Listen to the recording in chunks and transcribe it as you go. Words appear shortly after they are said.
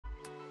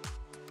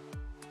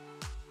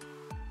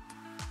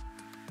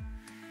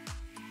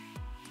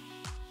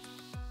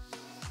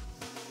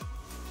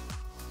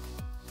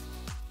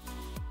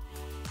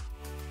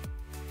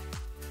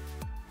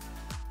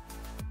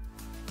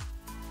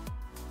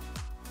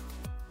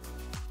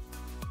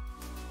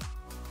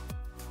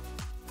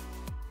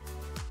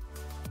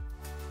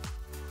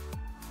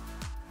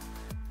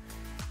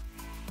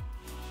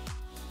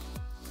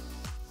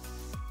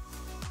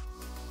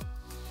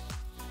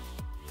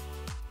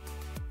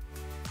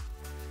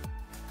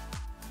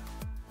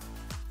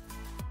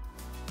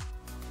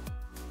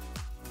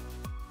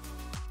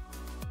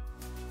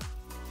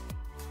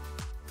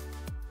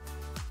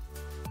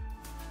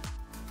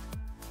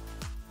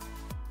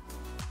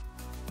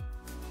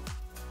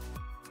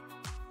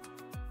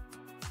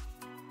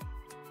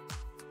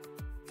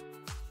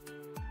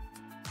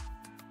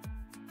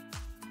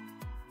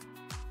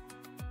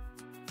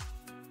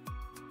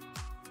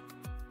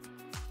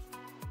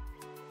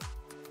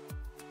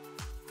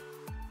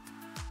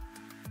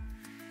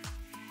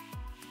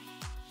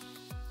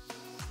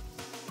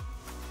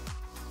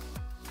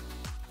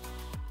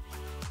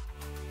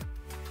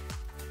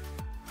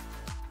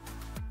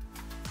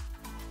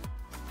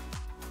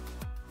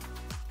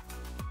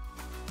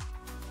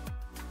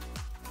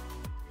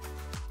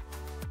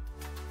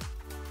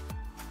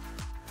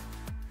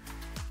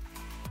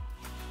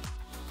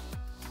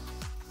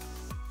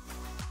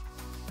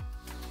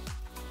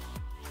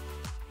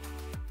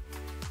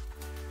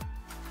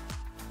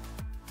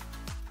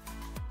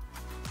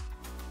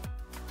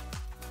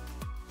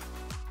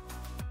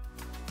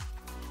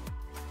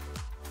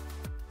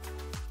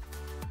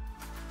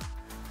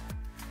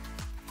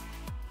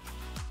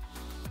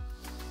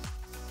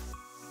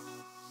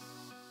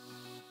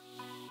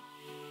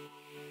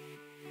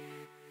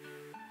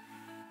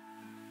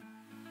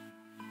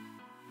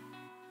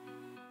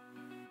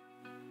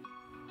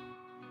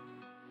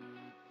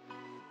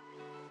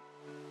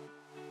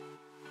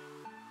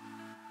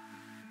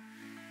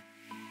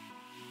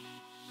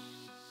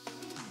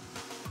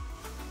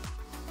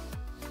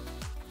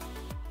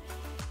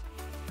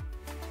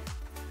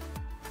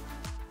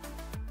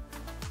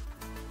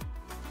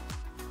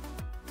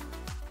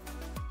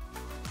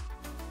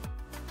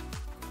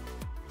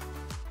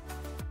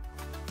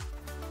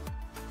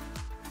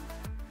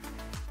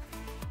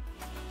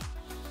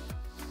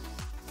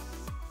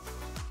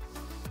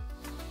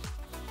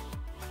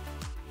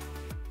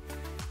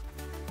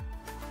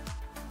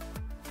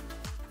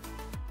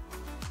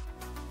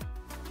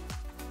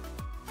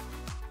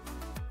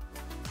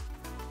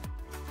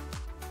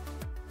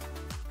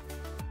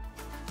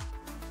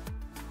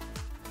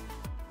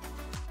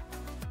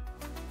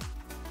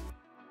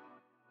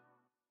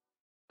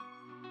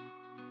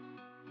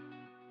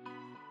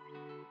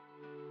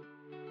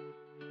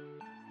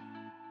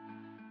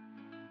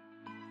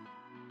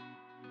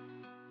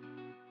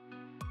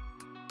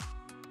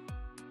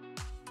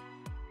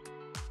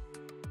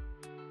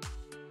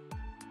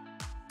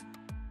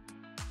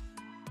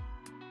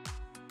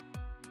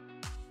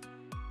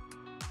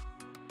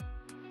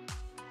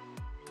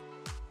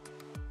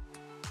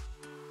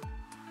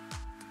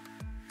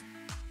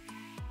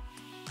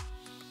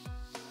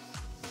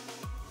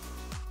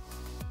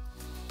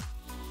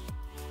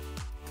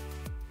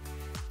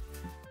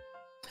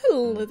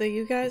Hello there,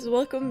 you guys.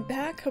 Welcome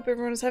back. Hope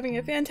everyone is having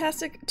a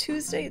fantastic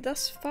Tuesday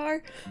thus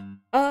far.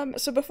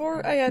 So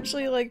before I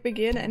actually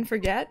begin and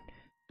forget,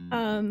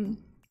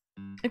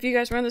 if you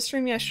guys were on the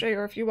stream yesterday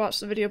or if you watched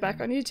the video back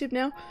on YouTube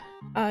now,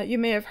 you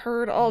may have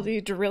heard all the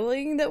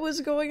drilling that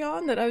was going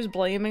on that I was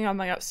blaming on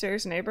my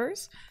upstairs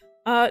neighbors.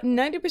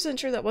 90%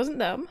 sure that wasn't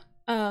them.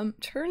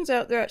 Turns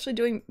out they're actually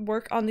doing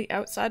work on the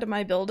outside of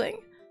my building.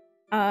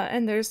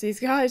 And there's these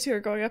guys who are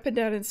going up and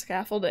down in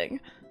scaffolding.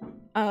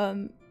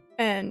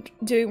 And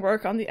doing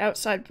work on the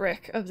outside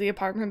brick of the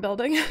apartment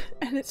building,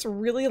 and it's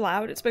really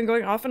loud. It's been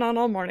going off and on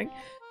all morning.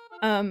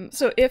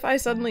 So if I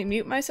suddenly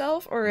mute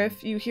myself, or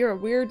if you hear a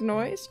weird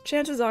noise,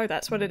 chances are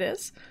that's what it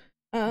is.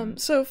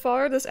 So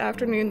far this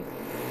afternoon...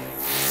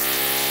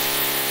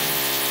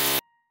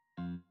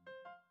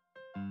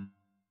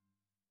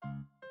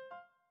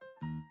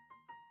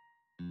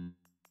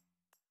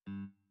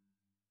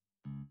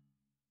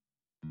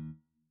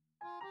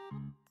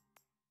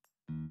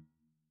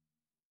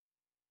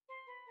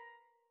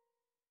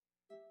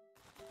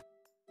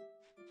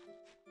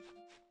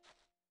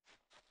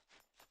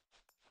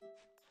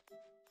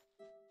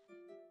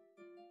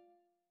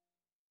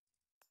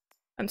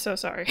 I'm so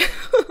sorry.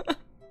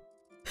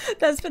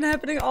 That's been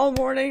happening all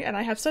morning and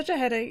I have such a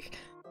headache.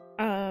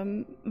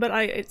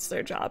 But it's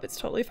their job, it's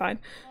totally fine.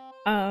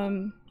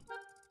 But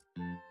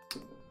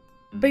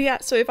yeah,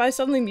 so if I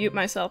suddenly mute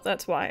myself,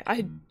 that's why.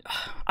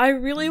 I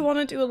really want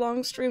to do a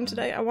long stream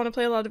today. I want to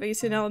play a lot of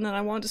ACNL and then I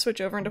want to switch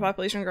over into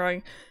population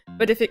growing.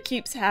 But if it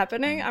keeps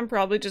happening, I'm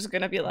probably just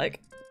gonna be like,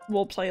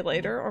 we'll play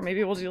later, or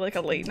maybe we'll do like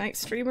a late night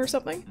stream or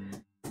something.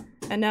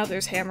 And now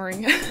there's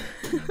hammering.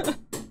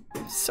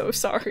 I'm so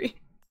sorry.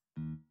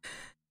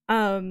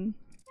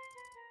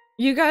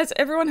 You guys,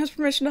 everyone has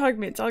permission to hug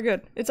me. It's all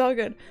good. It's all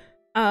good.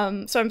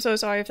 So I'm so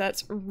sorry if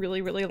that's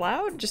really, really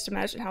loud. Just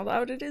imagine how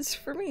loud it is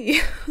for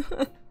me.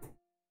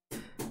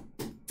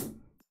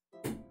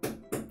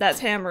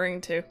 That's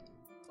hammering too.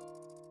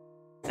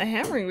 The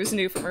hammering was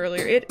new from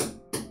earlier.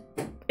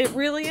 It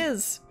really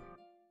is.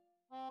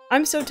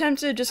 I'm so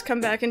tempted to just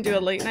come back and do a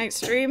late night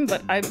stream,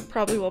 but I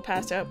probably will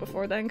pass out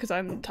before then because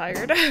I'm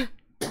tired.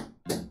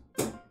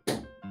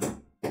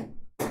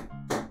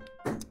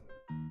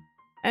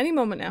 Any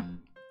moment now.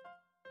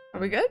 Are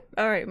we good?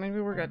 Alright,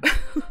 maybe we're good.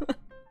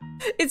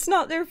 It's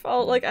not their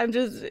fault, like I'm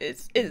just-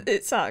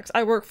 it sucks.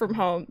 I work from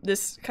home,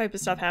 this type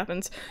of stuff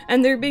happens.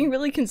 And they're being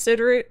really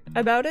considerate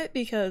about it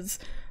because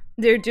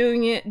they're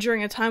doing it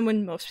during a time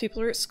when most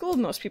people are at school,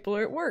 most people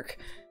are at work.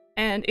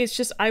 And it's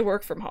just, I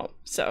work from home,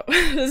 so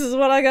this is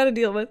what I gotta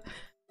deal with.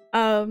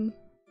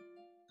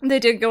 They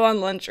did go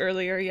on lunch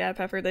earlier, yeah,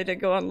 Pepper, they did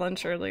go on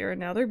lunch earlier, and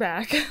now they're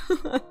back.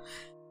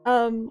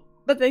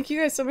 But thank you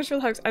guys so much for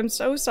the hugs. I'm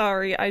so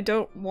sorry. I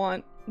don't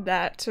want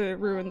that to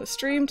ruin the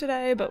stream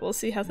today, but we'll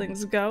see how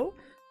things go.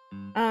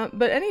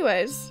 But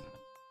anyways,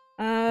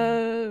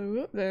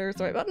 there's the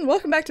right button.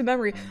 Welcome back to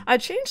memory. I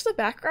changed the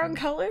background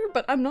color,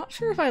 but I'm not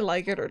sure if I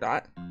like it or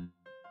not.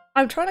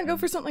 I'm trying to go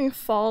for something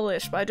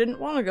fallish, but I didn't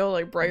want to go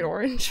like bright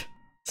orange.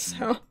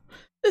 So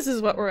this is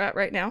what we're at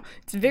right now.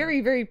 It's very,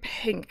 very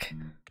pink,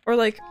 or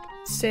like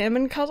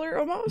salmon color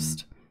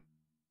almost.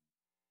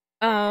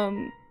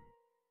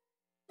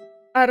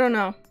 I don't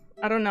know.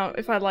 I don't know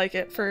if I like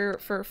it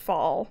for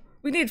fall.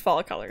 We need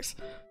fall colors.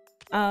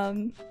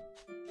 But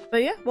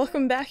yeah,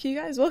 welcome back, you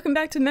guys. Welcome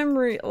back to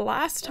memory. The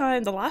last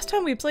time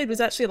we played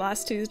was actually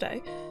last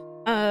Tuesday.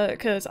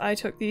 Because I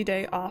took the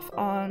day off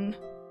on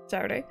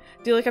Saturday.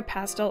 Do like a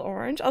pastel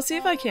orange? I'll see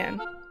if I can.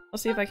 I'll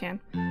see if I can.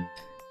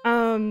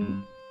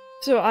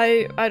 So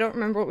I don't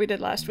remember what we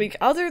did last week,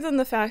 other than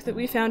the fact that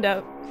we found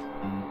out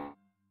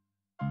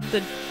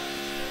the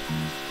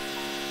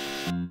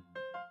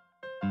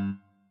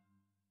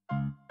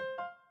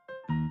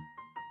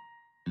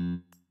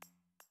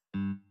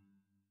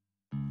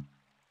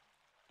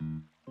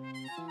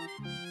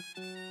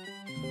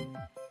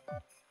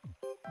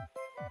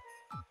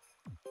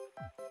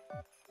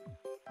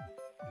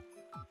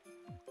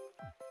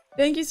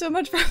Thank you so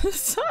much for the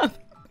sub!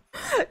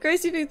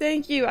 Gracie Boo,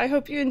 thank you! I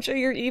hope you enjoy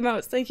your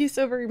emotes. Thank you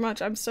so very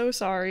much. I'm so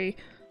sorry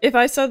if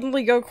I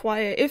suddenly go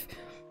quiet. If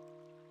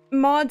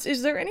mods,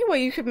 is there any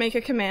way you could make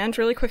a command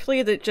really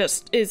quickly that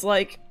just is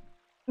like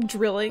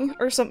drilling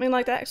or something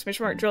like that,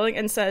 exclamation mark drilling,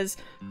 and says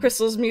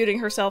Crystal's muting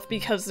herself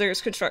because there's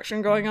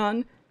construction going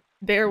on?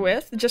 Bear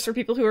with, just for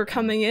people who are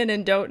coming in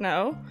and don't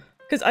know.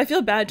 Because I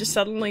feel bad just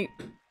suddenly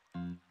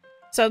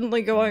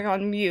going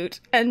on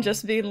mute and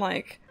just being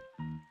like,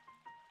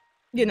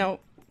 you know,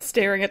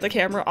 staring at the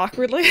camera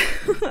awkwardly.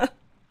 Yeah,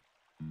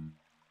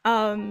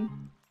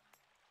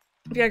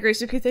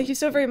 Grace Duku, thank you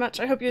so very much.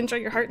 I hope you enjoy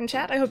your heart and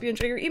chat. I hope you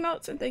enjoy your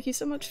emotes, and thank you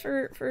so much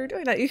for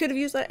doing that. You could have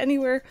used that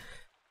anywhere.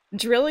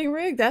 Drilling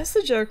rig? That's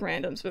the joke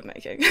Random's been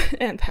making.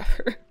 And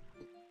Pepper.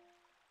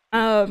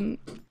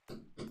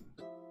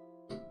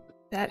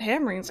 That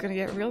hammering's gonna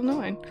get real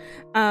annoying.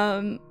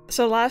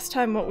 So last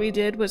time what we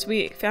did was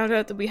we found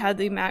out that we had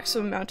the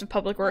maximum amount of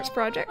public works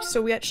projects, so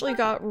we actually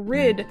got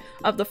rid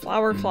of the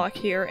flower clock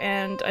here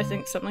and I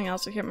think something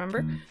else I can't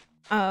remember.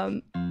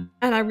 And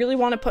I really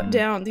want to put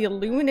down the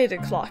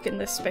illuminated clock in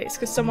this space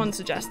because someone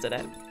suggested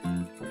it.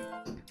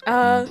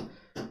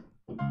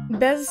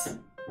 Bez,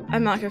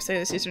 I'm not gonna say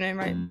this username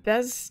right.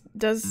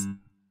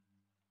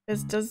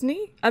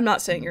 Bezdoesney? I'm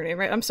not saying your name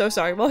right. I'm so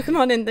sorry. Welcome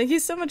on in. Thank you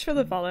so much for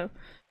the follow.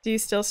 Do you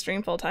still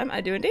stream full time?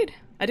 I do indeed.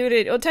 I do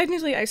indeed. Well,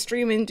 technically I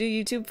stream and do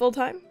YouTube full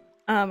time,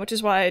 which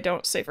is why I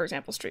don't say, for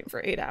example, stream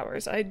for 8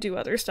 hours. I do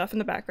other stuff in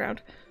the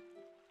background.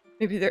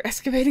 Maybe they're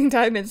excavating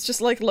diamonds,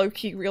 just like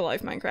low-key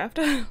real-life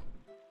Minecraft.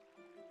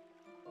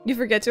 You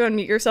forget to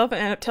unmute yourself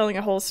and end up telling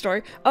a whole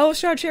story. Oh,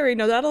 Shroud Cherry,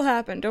 no, that'll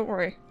happen. Don't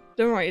worry.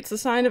 Don't worry. It's a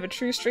sign of a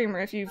true streamer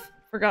if you've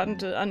forgotten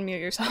to unmute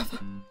yourself.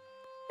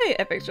 Hey,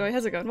 Epic Joy,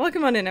 how's it going?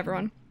 Welcome on in,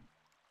 everyone.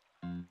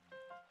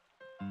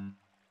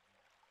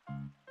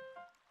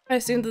 I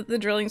assume that the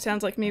drilling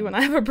sounds like me when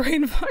I have a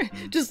brain fart.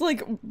 Just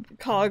like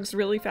cogs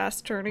really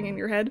fast turning in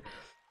your head.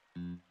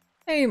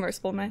 Hey,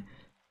 Merciful May.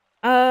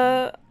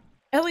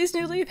 Ellie's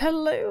New Leaf,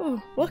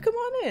 hello! Welcome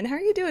on in, how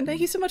are you doing? Thank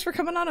you so much for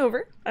coming on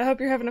over. I hope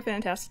you're having a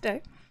fantastic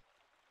day.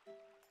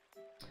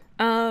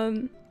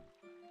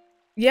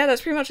 Yeah,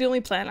 that's pretty much the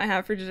only plan I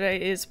have for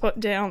today is put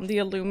down the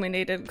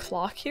illuminated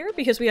clock here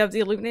because we have the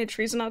illuminated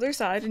trees on the other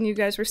side and you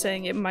guys were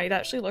saying it might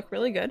actually look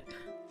really good.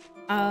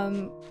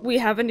 We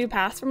have a new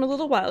path from a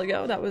little while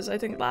ago. That was, I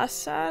think,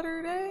 last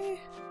Saturday?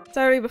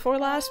 Saturday before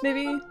last,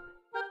 maybe?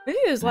 Maybe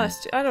it was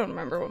last- I don't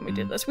remember when we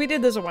did this. We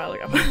did this a while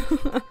ago.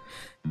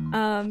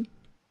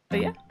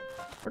 But yeah,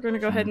 we're gonna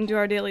go ahead and do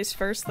our dailies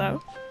first,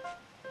 though.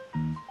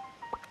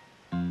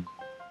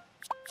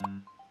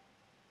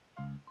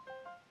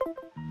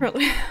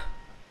 Really?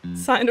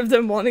 Sign of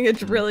them wanting a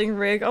drilling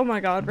rig. Oh my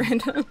god,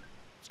 random.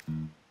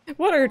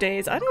 What are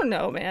days? I don't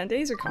know, man.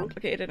 Days are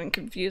complicated and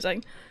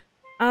confusing.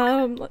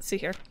 Let's see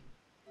here.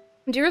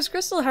 Dearest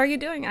Crystal, how are you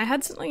doing? I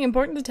had something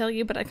important to tell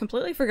you, but I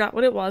completely forgot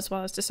what it was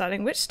while I was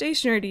deciding which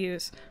stationery to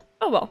use.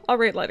 Oh well, I'll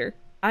write later.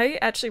 I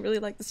actually really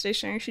like the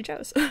stationery she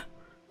chose.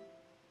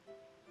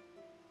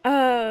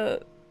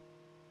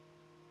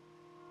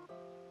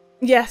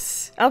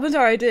 Yes.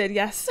 Albentar, I did,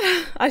 yes.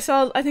 I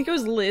think it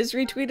was Liz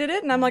retweeted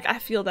it, and I'm like, I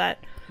feel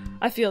that.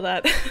 I feel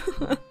that.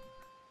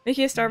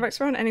 Making a Starbucks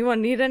run?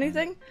 Anyone need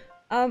anything?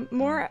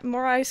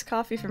 More iced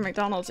coffee from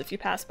McDonald's if you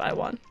pass by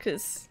one,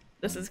 because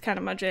this is kind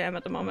of my jam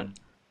at the moment.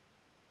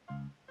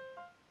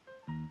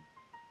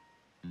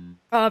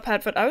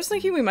 Padfoot, I was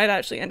thinking we might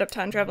actually end up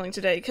time traveling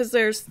today, because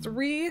there's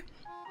 3,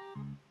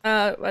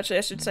 actually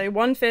I should say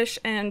 1 fish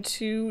and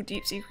 2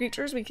 deep sea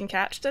creatures we can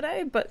catch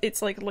today, but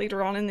it's like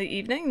later on in the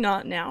evening,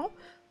 not now.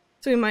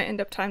 So we might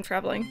end up time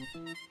traveling.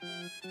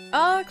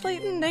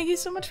 Clayton, thank you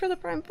so much for the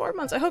Prime 4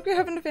 months. I hope you're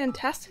having a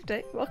fantastic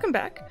day. Welcome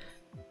back.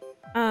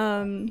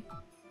 And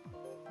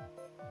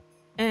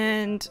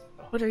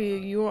what are you?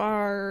 You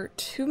are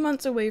 2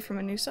 months away from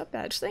a new sub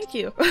badge. Thank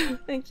you.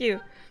 Thank you.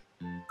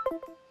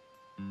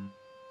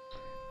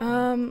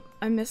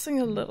 I'm missing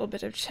a little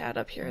bit of chat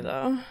up here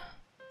though.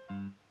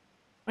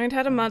 I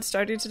had a mod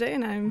started today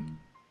and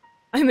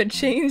I'm a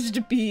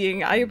changed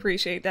being. I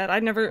appreciate that. I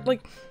never,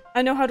 like,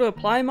 I know how to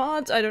apply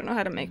mods, I don't know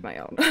how to make my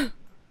own.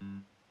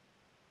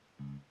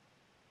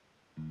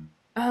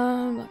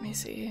 Let me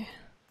see.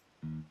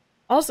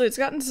 Also, it's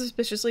gotten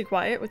suspiciously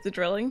quiet with the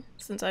drilling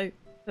since I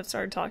have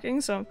started talking,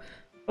 so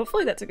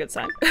hopefully that's a good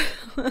sign.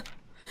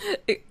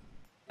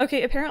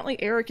 Okay,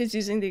 apparently Eric is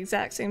using the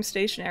exact same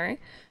stationery.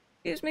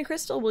 Excuse me,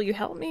 Crystal, will you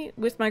help me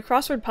with my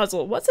crossword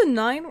puzzle? What's a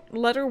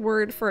 9-letter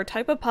word for a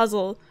type of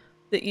puzzle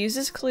that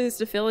uses clues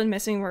to fill in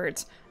missing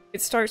words?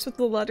 It starts with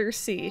the letter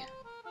C.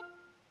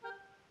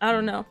 I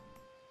don't know.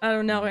 I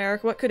don't know,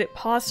 Eric. What could it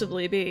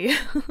possibly be?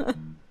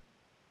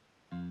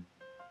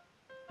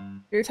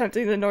 You're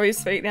attempting the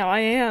noise fate now. I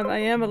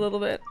am a little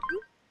bit.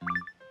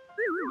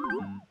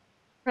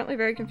 Currently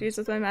very confused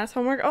with my math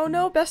homework. Oh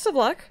no, best of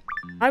luck!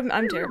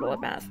 I'm terrible at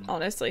math,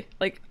 honestly.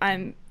 Like,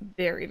 I'm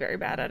very, very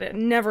bad at it.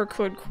 Never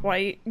could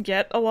quite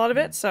get a lot of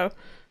it, so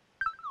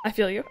I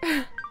feel you.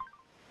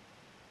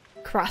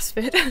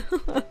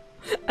 CrossFit.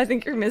 I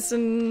think you're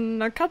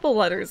missing a couple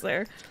letters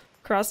there.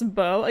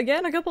 Crossbow.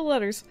 Again, a couple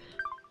letters.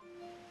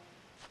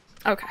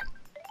 Okay.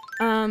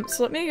 So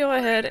let me go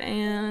ahead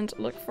and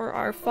look for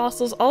our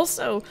fossils.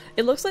 Also,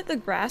 it looks like the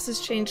grass has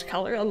changed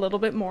color a little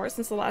bit more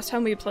since the last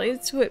time we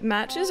played, so it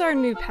matches our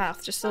new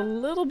path just a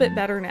little bit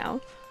better now.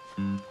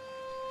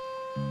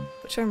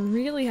 Which I'm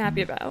really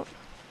happy about.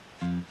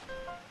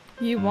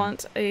 You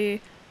want a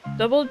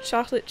double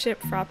chocolate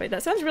chip frappe.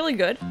 That sounds really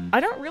good.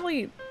 I don't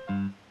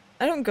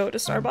go to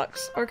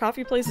Starbucks or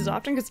coffee places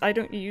often because I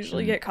don't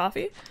usually get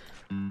coffee.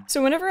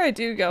 So whenever I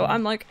do go,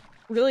 I'm like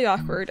really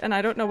awkward and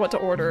I don't know what to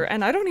order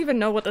and I don't even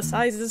know what the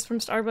sizes from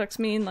Starbucks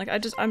mean. Like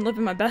I'm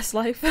living my best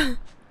life.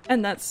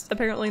 And that's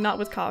apparently not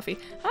with coffee.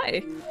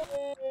 Hi!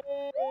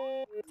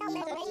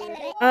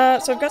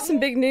 So I've got some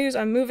big news.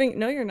 I'm moving-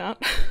 No, you're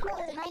not.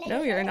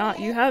 No, you're not.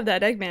 You have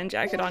that Eggman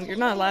jacket on. You're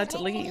not allowed to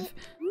leave.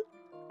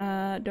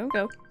 Don't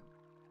go.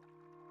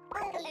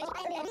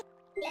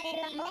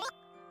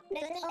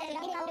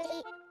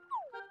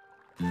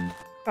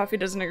 Coffee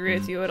doesn't agree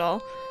with you at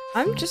all.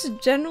 I'm just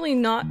generally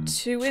not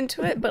too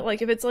into it, but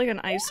like if it's like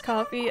an iced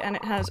coffee and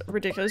it has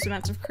ridiculous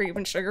amounts of cream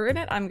and sugar in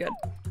it, I'm good.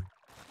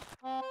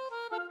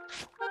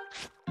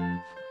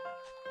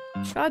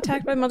 Got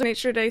attacked by Mother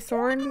Nature today.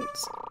 Thorns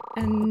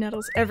and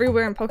nettles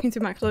everywhere and poking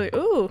through my clothing.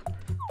 Ooh!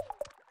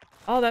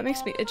 Oh, that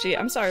makes me itchy.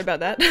 I'm sorry about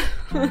that.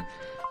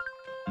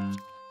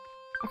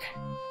 Okay.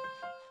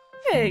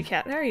 Hey,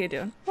 cat. How are you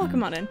doing?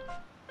 Welcome on in.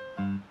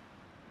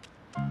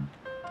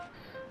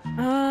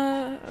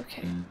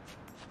 Okay.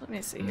 Let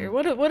me see here.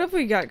 What have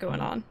we got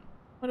going on?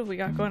 What have we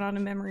got going on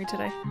in memory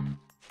today?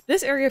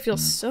 This area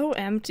feels so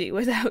empty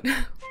without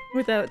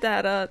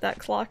that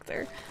clock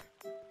there.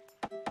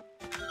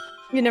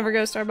 You never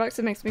go to Starbucks,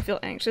 it makes me feel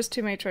anxious,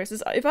 too many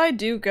choices. If I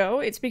do go,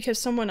 it's because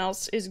someone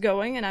else is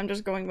going and I'm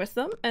just going with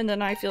them, and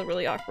then I feel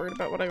really awkward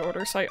about what I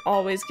order, so I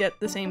always get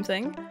the same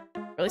thing.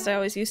 Or at least I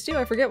always used to.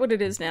 I forget what it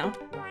is now.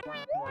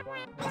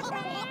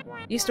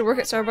 Used to work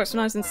at Starbucks when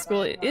I was in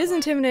school. It is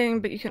intimidating,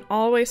 but you can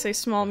always say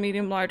small,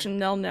 medium, large,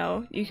 and they'll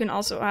know. You can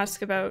also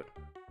ask about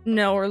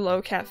no or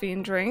low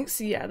caffeine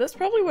drinks. Yeah, that's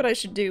probably what I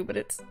should do, but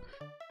it's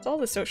all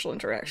the social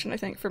interaction, I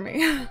think, for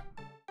me.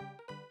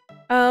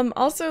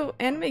 Also,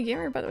 Anime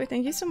Gamer, by the way,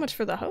 thank you so much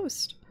for the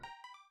host.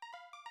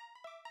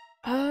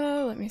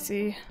 Let me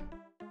see.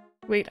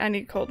 Wait, I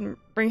need Colton.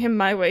 Bring him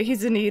my way,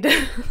 he's in need.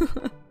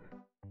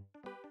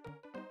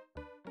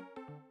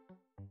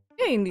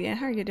 Hey, India,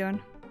 how are you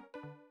doing?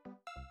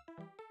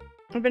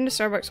 I've been to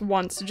Starbucks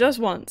once, just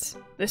once.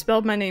 They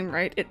spelled my name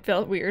right, it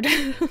felt weird.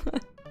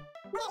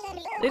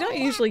 They don't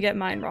usually get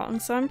mine wrong,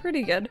 so I'm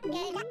pretty good.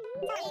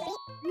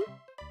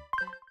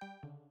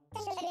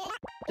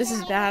 This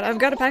is bad. I've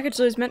got a package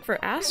that is meant for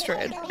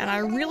Astrid, and I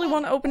really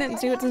want to open it and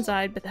see what's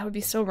inside, but that would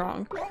be so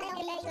wrong.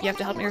 You have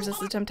to help me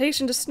resist the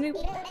temptation to snoop.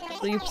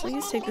 Will you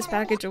please take this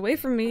package away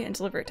from me and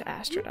deliver it to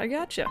Astrid? I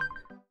gotcha.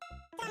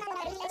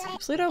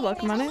 Pluto,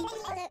 welcome on in.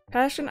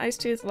 Passion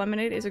iced tea with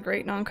lemonade is a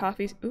great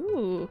non-coffee.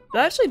 Ooh,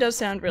 that actually does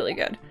sound really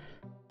good.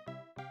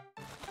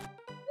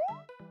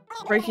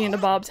 Breaking into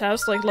Bob's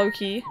house, like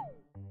low-key.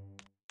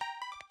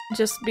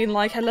 Just being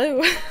like,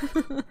 hello.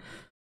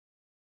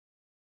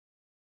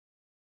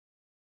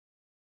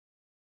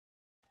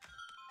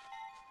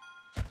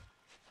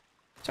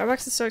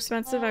 Starbucks is so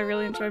expensive, I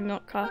really enjoy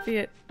milk coffee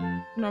at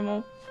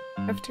normal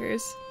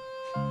cafeterias.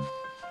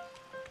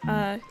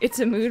 It's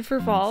a mood for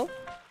fall.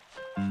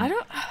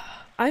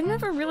 I've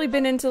never really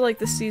been into like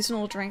the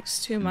seasonal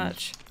drinks too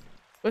much.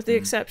 With the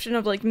exception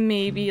of like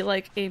maybe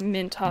like a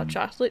mint hot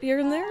chocolate here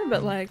and there,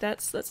 but like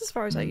that's as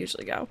far as I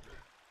usually go.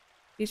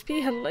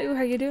 HP, hello,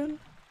 how you doing?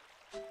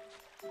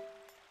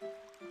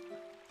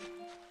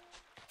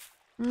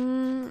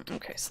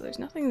 Okay, so there's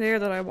nothing there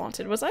that I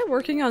wanted. Was I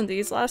working on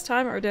these last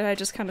time, or did I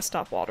just kind of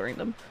stop watering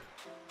them?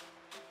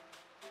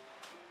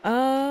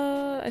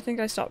 I think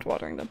I stopped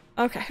watering them.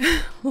 Okay,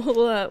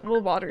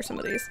 we'll water some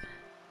of these.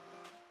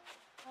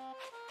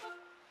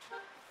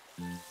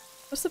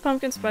 What's the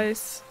pumpkin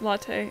spice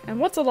latte? And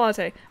what's a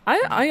latte?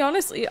 I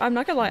honestly, I'm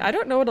not gonna lie, I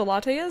don't know what a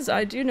latte is.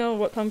 I do know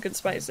what pumpkin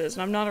spice is,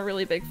 and I'm not a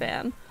really big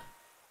fan.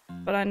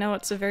 But I know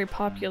it's a very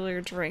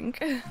popular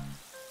drink.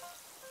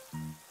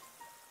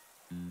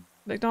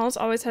 McDonald's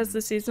always has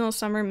the seasonal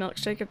summer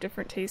milkshake of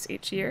different tastes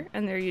each year,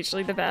 and they're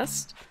usually the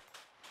best.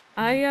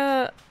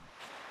 I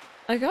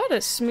got a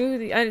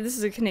smoothie. This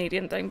is a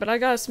Canadian thing, but I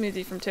got a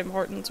smoothie from Tim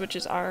Hortons, which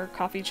is our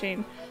coffee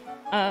chain,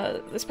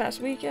 this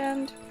past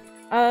weekend.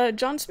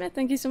 John Smith,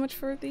 thank you so much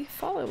for the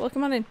follow.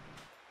 Welcome on in.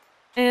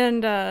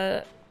 And,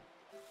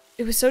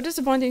 it was so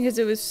disappointing because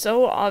it was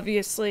so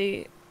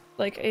obviously,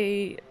 like,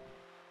 a,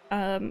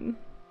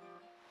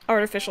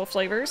 artificial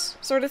flavors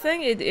sort of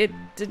thing. It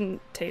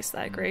didn't taste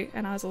that great,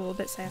 and I was a little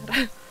bit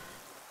sad.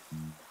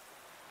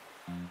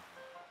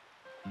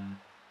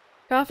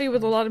 Coffee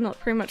with a lot of milk,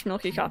 pretty much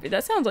milky coffee.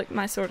 That sounds like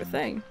my sort of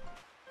thing.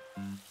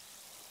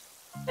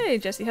 Hey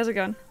Jesse, how's it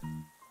going?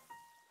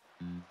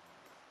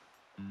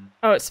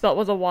 Oh, it's spelled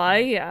with a Y?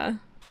 Yeah.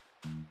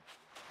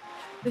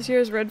 This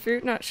year's red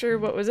fruit, not sure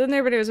what was in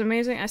there, but it was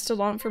amazing. I still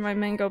long for my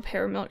mango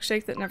pear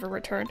milkshake that never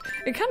returned.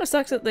 It kind of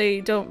sucks that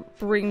they don't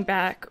bring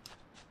back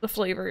the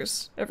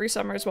flavors every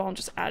summer as well and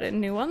just add in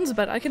new ones,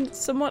 but I can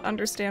somewhat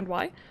understand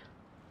why.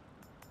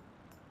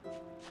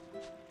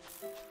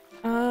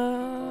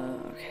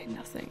 Okay,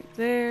 nothing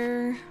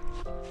there.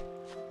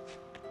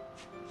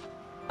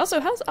 Also,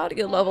 how's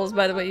audio levels,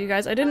 by the way, you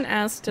guys? I didn't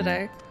ask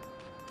today.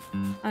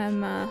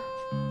 I'm,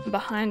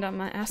 behind on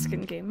my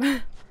asking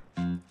game.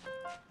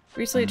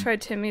 Recently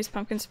tried Timmy's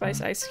pumpkin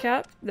spice ice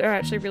cap. They're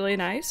actually really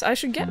nice. I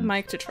should get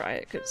Mike to try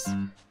it, because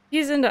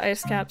he's into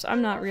ice caps.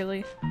 I'm not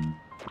really.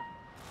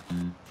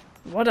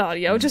 What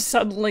audio? Just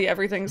suddenly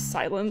everything's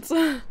silence.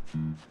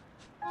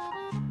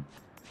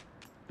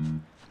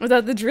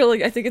 Without the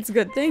drilling, I think it's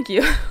good. Thank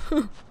you.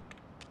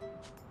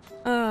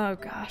 Oh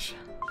gosh.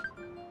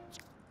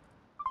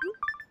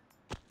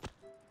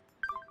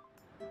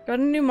 Got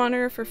a new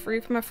monitor for free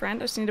from a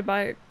friend. I just need to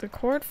buy the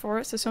cord for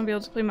it so someone will be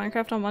able to play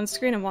Minecraft on one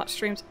screen and watch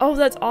streams. Oh,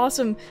 that's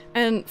awesome!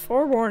 And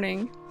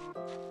forewarning,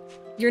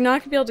 you're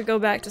not gonna be able to go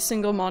back to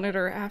single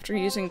monitor after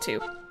using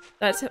two.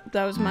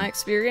 That was my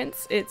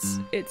experience. It's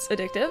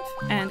addictive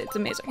and it's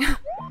amazing.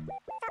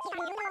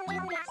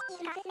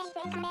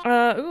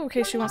 Ooh,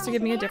 okay, she wants to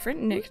give me a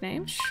different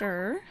nickname.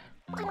 Sure.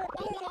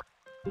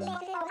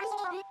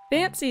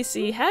 Fancy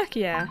C, heck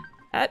yeah.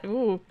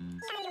 Ooh.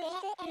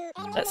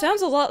 That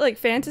sounds a lot like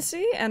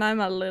fantasy, and I'm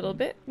a little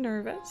bit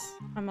nervous.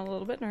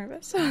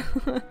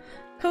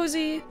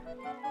 Cozy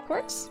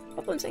Quartz?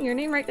 Hopefully I'm saying your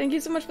name right. Thank you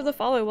so much for the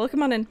follow.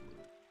 Welcome on in.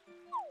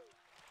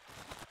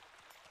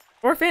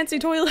 Or fancy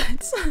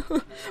toilets.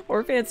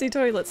 Or fancy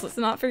toilets. Let's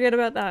not forget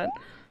about that.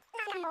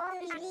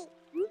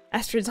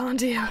 Astrid's on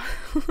to you.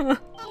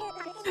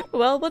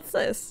 Well, what's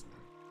this?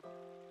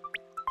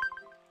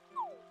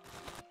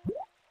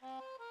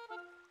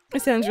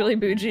 It sounds really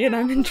bougie and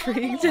I'm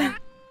intrigued.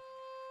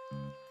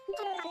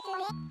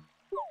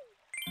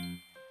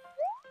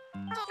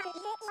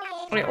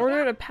 I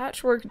ordered a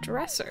patchwork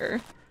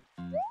dresser.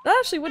 That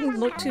actually wouldn't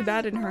look too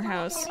bad in her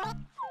house.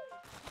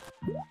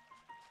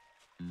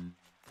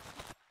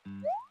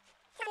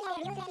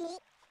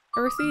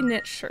 Earthy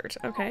knit shirt.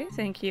 Okay,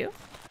 thank you.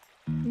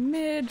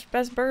 Midge,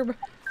 best burb.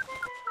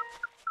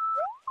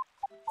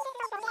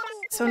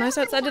 So nice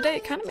outside today.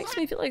 It kind of makes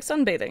me feel like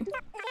sunbathing.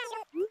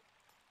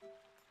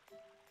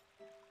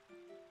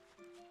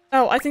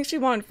 Oh, I think she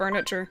wanted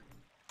furniture.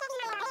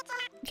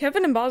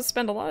 Kevin and Boz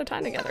spend a lot of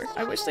time together.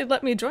 I wish they'd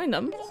let me join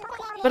them.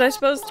 But I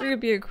suppose 3 would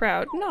be a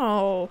crowd.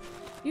 No!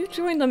 You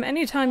join them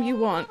anytime you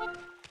want.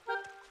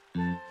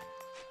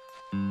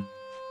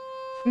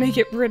 Make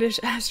it British,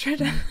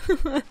 Astrid.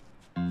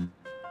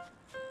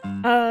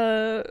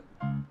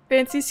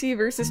 Fancy C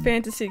versus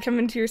Fantasy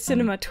coming to your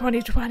cinema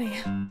 2020.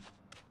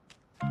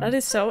 That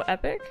is so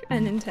epic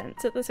and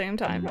intense at the same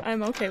time.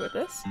 I'm okay with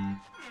this.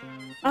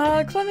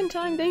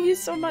 Clementine, thank you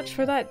so much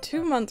for that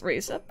 2-month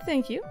race up.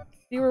 Thank you.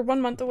 You were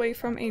 1 month away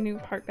from a new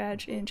heart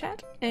badge in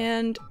chat,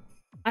 and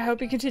I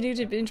hope you continue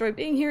to enjoy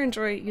being here,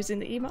 enjoy using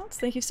the emotes.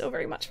 Thank you so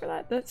very much for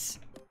that. That's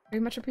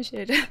very much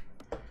appreciated.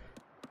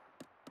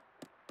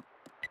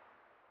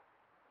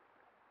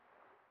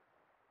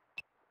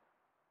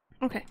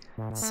 Okay,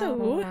 so,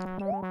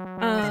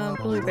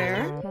 Blue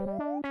Bear.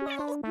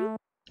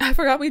 I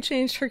forgot we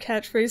changed her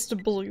catchphrase to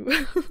blue.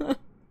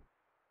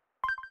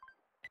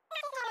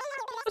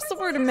 What's the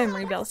word of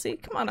memory,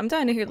 Belsie? Come on, I'm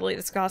dying to hear the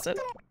latest gossip.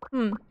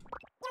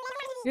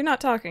 You're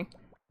not talking.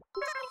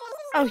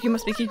 Oh, you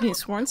must be keeping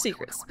sworn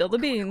secrets. Spill the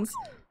beans.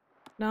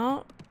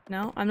 No,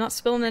 I'm not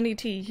spilling any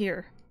tea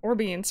here. Or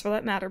beans, for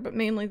that matter, but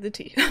mainly the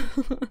tea.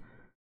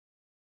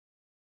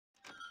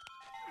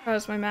 How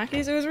was my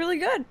Mackies? It was really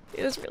good.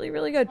 It was really,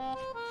 really good.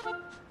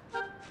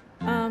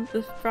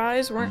 The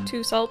fries weren't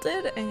too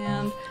salted,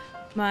 and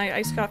my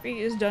iced coffee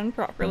is done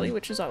properly,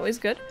 which is always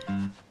good.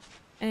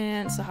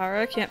 And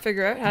Sahara can't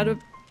figure out how to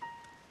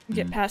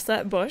get past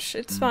that bush.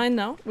 It's fine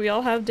though. We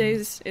all have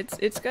days.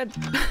 It's good.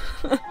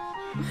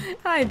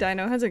 Hi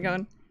Dino, how's it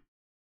going?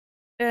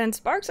 And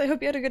Sparks, I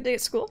hope you had a good day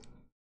at school.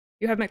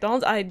 You have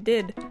McDonald's? I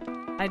did.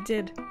 I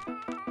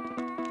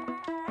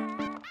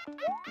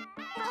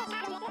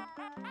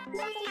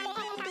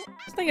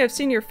think I've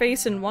seen your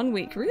face in 1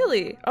 week.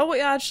 Really? Oh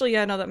wait, actually,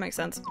 yeah, no, that makes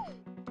sense.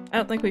 I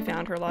don't think we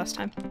found her last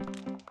time.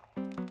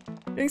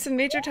 Doing some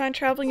major time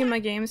traveling in my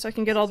game so I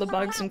can get all the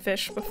bugs and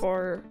fish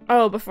before-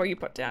 oh, before you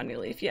put down New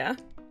Leaf, yeah.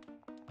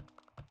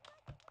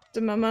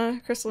 Did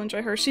Mama Crystal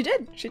enjoy her? She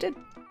did! She did!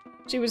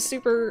 She was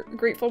super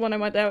grateful when I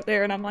went out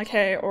there and I'm like,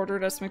 hey, I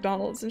ordered us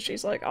McDonald's, and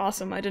she's like,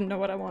 awesome, I didn't know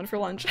what I wanted for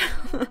lunch.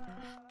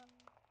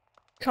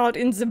 Caught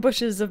in the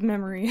bushes of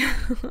memory.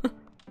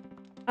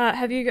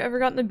 Have you ever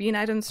gotten the bean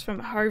items from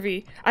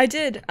Harvey? I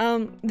did!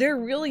 They're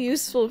really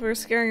useful for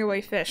scaring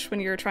away fish when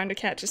you're trying to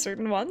catch a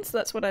certain one, so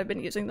that's what I've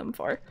been using them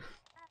for.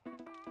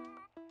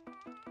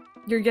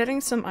 You're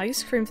getting some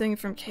ice cream thing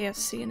from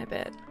KFC in a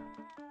bit.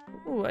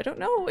 Ooh, I don't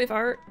know if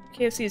our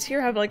KFCs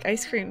here have like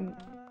ice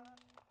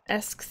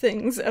cream-esque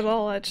things at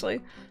all, actually.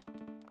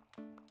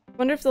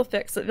 Wonder if they'll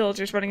fix that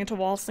villagers running into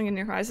walls in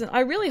New Horizons.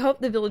 I really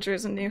hope the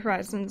villagers in New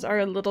Horizons are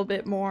a little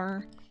bit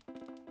more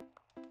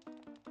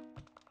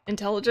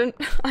intelligent,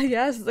 I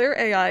guess. Their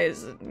AI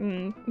is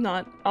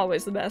not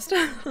always the best.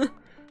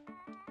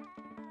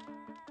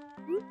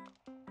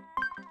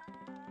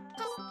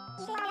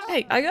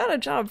 Hey, I got a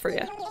job for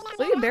you.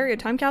 Will you bury a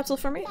time capsule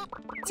for me?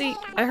 See,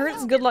 I heard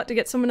it's good luck to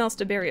get someone else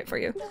to bury it for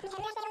you.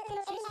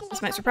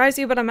 This might surprise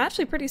you, but I'm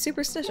actually pretty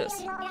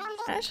superstitious.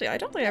 Actually, I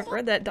don't think I've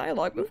read that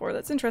dialogue before.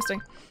 That's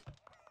interesting.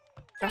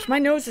 Gosh, my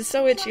nose is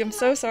so itchy. I'm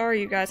so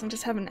sorry, you guys. I'm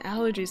just having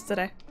allergies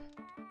today.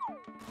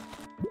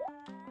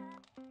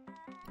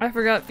 I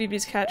forgot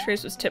Phoebe's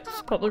catchphrase was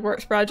Tip's Public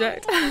Works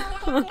Project.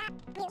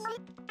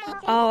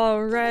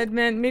 Alright,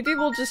 man. Maybe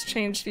we'll just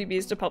change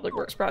Phoebe's to Public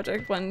Works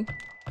Project when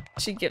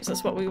she gives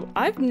us what we-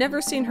 I've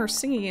never seen her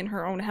singing in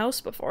her own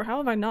house before. How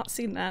have I not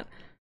seen that?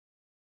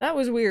 That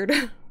was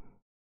weird.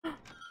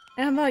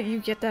 Emma, you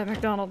get that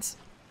McDonald's.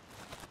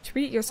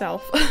 Treat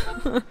yourself.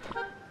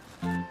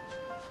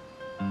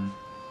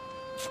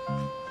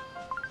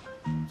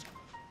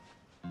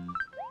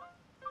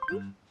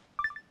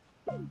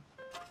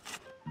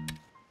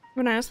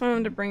 When I asked my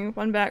mom to bring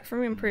one back for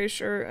me, I'm pretty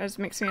sure I was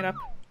mixing it up.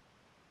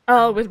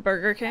 Oh, with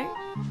Burger King?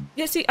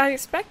 Yeah, see, I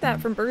expect that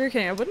from Burger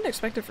King. I wouldn't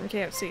expect it from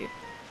KFC.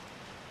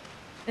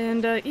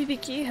 And,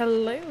 Ibiki,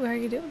 hello, how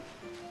you doing?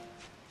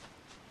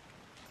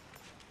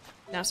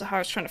 Now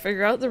Sahara's trying to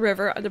figure out the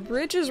river. The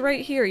bridge is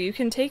right here. You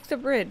can take the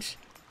bridge.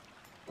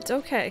 It's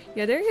okay.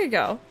 Yeah, there you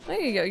go. There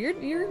you go.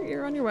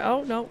 You're on your way.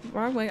 Oh, no,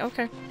 wrong way.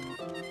 Okay.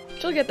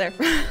 She'll get there.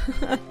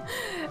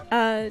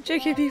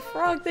 JKP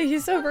Frog, thank you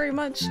so very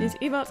much. These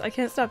emotes, I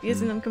can't stop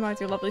using them combined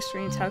with your lovely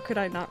streams. How could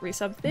I not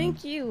resub?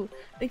 Thank you!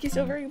 Thank you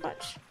so very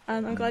much.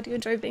 I'm glad you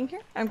enjoyed being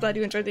here. I'm glad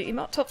you enjoyed the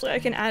emotes. Hopefully I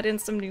can add in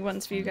some new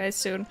ones for you guys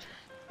soon.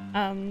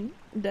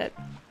 That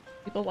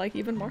people like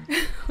even more.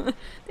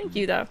 Thank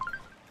you, though.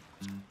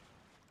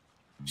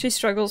 She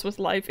struggles with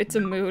life. It's a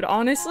mood.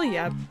 Honestly,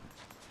 yeah.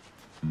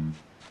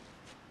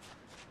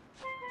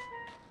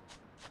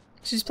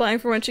 She's planning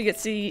for when she gets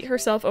to see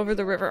herself over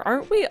the river.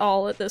 Aren't we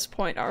all at this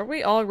point? Are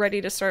we all ready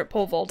to start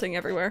pole vaulting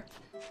everywhere?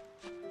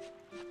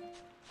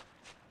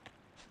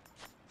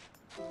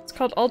 It's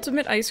called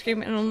Ultimate Ice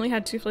Cream and only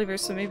had 2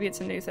 flavors, so maybe it's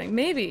a new thing.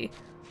 Maybe.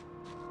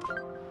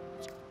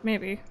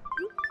 Maybe.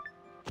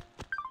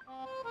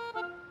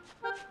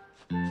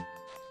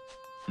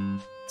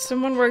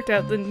 Someone worked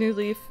out the New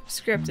Leaf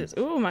script is-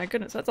 oh my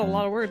goodness, that's a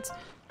lot of words.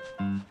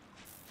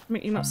 How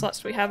many emote slots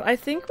do we have? I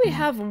think we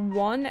have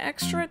 1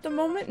 extra at the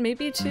moment,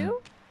 maybe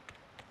 2?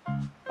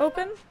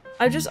 Open?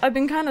 I've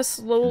been kind of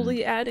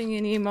slowly adding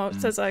in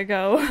emotes as I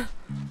go.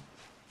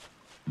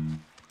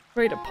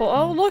 Ready to pull-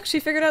 oh look, she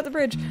figured out the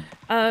bridge!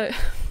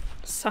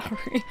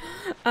 Sorry.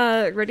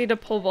 Ready to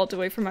pole vault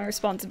away from my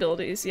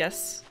responsibilities,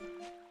 yes.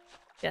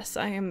 Yes,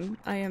 I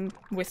am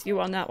with you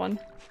on that one.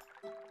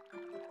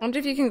 I wonder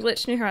if you can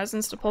glitch New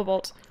Horizons to pole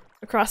vault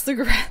across the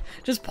grass,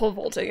 just pole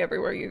vaulting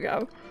everywhere you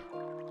go.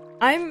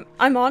 I'm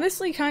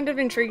honestly kind of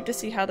intrigued to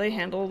see how they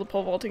handle the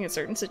pole vaulting in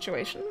certain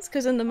situations,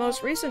 because in the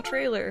most recent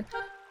trailer,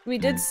 we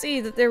did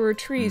see that there were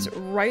trees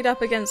right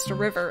up against a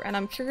river, and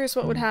I'm curious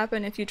what would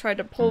happen if you tried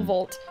to pole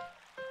vault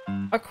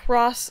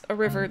across a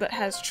river that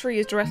has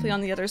trees directly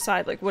on the other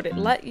side. Like, would it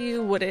let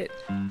you? Would it...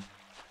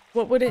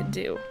 what would it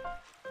do?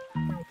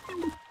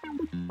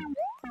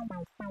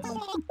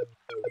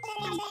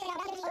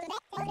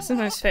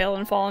 Sometimes fail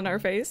and fall on our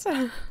face.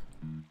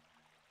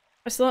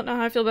 I still don't know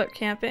how I feel about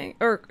camping,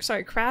 or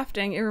sorry,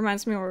 crafting. It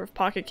reminds me more of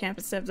Pocket Camp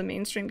instead of the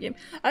mainstream game.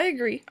 I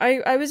agree.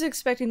 I was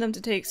expecting them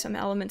to take some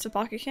elements of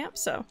Pocket Camp,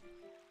 so.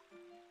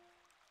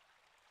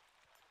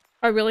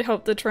 I really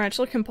hope the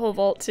tarantula can pole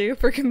vault too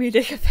for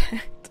comedic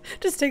effect.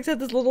 Just takes out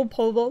this little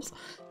pole vault,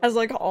 has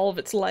like all of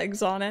its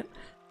legs on it.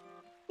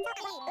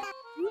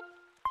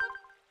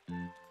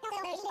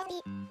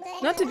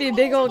 Not to be a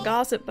big old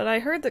gossip, but I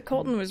heard that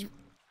Colton was...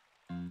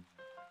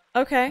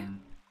 okay.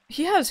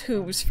 He has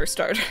hooves for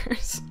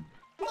starters.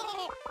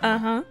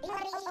 Uh-huh.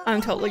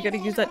 I'm totally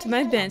gonna use that to my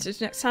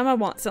advantage next time I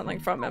want something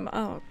from him.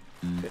 Oh,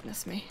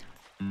 goodness me.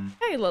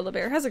 Hey, Lila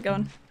Bear, how's it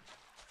going?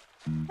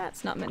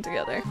 That's not meant to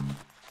go there.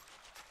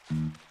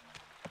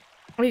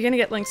 Are you gonna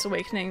get Link's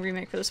Awakening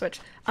remake for the Switch?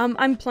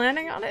 I'm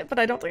planning on it, but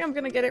I don't think I'm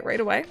gonna get it right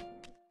away.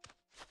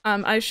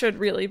 I should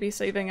really be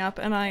saving up,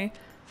 and I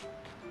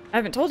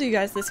haven't told you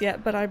guys this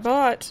yet, but I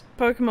bought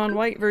Pokemon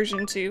White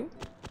version 2.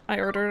 I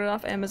ordered it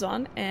off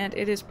Amazon, and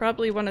it is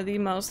probably one of the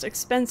most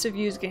expensive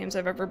used games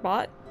I've ever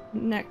bought,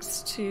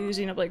 next to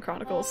Xenoblade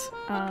Chronicles.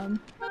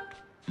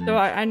 So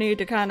I need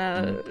to kind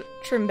of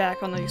trim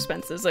back on the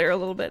expenses there a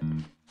little bit.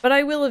 But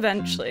I will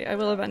eventually, I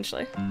will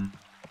eventually.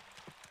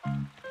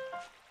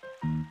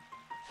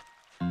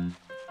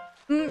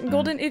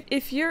 Golden,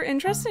 if you're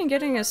interested in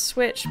getting a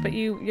Switch, but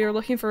you're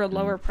looking for a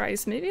lower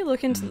price, maybe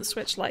look into the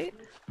Switch Lite,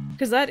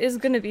 because that is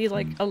going to be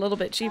like a little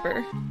bit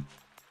cheaper.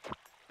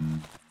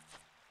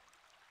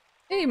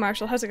 Hey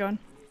Marshall, how's it going?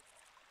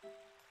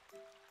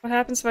 What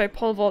happens if I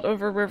pole vault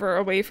over a river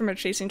away from a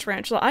chasing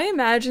tarantula? I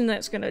imagine that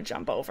it's gonna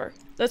jump over.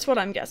 That's what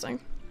I'm guessing.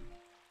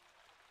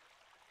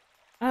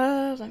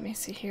 Let me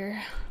see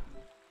here.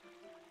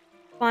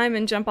 Climb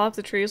and jump off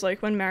the trees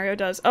like when Mario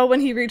does. Oh,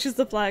 when he reaches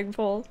the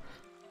flagpole.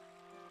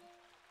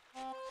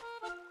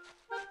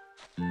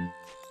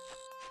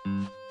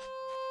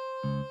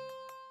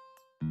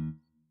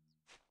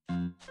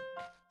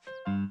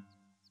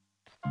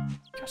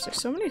 Gosh,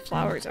 there's so many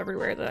flowers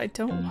everywhere that I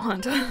don't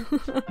want.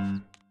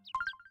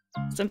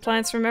 Some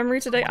plans for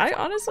memory today? I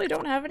honestly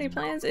don't have any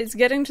plans. It's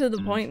getting to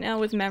the point now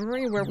with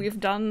memory where we've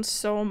done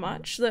so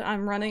much that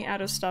I'm running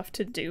out of stuff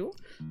to do.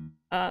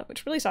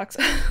 Which really sucks.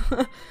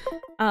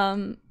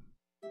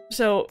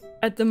 So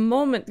at the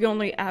moment, the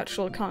only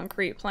actual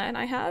concrete plan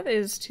I have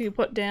is to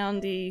put down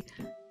the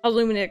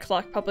Illuminated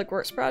Clock Public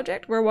Works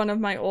project where one of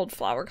my old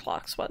flower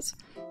clocks was.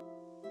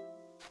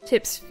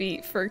 Tips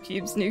feet for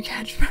Cube's new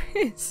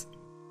catchphrase.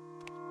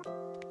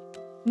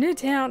 New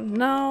town?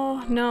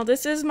 No,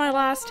 this is my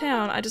last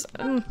town. I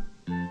don't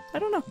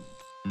know.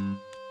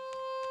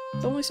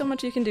 There's only so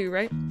much you can do,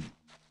 right?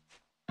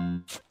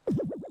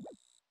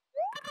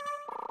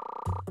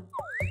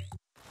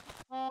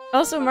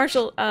 Also,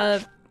 Marshall,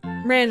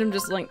 random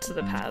just linked to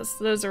the paths.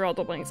 Those are all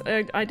the links.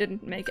 I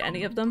didn't make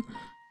any of them.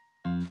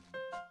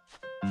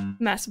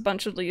 Massive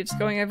bunch of leaves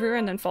going everywhere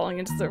and then falling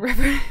into the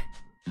river.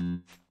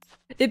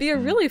 It'd be a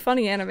really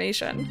funny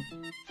animation.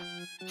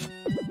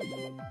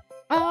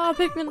 Ah,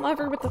 Pikmin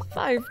Lover with the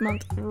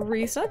 5-month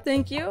resub,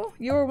 thank you.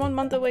 You're 1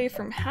 month away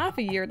from half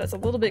a year, that's a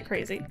little bit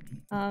crazy.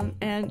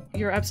 And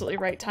you're absolutely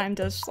right, time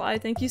does fly.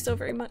 Thank you so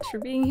very much for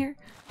being here.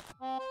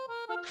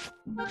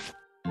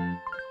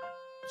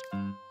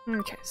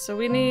 Okay, so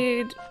we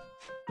need...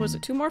 was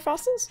it 2 more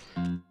fossils?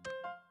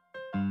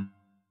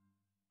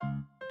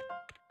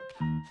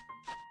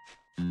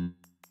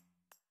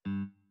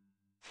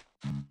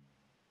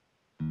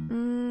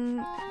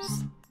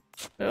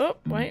 Oh,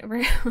 wait,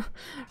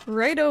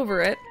 right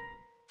over it.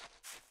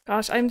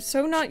 Gosh, I'm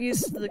so not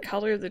used to the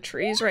color of the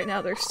trees right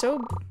now. They're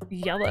so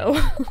yellow.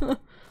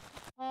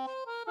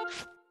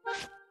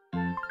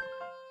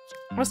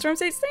 Storm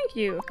States, thank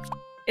you!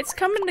 It's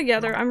coming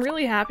together. I'm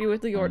really happy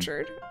with the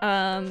orchard.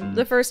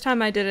 The first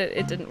time I did it,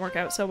 it didn't work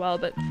out so well,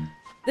 but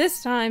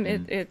this time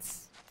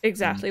it's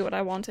exactly what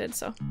I wanted,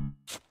 so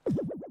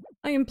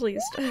I am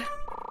pleased.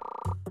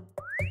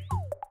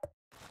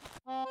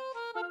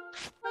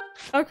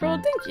 Oh,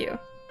 cool, thank you!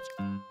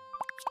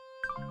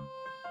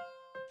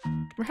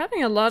 We're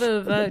having a lot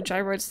of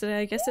gyroids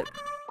today, I guess it-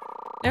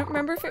 I don't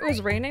remember if it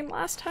was raining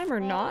last time or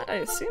not, I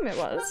assume it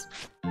was.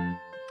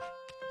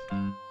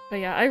 But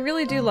yeah, I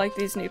really do like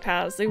these new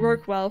paths, they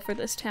work well for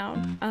this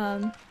town.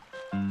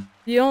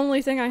 The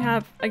only thing I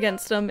have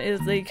against them is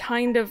they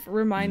kind of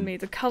remind me,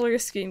 the color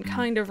scheme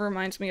kind of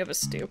reminds me of a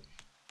stew.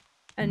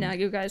 And now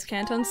you guys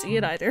can't unsee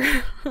it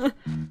either.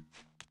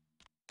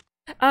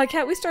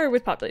 Kat, we started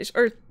with population-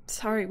 or,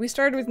 sorry, we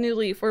started with New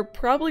Leaf. We're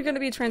probably going to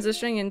be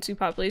transitioning into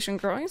population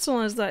growing as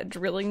long as that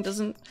drilling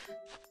doesn't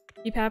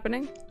keep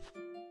happening.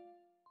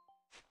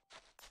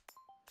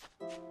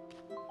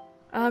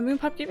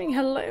 Moonpop Gaming,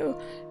 hello!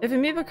 If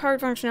Amiibo card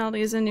functionality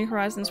is in New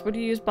Horizons, would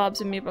you use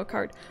Bob's Amiibo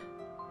card?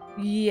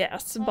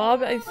 Yes,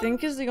 Bob I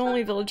think is the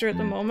only villager at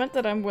the moment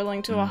that I'm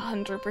willing to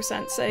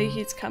 100% say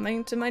he's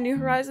coming to my New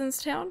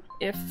Horizons town,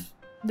 if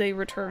they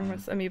return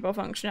with Amiibo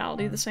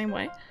functionality the same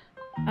way.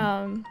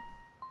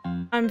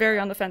 I'm very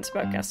on the fence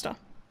about Gesta.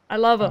 I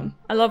love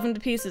him to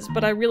pieces,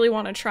 but I really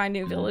want to try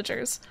new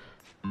villagers.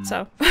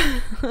 So,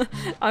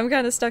 I'm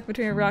kind of stuck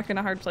between a rock and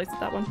a hard place with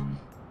that one.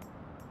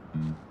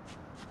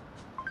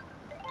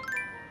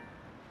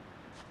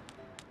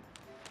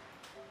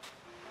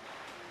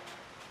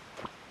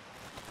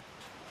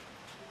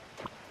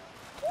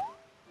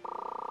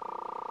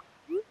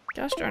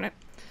 Gosh darn it.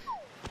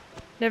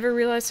 Never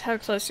realized how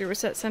close your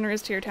reset center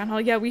is to your town hall.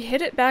 Yeah, we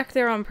hid it back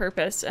there on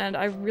purpose, and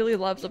I really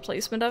love the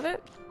placement of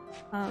it.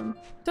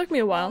 Took me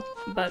a while,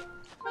 but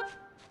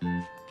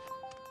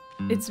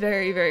it's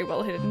very, very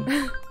well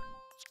hidden.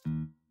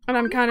 And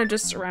I'm kind of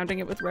just surrounding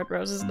it with red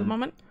roses at the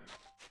moment.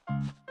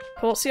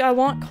 Coal. See, I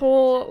want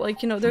coal,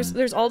 like, you know,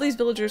 there's all these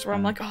villagers where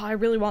I'm like, oh, I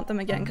really want them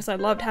again because I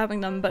loved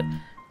having them, but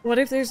what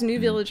if there's new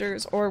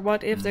villagers, or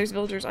what if there's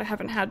villagers I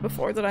haven't had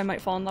before that I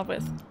might fall in love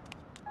with?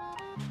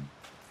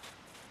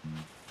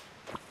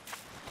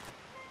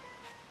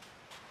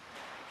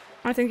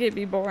 I think it'd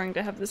be boring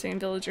to have the same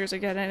villagers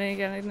again and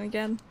again and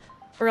again.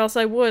 Or else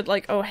I would,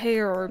 like,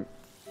 O'Hare or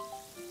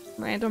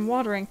random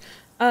watering.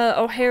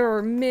 O'Hare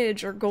or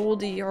Midge or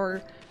Goldie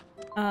or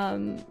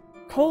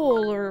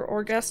Cole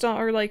or Gaston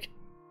or like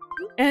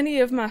any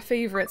of my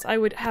favorites I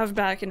would have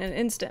back in an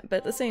instant, but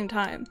at the same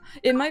time,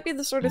 it might be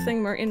the sort of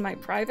thing where in my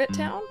private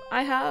town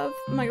I have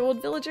my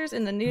old villagers,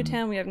 in the new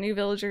town we have new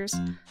villagers,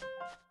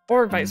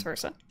 or vice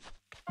versa.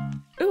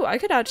 Ooh, I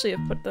could actually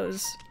have put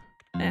those,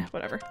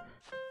 whatever.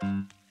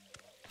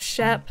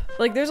 Shep.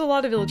 Like, there's a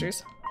lot of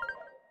villagers.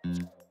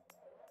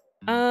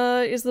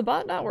 Is the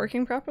bot not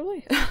working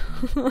properly?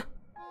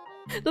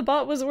 The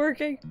bot was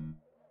working.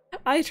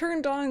 I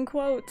turned on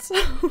quotes.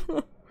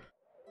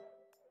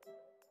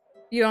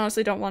 You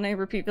honestly don't want any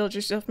repeat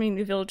villagers, you have to meet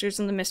new villagers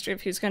and the mystery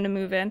of who's going to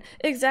move in.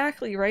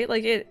 Exactly, right?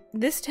 Like,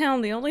 this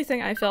town, the only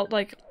thing I felt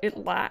like it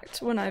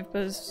lacked when I've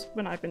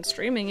been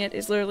streaming it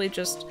is literally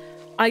just,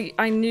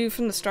 I knew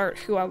from the start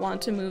who I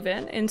want to move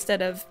in,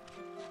 instead of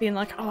being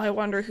like, oh, I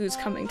wonder who's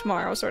coming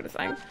tomorrow, sort of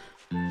thing.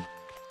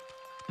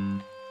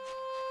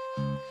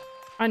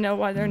 I know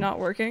why they're not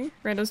working.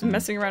 Random's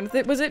messing around with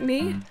it. Was it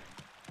me?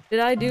 Did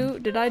I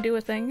do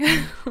a thing?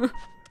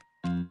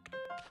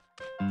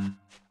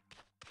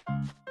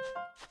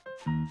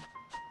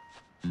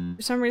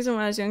 For some reason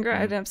when I was younger I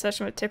had an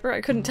obsession with Tipper.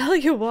 I couldn't tell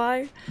you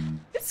why.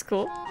 It's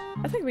cool.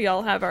 I think we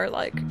all have our,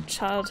 like,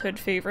 childhood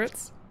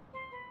favorites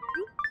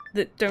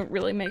that don't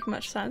really make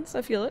much sense.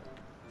 I feel it.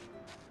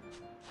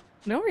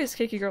 No worries,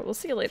 Kiki girl. We'll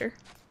see you later.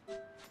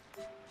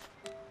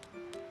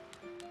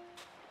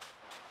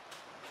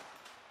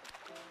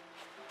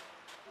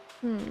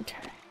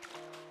 Okay.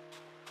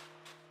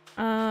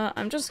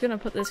 I'm just gonna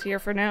put this here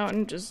for now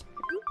and just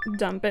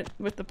dump it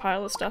with the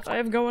pile of stuff I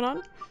have going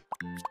on.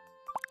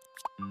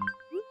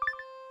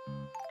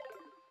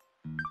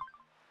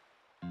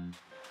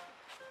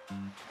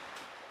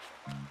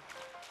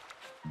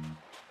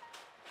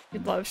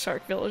 You'd love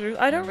shark villagers.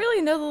 I don't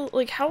really know,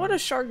 like, how would a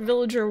shark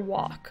villager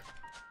walk?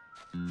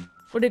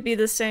 Would it be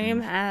the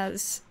same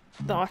as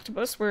the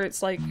octopus, where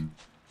it's like,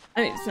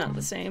 I mean, it's not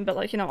the same, but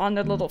like, you know, on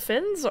their little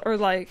fins, or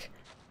like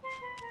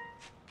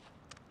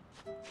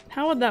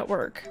How would that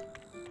work?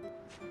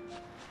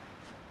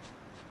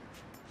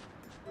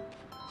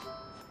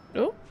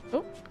 Oh,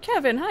 oh,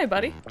 Kevin, hi,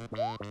 buddy.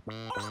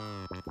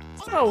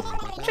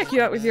 Oh, check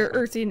you out with your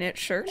earthy knit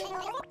shirt.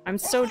 I'm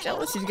so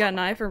jealous you've got an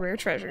eye for rare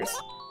treasures.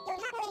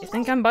 You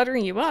think I'm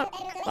buttering you up?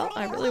 Well,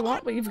 I really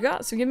want what you've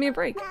got, so give me a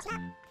break.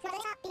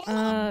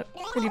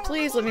 Could you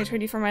please let me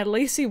trade you for my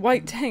lacy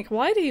white tank?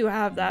 Why do you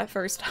have that,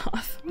 first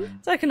off?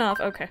 Second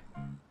off, okay.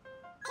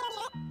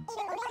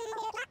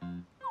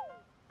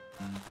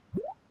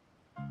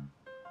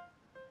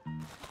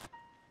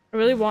 I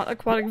really want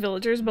aquatic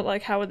villagers, but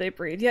like, how would they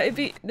breed? Yeah,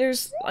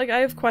 there's, like, I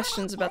have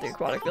questions about the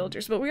aquatic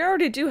villagers, but we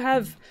already do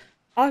have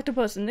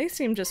octopus and they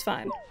seem just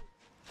fine.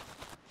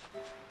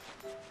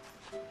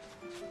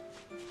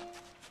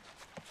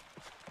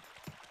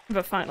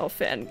 The final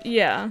fin,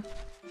 yeah.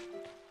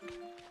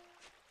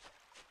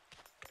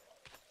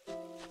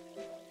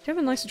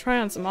 Kevin likes to try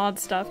on some odd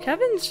stuff.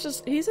 Kevin's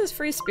just, he's his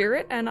free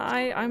spirit, and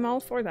I'm all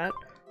for that.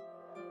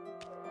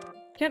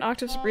 Can't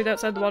octopus breathe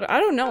outside the water? I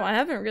don't know, I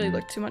haven't really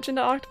looked too much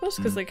into octopus,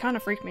 because they kind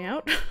of freak me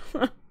out.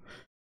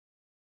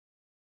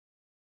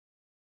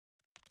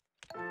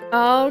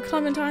 Oh,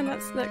 Clementine,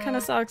 that kind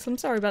of sucks. I'm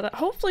sorry about that.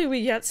 Hopefully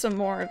we get some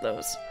more of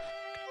those.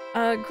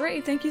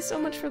 Great, thank you so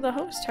much for the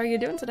host. How are you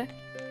doing today?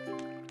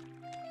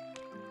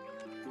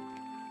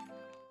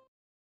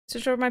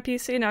 Switch over my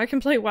PC, now I can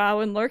play WoW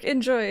and lurk.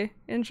 Enjoy,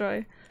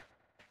 enjoy.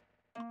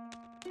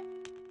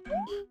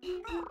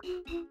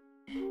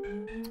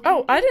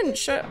 Oh, I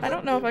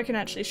don't know if I can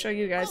actually show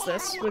you guys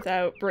this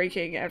without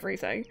breaking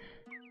everything.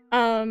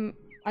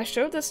 I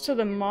showed this to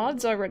the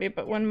mods already,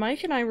 but when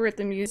Mike and I were at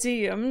the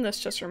museum, this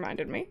just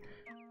reminded me,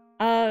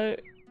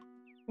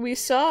 we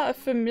saw a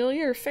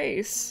familiar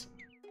face.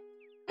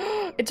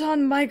 It's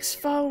on Mike's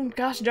phone!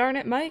 Gosh darn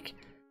it, Mike!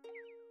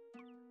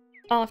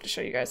 I'll have to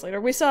show you guys later.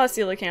 We saw a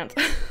coelacanth.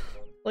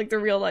 Like the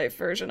real life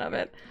version of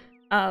it.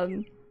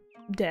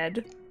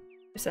 Dead,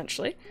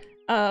 essentially.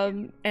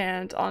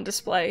 And on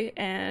display,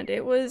 and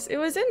it was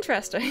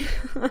interesting.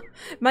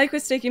 Mike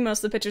was taking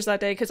most of the pictures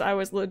that day because I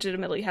was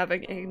legitimately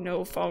having a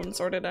no phone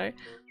sort of day.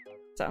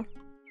 So.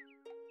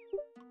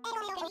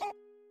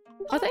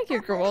 Oh, thank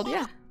you, Gerwold,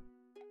 yeah.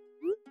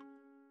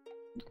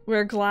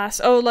 Wear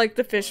glass. Oh, like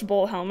the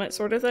fishbowl helmet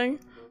sort of thing.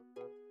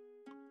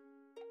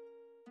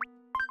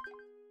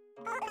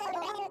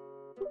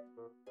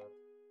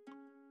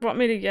 Want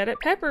me to get it?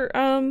 Pepper,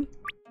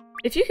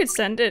 if you could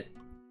send it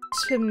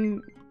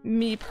to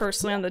me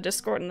personally on the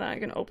Discord, and then I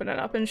can open it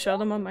up and show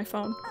them on my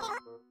phone.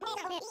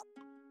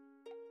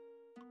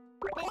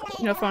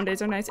 No phone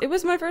days are nice. It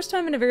was my first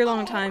time in a very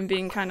long time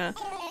being kind of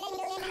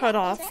cut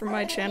off from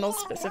my channel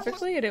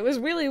specifically, and it was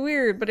really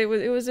weird, but it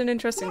was an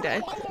interesting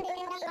day.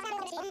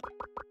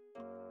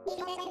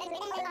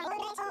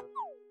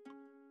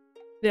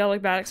 They all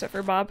look bad except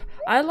for Bob.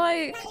 I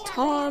like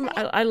Tom.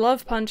 I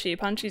love Punchy.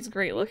 Punchy's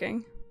great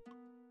looking.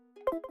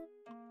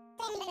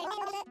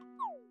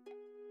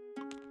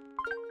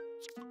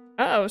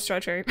 Uh-oh,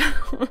 Strawberry.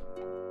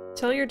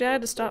 Tell your dad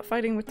to stop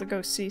fighting with the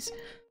ghosties.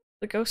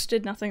 The ghost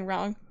did nothing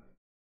wrong.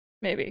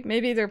 Maybe.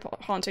 Maybe they're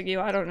haunting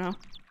you, I don't know.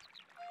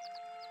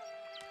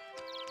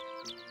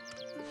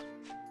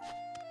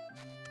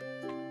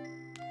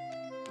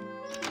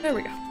 There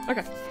we go.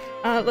 Okay.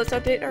 Let's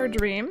update our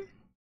dream.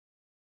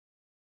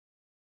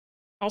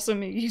 Also,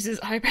 me uses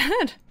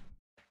iPad.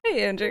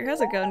 Hey Andrew,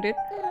 how's it going, dude?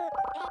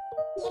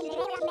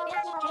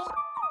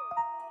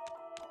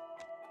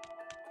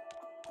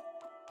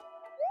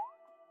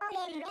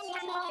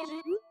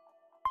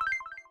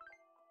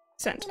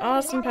 Sent.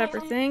 Awesome, Pepper.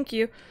 Thank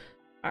you.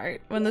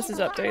 Alright, when this is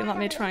updated, let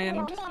me try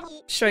and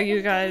show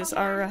you guys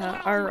our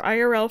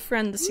IRL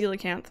friend, the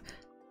coelacanth.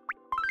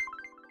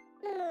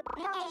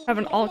 Have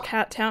an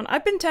all-cat town.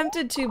 I've been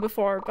tempted to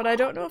before, but I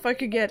don't know if I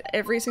could get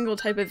every single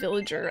type of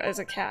villager as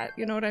a cat,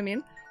 you know what I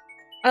mean?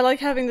 I like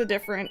having the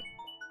different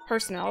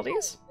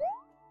personalities.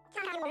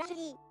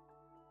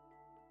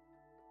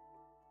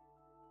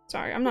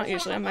 Sorry, I'm not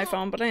usually on my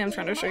phone, but I am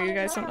trying to show you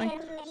guys something.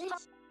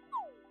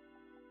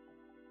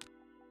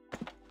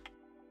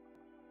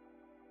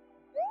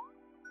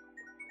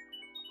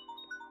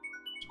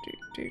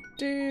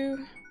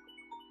 Do.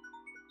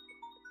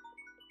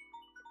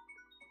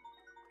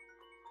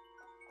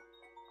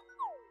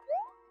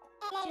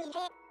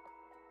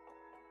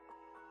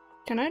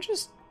 Can I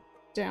just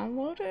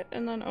download it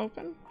and then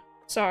open?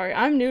 Sorry,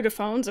 I'm new to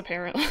phones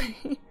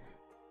apparently.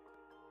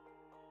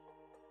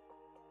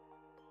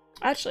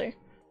 Actually,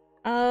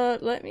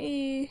 let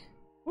me...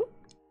 Whoop,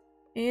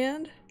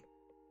 and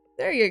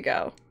there you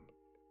go.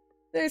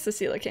 There's the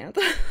coelacanth.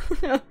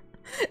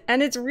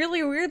 And it's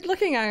really weird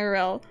looking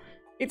IRL.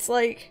 It's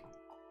like,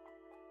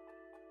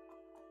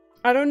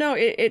 I don't know,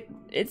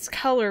 it's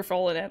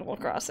colorful in Animal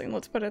Crossing,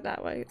 let's put it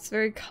that way. It's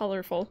very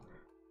colorful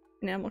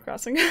in Animal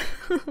Crossing.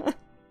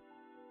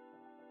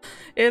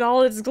 In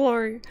all its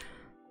glory.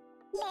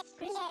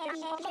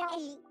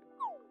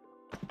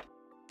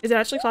 Is it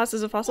actually classed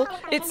as a fossil?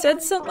 It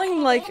said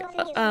something like,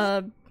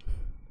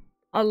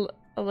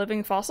 A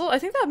living fossil? I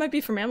think that might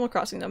be from Animal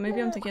Crossing though.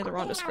 Maybe I'm thinking of the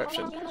wrong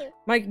description.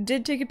 Mike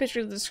did take a picture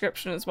of the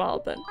description as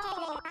well, but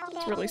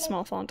it's really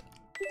small font.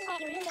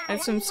 I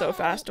swim so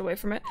fast away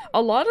from it.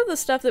 A lot of the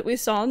stuff that we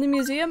saw in the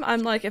museum,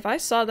 I'm like, if I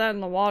saw that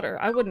in the water,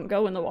 I wouldn't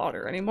go in the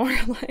water anymore.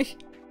 Like,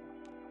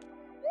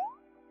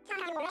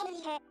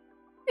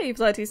 hey,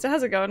 Flatista,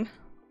 how's it going?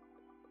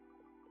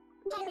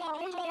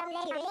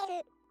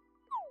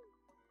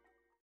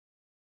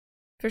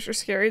 Fish are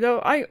scary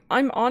though.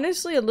 I'm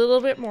honestly a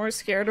little bit more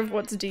scared of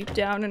what's deep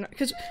down, and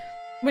because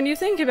when you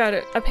think about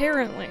it,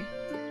 apparently,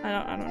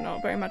 I don't know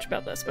very much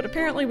about this, but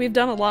apparently we've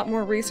done a lot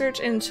more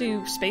research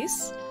into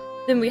space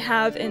than we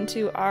have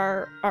into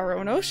our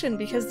own ocean,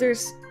 because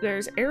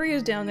there's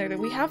areas down there that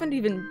we haven't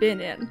even been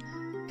in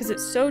because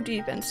it's so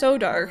deep and so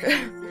dark.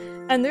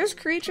 And there's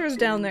creatures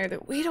down there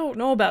that we don't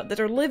know about that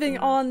are living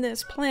on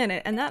this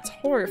planet, and that's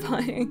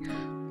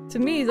horrifying. To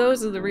me,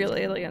 those are the real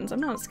aliens. I'm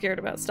not scared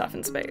about stuff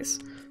in space.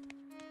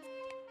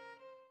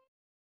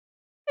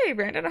 Hey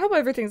Brandon, I hope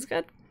everything's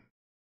good.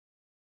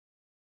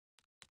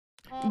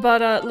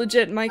 But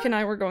legit, Mike and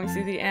I were going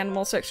through the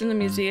animal section of the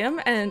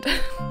museum, and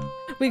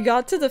we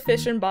got to the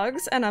fish and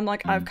bugs, and I'm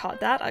like, I've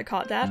caught that, I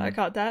caught that, I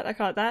caught that, I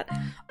caught that,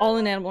 all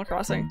in Animal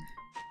Crossing.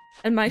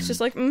 And Mike's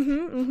just like,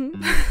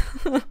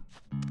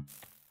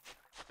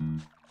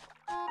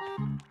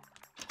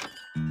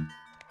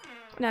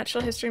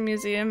 Natural History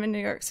Museum in New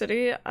York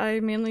City.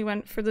 I mainly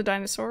went for the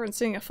dinosaur and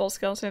seeing a full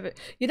skeleton of it.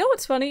 You know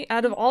what's funny?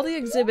 Out of all the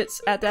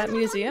exhibits at that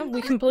museum,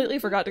 we completely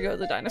forgot to go to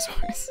the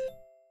dinosaurs.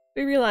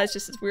 We realized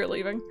just as we were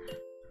leaving.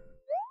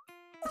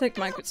 I think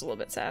Mike was a little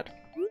bit sad.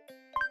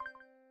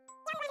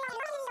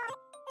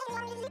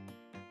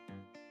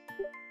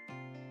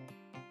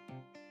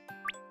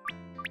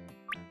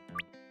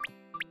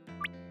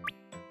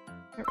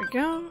 There we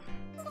go.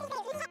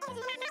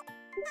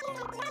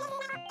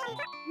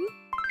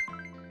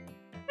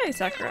 Hey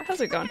Sakura,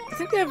 how's it going? I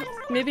think we have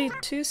maybe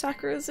 2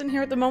 Sakuras in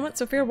here at the moment,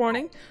 so fair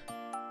warning.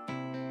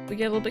 We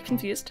get a little bit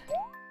confused.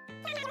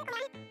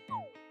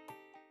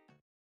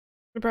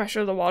 The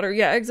pressure of the water,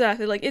 yeah,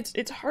 exactly. Like,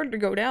 it's hard to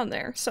go down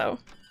there, so.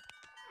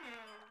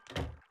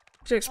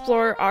 To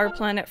explore our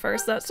planet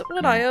first, that's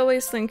what I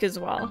always think as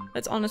well.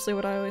 That's honestly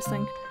what I always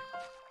think.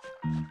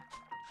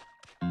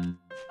 I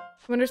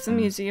wonder if the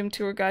museum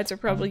tour guides are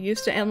probably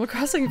used to Animal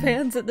Crossing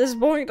fans at this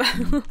point.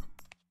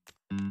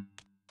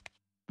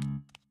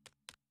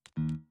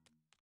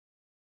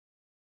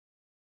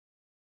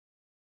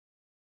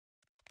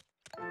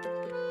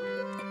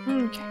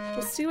 Okay,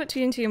 let's see what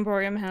TNT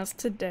Emporium has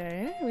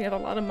today. We have a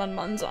lot of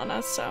Mun-Muns on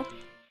us, so.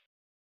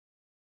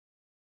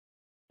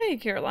 Hey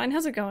Caroline,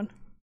 how's it going?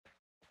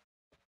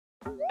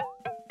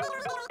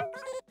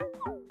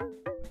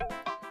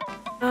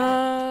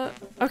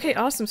 Okay,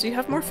 awesome. So you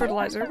have more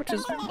fertilizer, which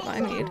is what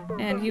I need.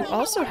 And you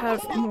also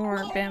have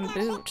more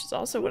bamboo, which is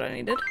also what I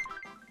needed.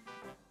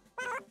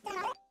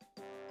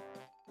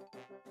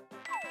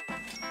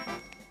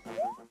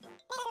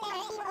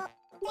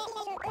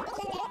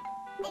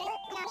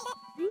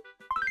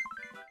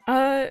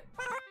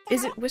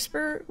 Is it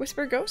Whisper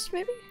Ghost,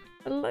 maybe?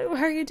 Hello,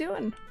 how are you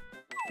doing?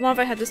 How long have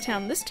I had this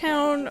town? This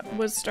town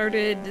was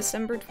started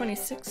December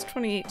 26,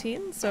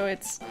 2018, so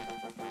it's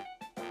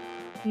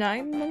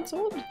 9 months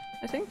old,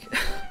 I think.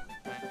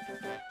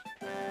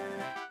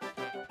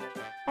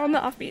 On the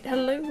offbeat.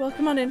 Hello,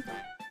 welcome on in.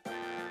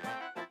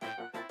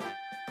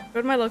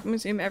 Go to my local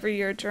museum every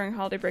year during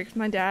holiday break with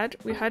my dad.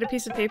 We hide a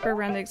piece of paper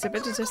around the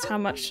exhibit to test how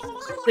much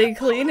they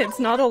clean. It's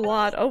not a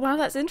lot. Oh wow,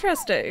 that's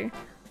interesting.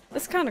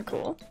 That's kind of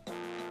cool.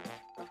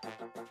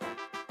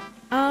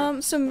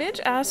 So Midge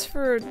asked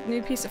for a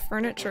new piece of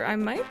furniture. I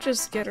might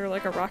just get her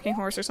like a rocking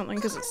horse or something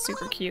because it's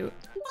super cute.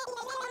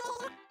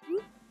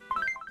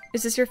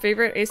 Is this your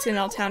favorite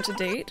ACNL town to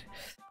date?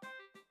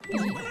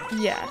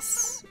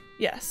 Yes.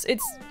 Yes,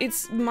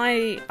 it's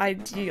my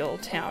ideal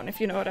town,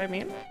 if you know what I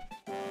mean.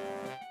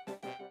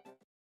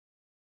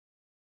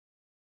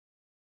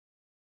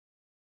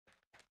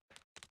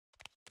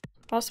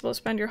 Possible to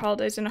spend your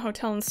holidays in a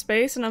hotel in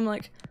space, and I'm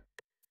like,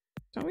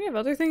 don't we have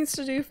other things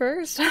to do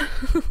first?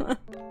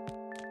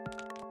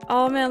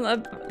 Oh man,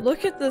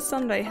 look at the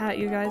Sunday hat,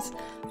 you guys.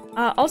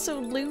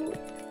 Also, Lupu?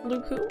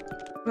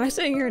 Am I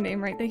saying your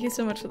name right? Thank you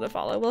so much for the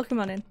follow. Welcome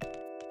on in.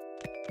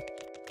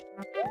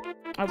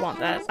 I want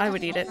that. I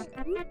would eat it.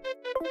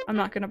 I'm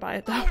not gonna buy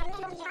it though.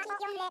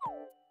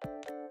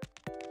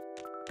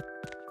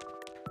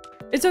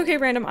 It's okay,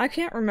 random. I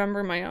can't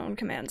remember my own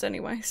commands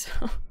anyway, so.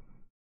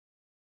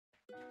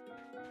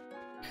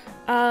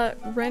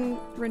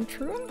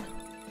 Rentruum?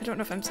 I don't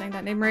know if I'm saying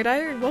that name right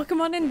either. Welcome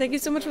on in. Thank you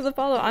so much for the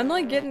follow. I'm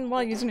like getting a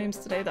lot of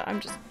usernames today that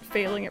I'm just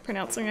failing at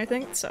pronouncing, I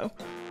think, so.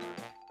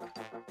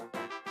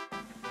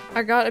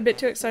 I got a bit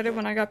too excited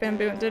when I got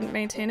bamboo and didn't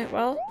maintain it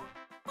well.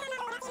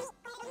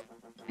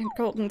 And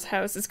Colton's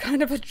house is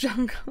kind of a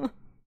jungle.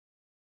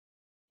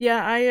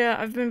 Yeah,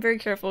 I've been very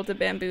careful with the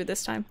bamboo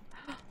this time.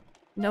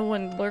 No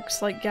one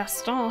lurks like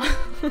Gaston.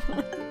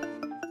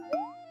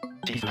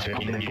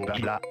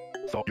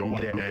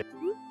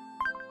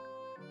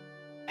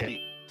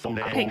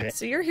 Hey,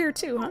 so you're here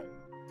too, huh?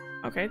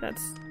 Okay,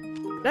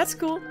 that's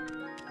cool.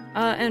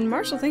 And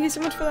Marshall, thank you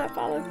so much for that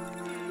follow.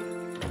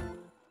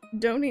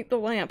 Don't eat the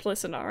lamp.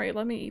 Listen, alright,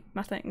 let me eat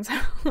my things.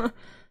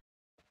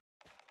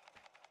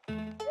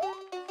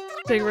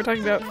 So we're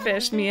talking about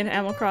fish, me and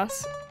Animal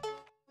Cross.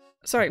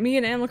 Sorry, me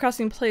and Animal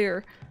Crossing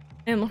player.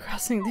 Animal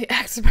Crossing the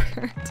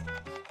expert.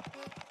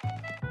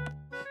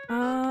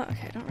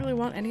 Okay, I don't really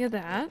want any of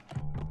that.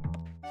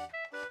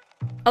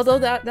 Although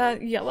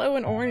that yellow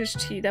and orange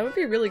tea, that would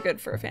be really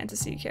good for a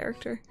fantasy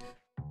character.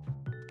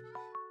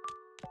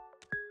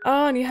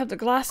 Oh, and you have the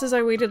glasses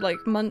I waited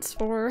like months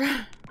for.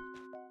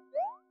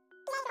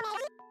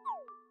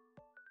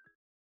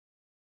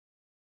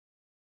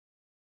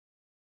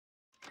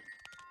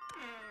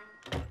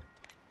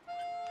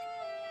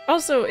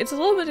 Also, it's a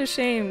little bit of a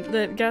shame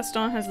that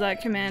Gaston has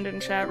that command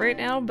in chat right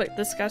now, but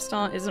this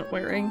Gaston isn't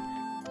wearing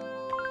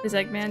his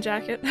Eggman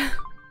jacket.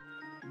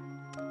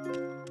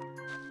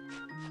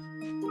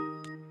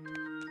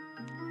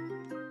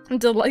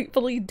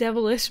 Delightfully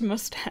devilish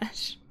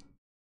mustache.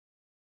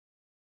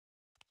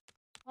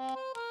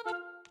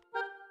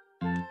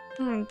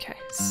 Okay,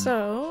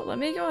 so let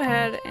me go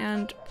ahead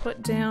and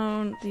put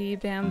down the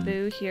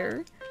bamboo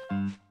here.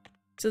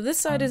 So this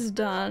side is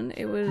done.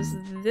 It was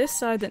this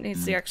side that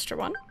needs the extra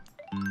one.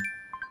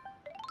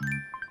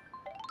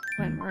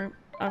 When we're...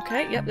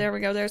 Okay, yep, there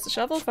we go. There's the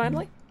shovel,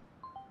 finally.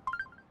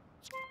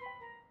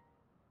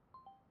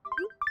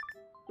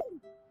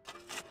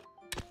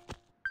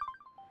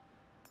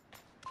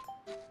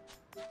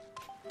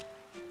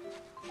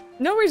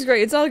 No worries,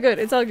 great. It's all good.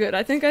 It's all good.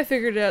 I think I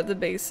figured out the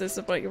basis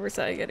of what you were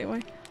saying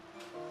anyway.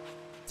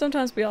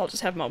 Sometimes we all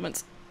just have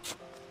moments.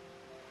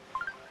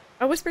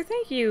 A whisper,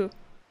 thank you!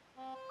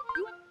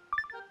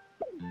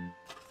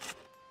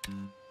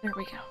 There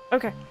we go.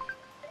 Okay.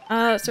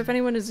 So if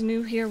anyone is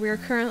new here, we are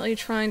currently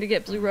trying to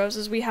get blue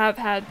roses. We have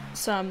had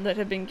some that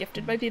have been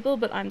gifted by people,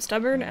 but I'm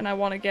stubborn and I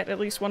want to get at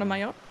least one of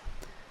my own.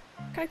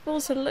 Okay,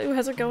 fools, hello,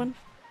 how's it going?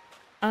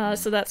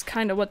 So that's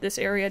kind of what this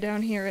area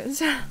down here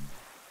is.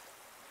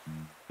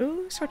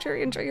 Ooh,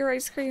 Sartori, enjoy your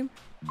ice cream.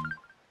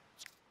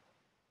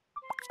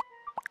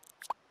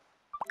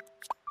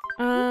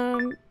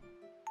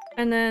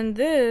 And then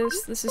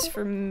this is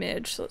for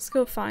Midge, so let's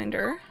go find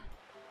her.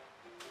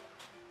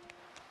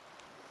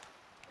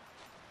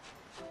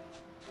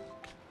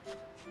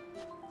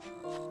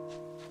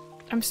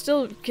 I'm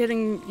still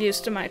getting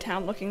used to my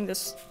town looking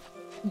this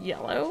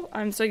yellow.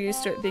 I'm so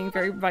used to it being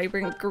very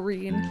vibrant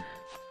green.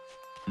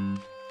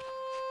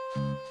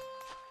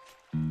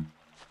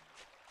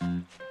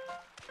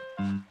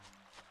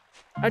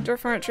 Outdoor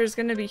furniture is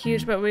going to be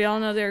huge, but we all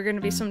know there are going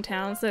to be some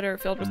towns that are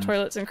filled with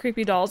toilets and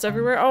creepy dolls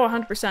everywhere. Oh,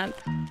 100%.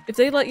 If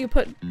they let you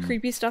put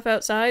creepy stuff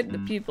outside, the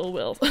people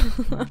will.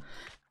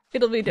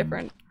 It'll be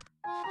different.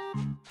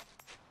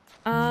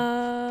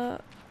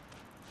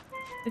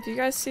 If you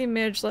guys see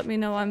Midge, let me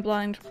know I'm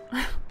blind.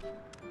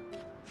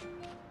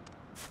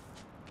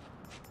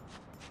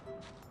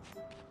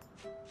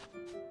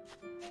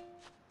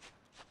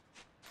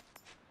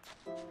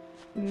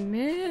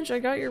 Midge, I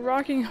got your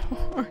rocking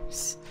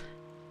horse.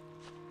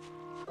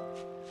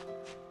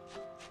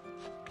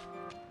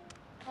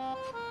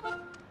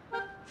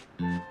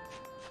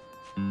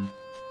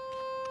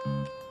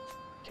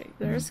 Okay,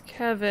 there's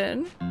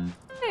Kevin.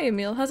 Hey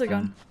Emil, how's it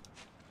going?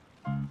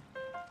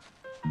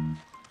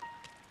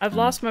 I've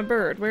lost my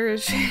bird. Where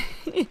is she?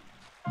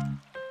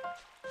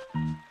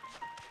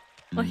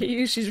 Look at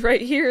you, she's right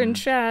here in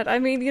chat. I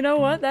mean, you know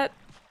what?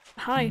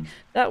 Hi,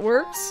 that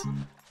works.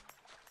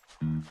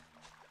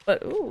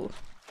 But, ooh.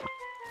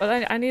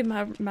 But I need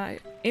my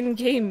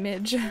in-game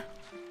Midge.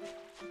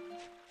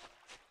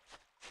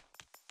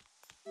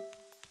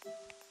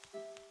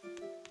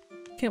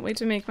 Can't wait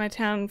to make my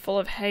town full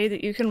of hay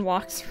that you can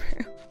walk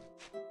through.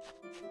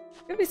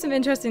 Gonna be some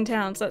interesting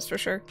towns, that's for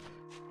sure.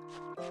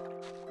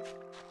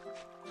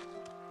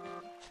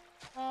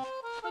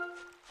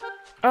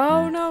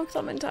 Oh no,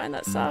 Clementine,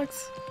 that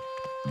sucks.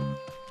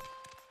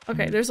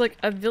 Okay, there's like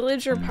a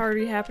villager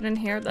party happening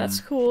here,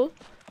 that's cool.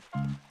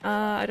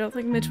 I don't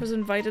think Mitch was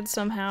invited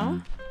somehow.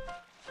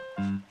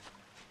 An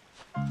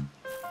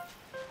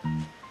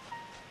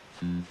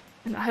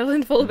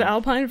island full of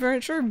alpine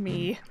furniture?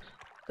 Me.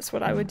 That's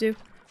what I would do.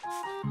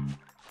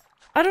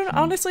 I don't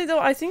know, honestly though,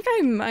 I think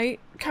I might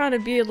kind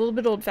of be a little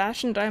bit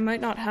old-fashioned. I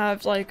might not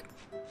have like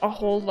a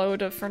whole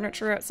load of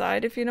furniture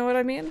outside, if you know what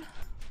I mean.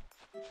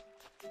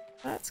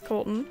 That's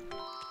Colton.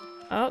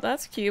 Oh,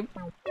 that's Cube.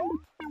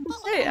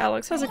 Hey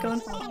Alex, how's it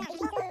going?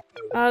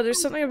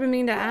 There's something I've been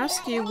meaning to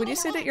ask you. Would you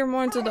say that you're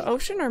more into the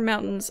ocean or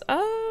mountains?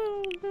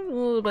 Oh, a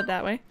little bit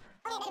that way.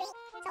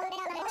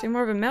 So you're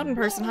more of a mountain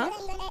person, huh?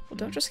 Well,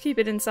 don't just keep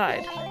it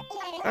inside.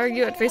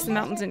 Argue, I'd face the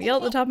mountains and yell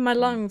at the top of my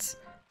lungs.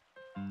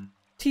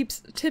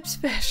 Tips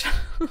fish.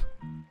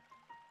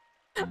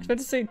 I was about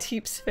to say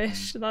teeps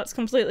fish. That's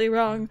completely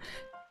wrong.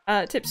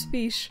 Tips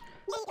fish.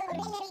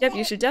 Yep,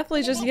 you should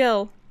definitely just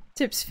yell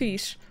tips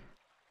fish.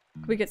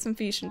 We get some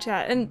fish in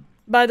chat. And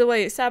by the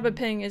way,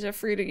 Sabaping is a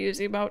free to use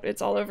emote.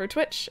 It's all over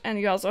Twitch, and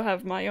you also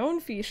have my own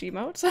fish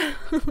emotes.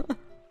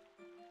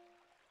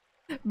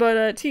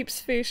 But teeps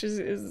fish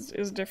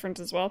is different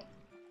as well.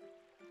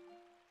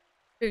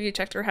 Have you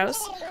checked her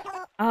house?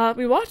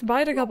 We walked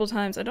by it a couple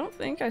times. I don't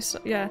think I saw-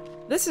 yeah.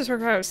 This is her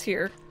house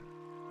here.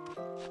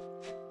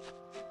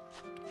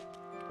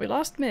 We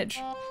lost Midge.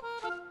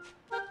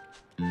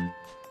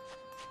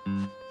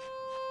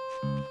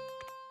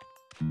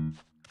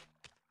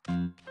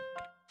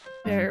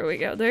 There we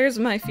go. There's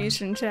my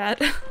fusion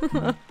chat.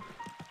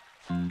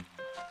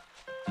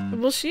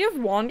 Will she have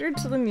wandered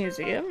to the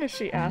museum if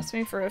she asked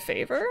me for a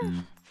favor?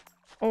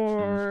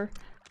 Or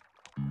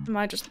am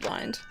I just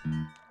blind?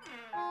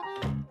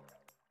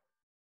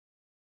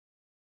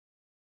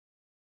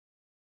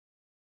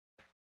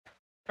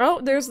 Oh,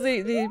 there's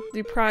the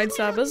Pride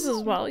Sabbas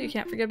as well. You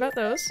can't forget about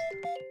those.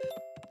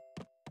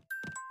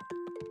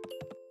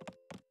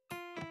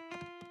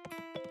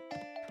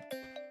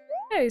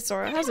 Hey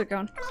Sora, how's it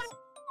going?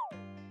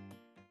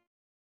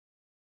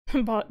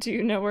 Bot, do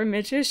you know where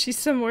Midge is? She's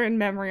somewhere in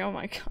memory, oh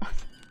my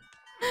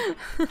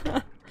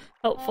god.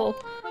 Helpful.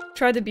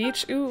 Try the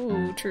beach?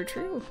 Ooh, true,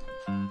 true.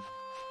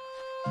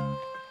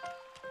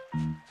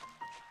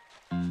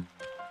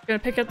 Gonna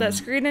pick up that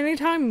screen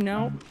anytime?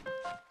 Nope.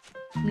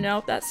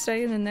 Nope, that's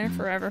staying in there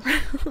forever.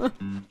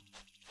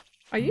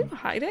 Are you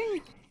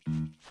hiding?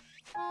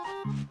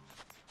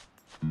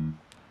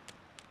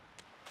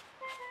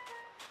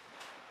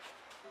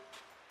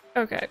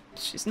 Okay,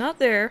 she's not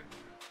there.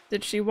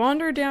 Did she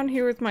wander down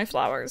here with my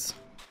flowers?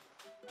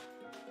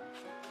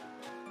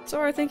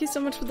 Sora, thank you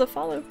so much for the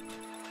follow.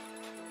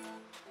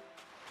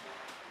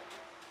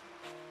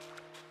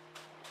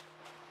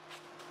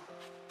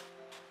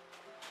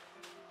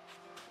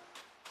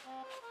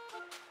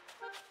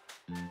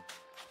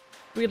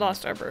 We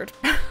lost our bird.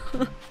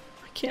 I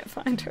can't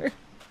find her.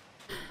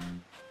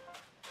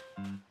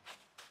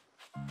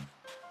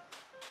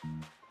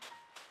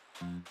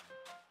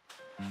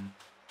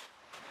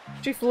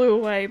 She flew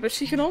away, but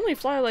she can only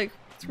fly like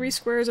 3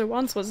 squares at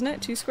once, wasn't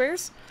it? 2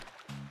 squares?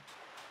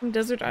 From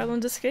Desert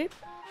Island Escape?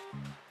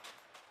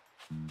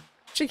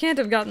 She can't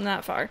have gotten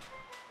that far.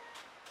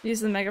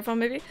 Use the megaphone,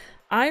 maybe?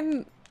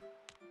 I've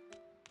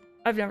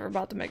never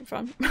bought the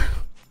megaphone.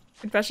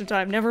 Confession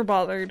time, never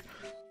bothered.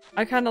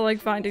 I kinda like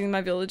finding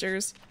my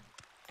villagers.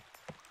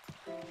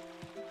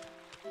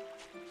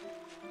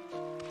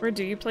 Where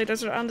do you play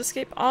Desert Island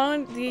Escape?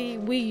 On the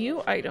Wii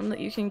U item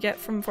that you can get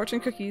from Fortune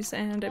Cookies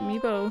and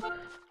Amiibo.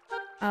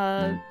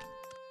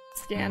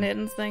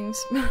 Scan-in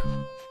things.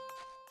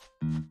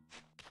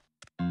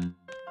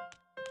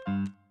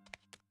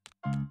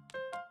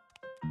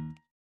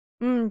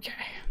 Okay.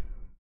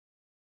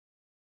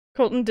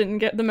 Colton didn't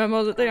get the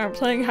memo that they aren't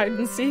playing hide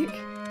and seek.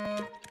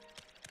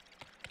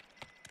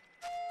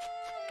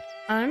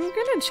 I'm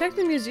gonna check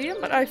the museum,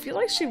 but I feel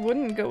like she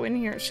wouldn't go in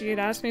here. She had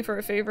asked me for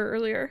a favor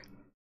earlier.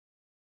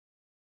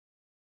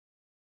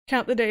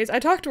 Count the days. I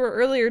talked to her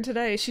earlier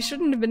today. She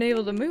shouldn't have been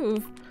able to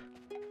move.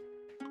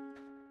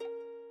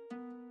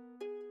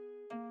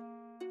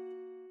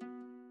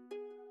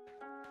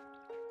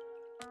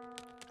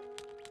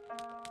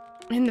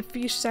 In the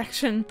fish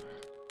section.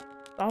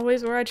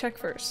 Always where I check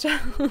first.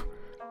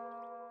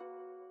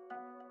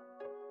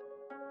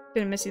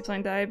 Gonna miss you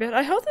playing Diabit.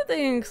 I hope that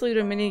they include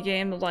a mini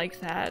game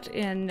like that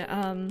in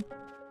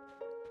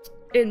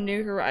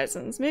New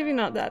Horizons. Maybe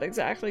not that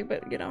exactly,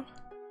 but you know.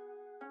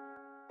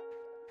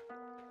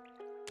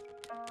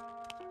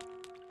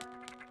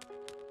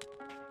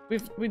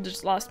 We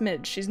just lost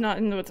Midge. She's not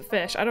in with the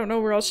fish. I don't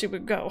know where else she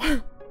would go.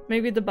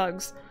 Maybe the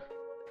bugs.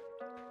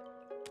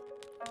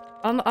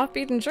 On the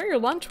offbeat, enjoy your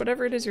lunch,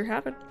 whatever it is you're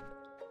having.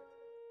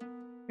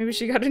 Maybe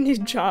she got a new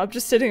job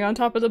just sitting on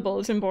top of the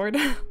bulletin board.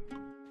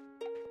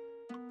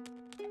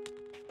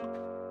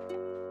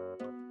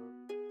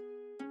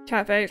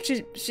 Cafe.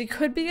 She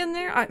could be in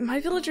there. My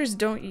villagers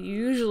don't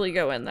usually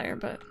go in there,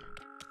 but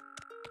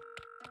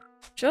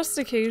just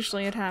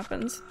occasionally it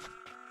happens.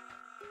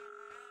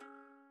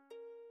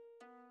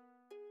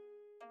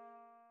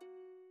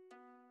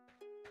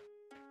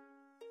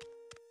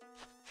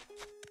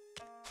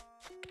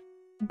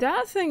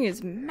 That thing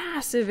is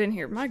massive in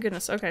here. My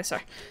goodness. Okay,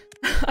 sorry.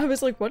 I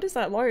was like, what is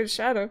that large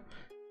shadow?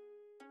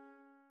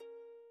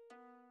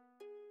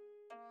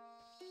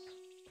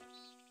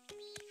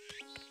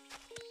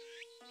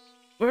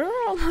 Where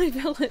are all my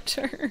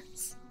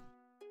villagers?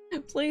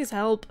 Please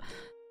help.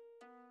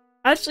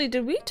 Actually,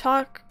 did we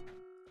talk?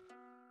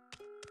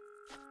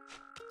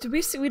 Did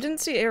we see? We didn't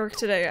see Eric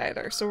today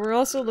either, so we're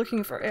also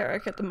looking for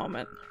Eric at the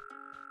moment.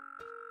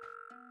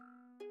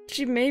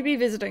 She may be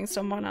visiting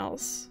someone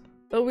else.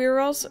 But we were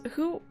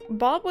also-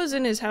 Bob was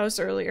in his house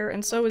earlier,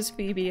 and so was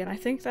Phoebe, and I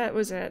think that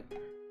was it.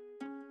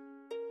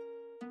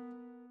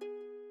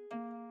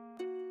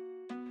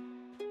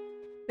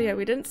 But yeah,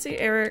 we didn't see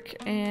Eric,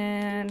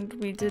 and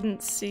we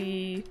didn't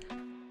see...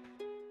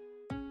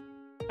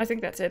 I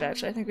think that's it,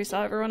 actually. I think we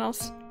saw everyone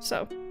else,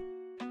 so...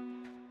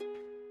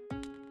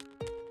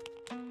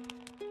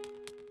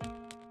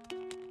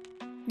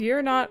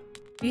 You're not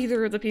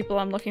either of the people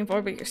I'm looking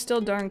for, but you're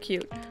still darn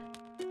cute.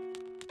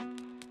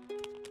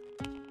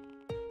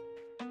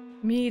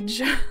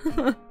 Midge.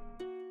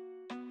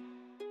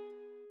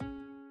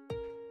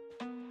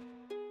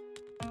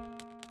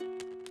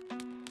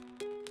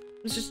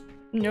 It's just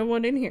No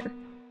one in here.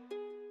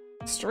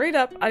 Straight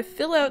up, I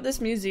fill out this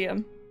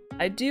museum.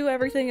 I do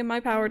everything in my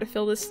power to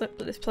fill this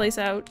place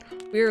out.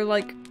 We're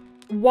like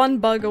one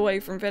bug away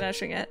from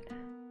finishing it.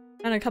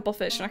 And a couple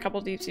fish and a couple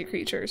deep sea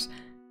creatures.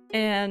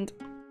 And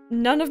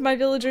none of my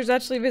villagers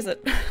actually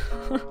visit.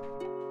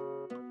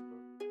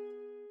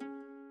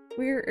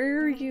 Where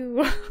are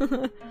you?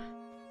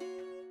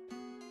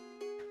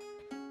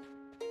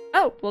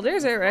 Oh, well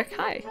there's Eric.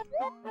 Hi.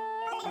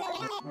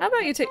 How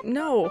about you take-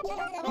 No.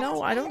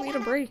 No, I don't need a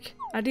break.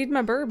 I need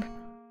my burb.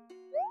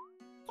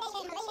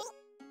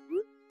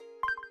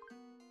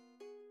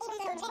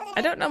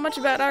 I don't know much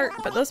about art,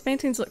 but those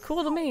paintings look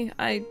cool to me.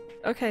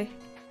 Okay.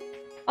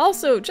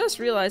 Also, just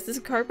realized this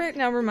carpet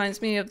now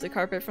reminds me of the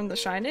carpet from The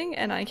Shining,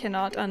 and I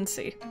cannot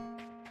unsee.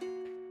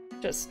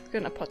 Just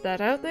gonna put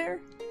that out there.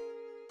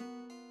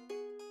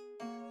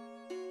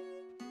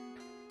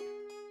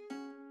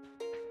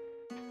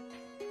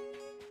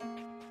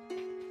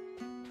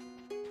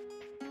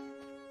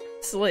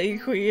 Slay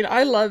Queen,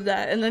 I love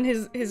that. And then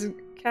his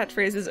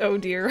catchphrase is, oh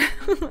dear.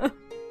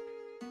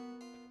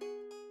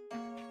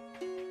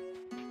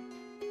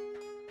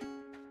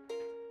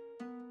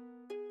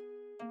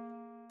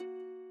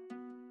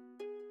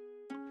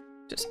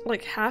 Just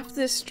like half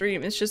this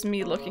stream is just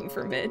me looking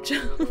for Midge.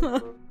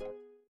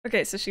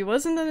 Okay, so she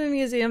wasn't in the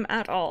museum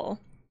at all.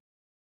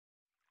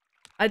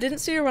 I didn't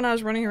see her when I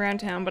was running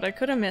around town, but I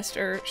could have missed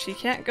her. She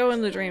can't go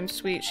in the dream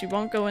suite. She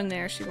won't go in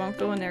there. She won't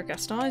go in there.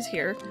 Gaston is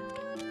here.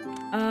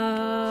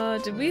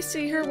 Did we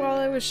see her while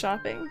I was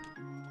shopping?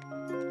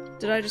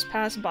 Did I just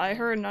pass by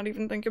her and not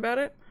even think about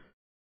it?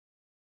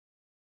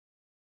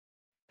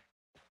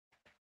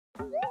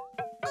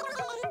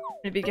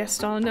 Maybe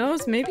Gaston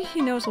knows? Maybe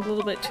he knows a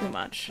little bit too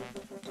much.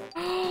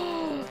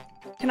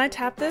 Can I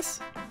tap this?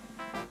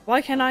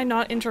 Why can I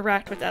not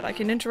interact with that? I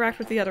can interact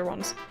with the other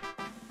ones.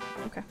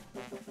 Okay.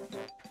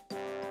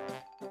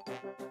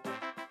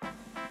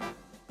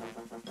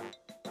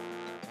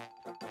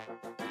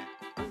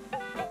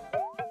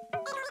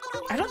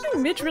 I don't think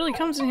Midge really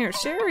comes in here.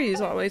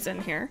 Sherry's always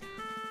in here.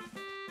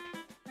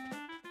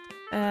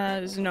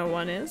 As no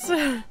one is.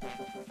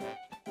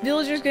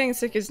 Villagers getting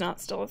sick is not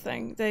still a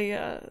thing.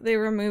 They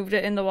removed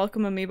it in the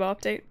Welcome Amiibo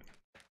update.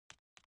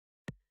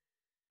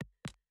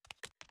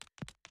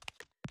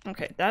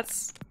 Okay,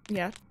 that's...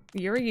 yeah,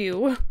 you're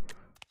you.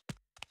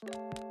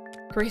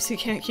 Gracie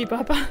can't keep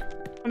up.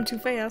 I'm too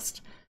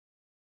fast.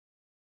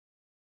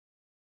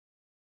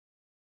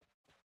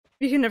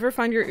 You can never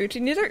find your Uchi.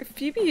 Neither-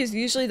 Phoebe is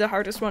usually the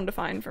hardest one to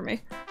find for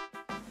me.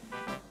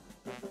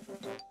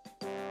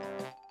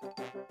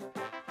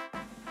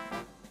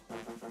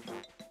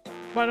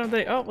 Why don't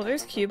they- oh, well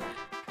there's Cube.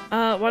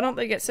 Why don't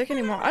they get sick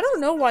anymore? I don't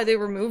know why they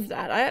removed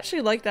that. I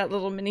actually like that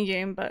little mini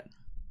game, but...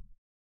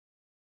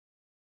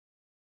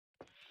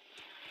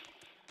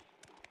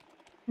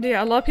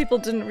 yeah, a lot of people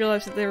didn't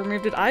realize that they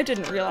removed it. I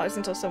didn't realize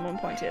until someone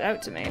pointed it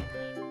out to me.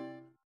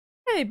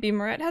 Hey,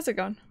 Beamerette, how's it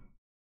going?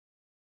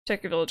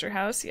 Check your villager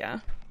house, yeah.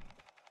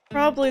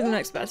 Probably the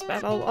next best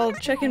bet. I'll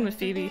check in with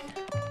Phoebe.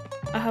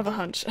 I have a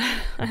hunch.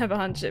 I have a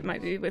hunch it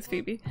might be with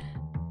Phoebe.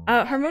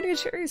 Harmonia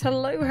Cherries,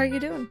 hello, how you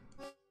doing?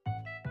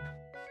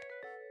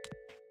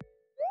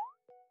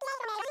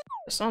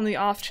 Just on the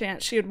off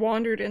chance she had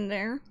wandered in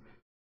there.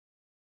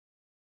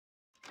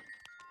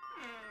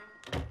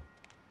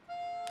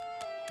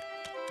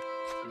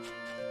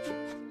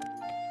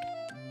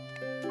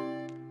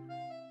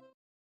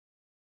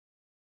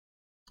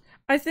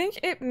 I think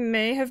it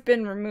may have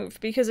been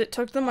removed because it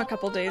took them a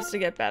couple days to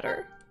get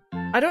better.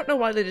 I don't know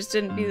why they just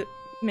didn't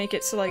make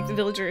it so like the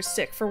villager is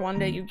sick for one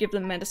day, you give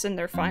them medicine,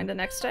 they're fine the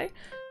next day.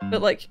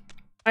 But like,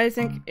 I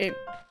think it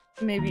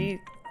maybe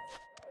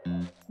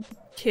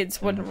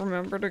kids wouldn't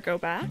remember to go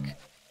back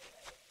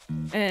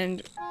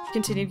and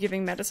continue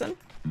giving medicine.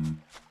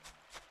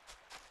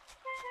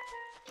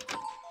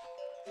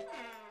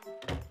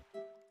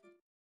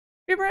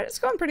 You're right, it's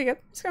going pretty good.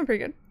 It's going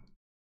pretty good.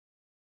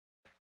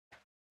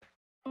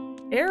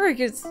 Eric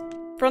is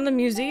from the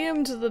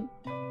museum to the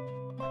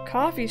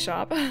coffee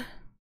shop.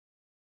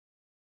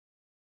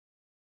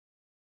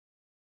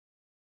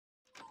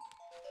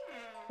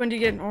 When do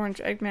you get an orange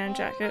Eggman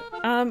jacket?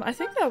 I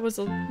think that was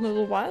a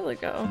little while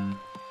ago.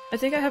 I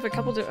think I have a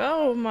couple to-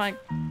 oh my-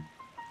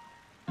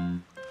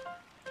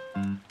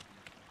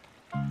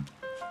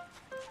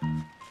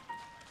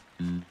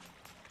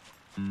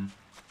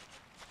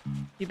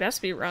 You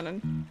best be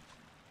running.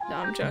 No,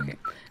 I'm joking.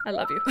 I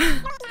love you.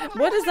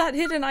 What is that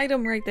hidden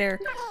item right there?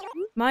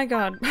 My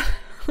god.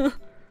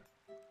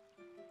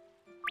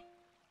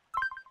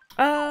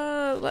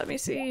 Let me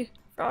see.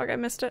 Frog, I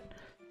missed it.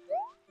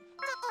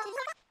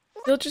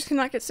 Villagers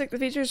cannot get sick. The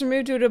feature is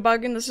removed due to a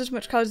bug in the system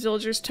which caused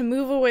villagers to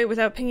move away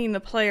without pinging the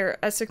player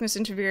as sickness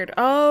interfered.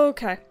 Oh,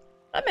 okay.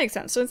 That makes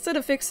sense. So instead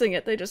of fixing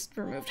it, they just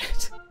removed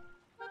it.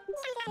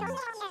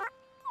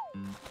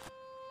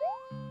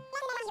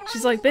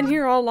 She's like, been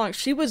here all along.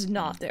 She was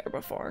not there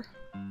before.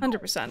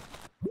 100%.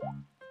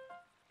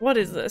 What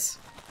is this?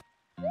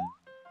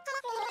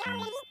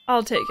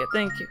 I'll take it,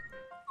 thank you.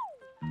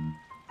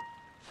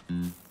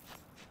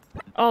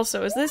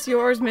 Also, is this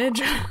yours,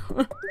 Midge?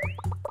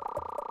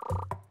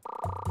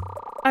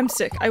 I'm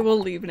sick. I will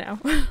leave now.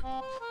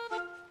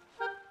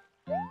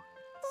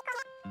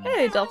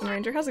 Hey, Dolphin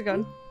Ranger. How's it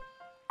going?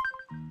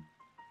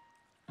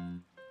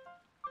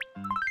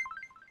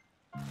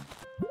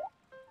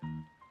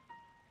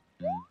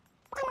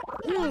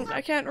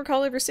 I can't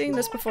recall ever seeing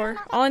this before.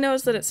 All I know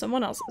is that it's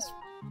someone else's.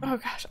 Oh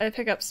gosh, I have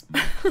hiccups.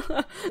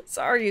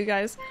 Sorry, you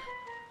guys.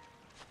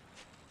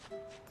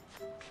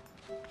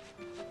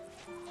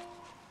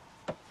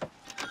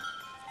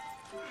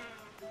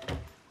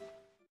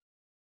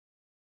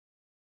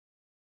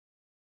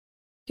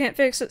 Can't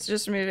fix it, it's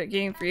just made it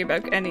game free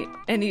about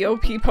any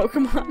OP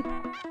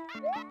Pokemon.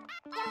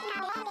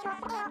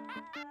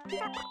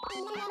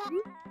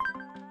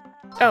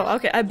 Oh,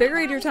 okay, I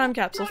buried your time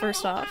capsule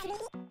first off.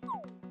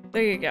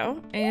 There you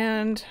go,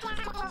 and...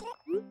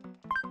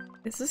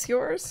 is this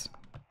yours?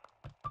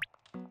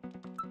 Are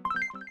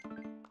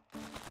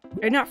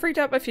you not freaked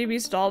out by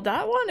Phoebe's doll?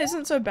 That one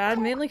isn't so bad,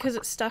 mainly because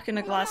it's stuck in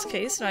a glass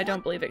case and I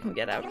don't believe it can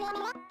get out.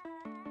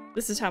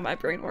 This is how my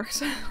brain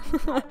works.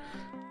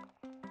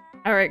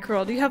 Alright,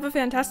 Curl, do you have a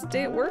fantastic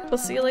day at work? We'll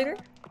see you later.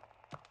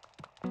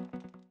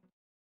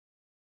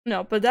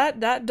 No, but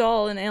that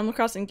doll in Animal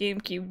Crossing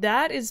GameCube,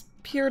 that is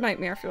pure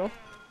nightmare fuel.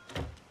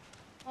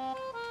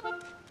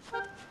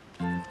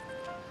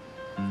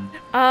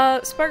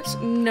 Sparks,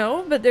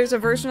 no, but there's a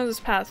version of this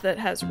path that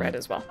has red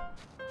as well.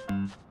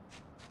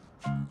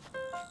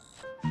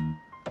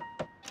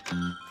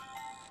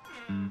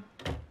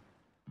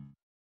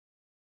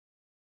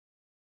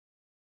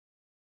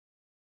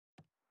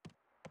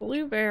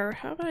 Blue Bear,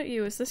 how about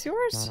you? Is this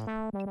yours?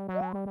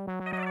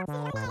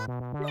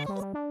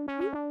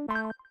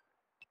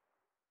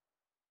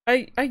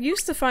 I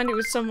used to find it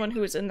was someone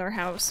who was in their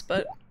house,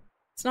 but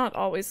it's not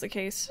always the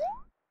case.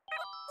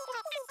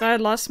 I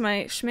had lost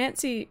my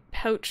schmancy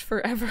pouch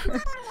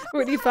forever.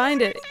 Where do you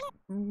find it?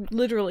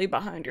 Literally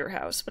behind your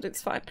house, but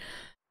it's fine.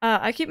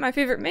 I keep my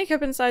favorite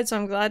makeup inside, so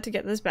I'm glad to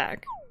get this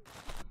back.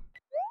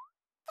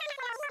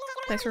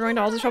 Thanks for going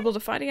to all the trouble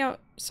of finding out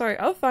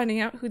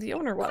who the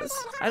owner was.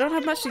 I don't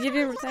have much to give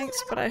you for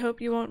thanks, but I hope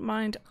you won't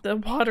mind the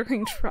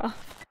watering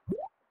trough.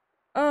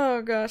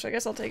 Oh gosh, I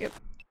guess I'll take it.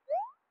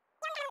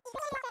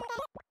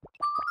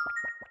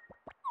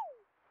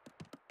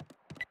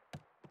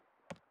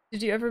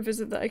 Did you ever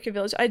visit the Ica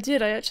village? I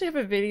did. I actually have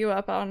a video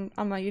up on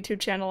my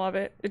YouTube channel of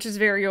it, which is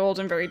very old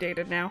and very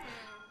dated now.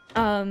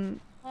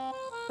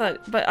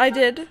 But I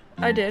did.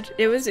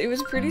 It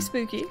was pretty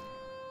spooky.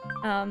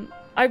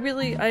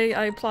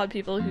 I applaud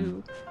people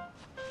who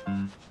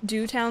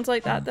do towns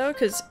like that though,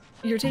 because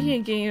you're taking a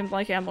game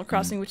like Animal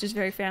Crossing, which is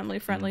very family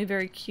friendly,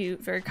 very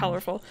cute, very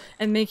colorful,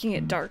 and making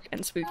it dark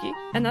and spooky.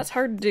 And that's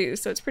hard to do,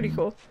 so it's pretty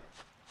cool.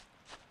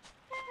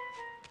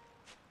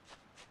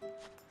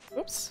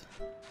 Whoops.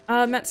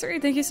 Matsuri,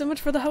 thank you so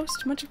much for the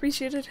host. Much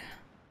appreciated.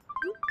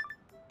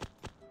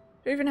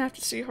 You even have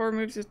to see horror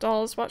movies with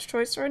dolls. Watch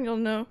Toy Story and you'll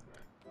know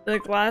the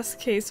glass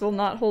case will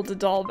not hold the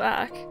doll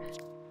back.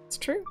 It's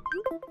true.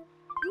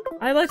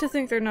 I like to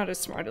think they're not as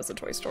smart as the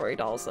Toy Story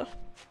dolls, though.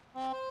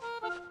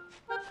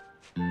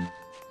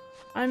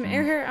 I'm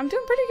Airhair. I'm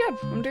doing pretty good.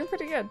 I'm doing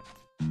pretty good.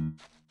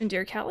 And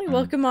dear Callie,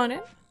 welcome on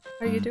in.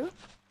 How you doing?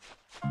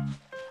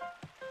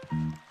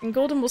 And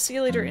Golden, we'll see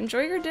you later.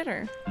 Enjoy your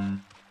dinner.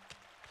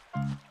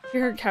 You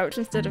heard couch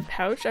instead of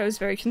pouch? I was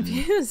very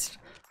confused.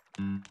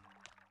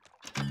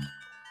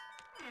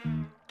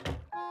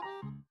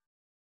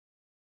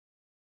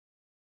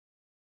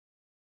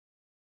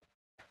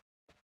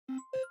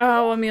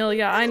 Oh,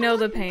 Amelia, I know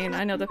the pain.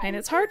 I know the pain.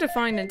 It's hard to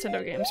find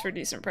Nintendo games for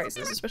decent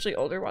prices, especially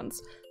older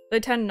ones. They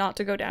tend not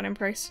to go down in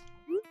price.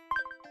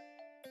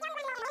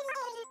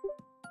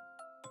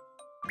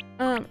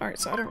 Alright,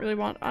 so I don't really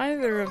want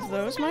either of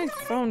those. My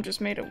phone just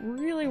made a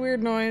really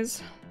weird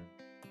noise.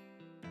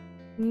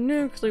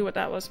 No clue what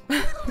that was.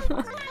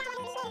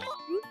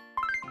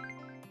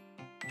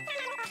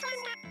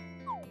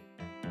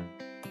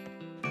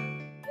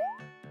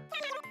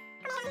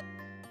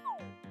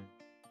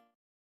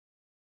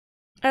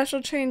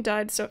 Astral Chain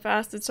died so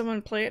fast. Did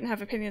someone play it and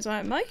have opinions on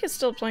it? Mike is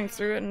still playing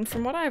through it, and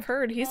from what I've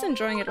heard, he's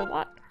enjoying it a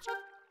lot.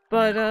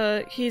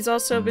 But, he's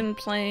also been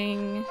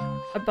playing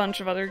a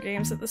bunch of other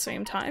games at the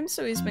same time,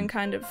 so he's been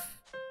kind of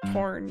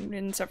torn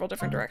in several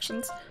different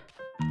directions.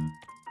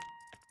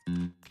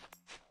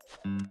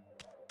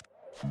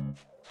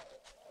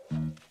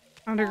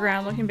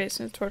 Underground looking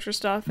basement, torture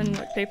stuff, and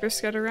like paper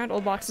scattered around,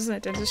 old boxes in a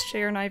dentist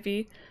chair, an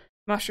IV,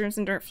 mushrooms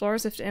and dirt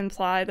floors, if to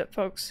imply that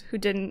folks who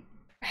didn't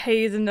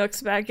pay the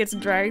Nooks back gets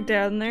dragged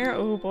down there.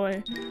 Oh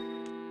boy.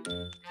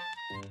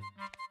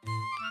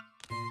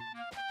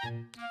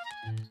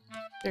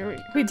 There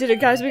we did it,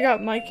 guys. We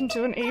got Mike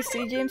into an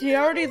AC game. He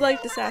already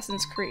liked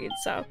Assassin's Creed,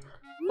 so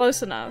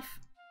close enough.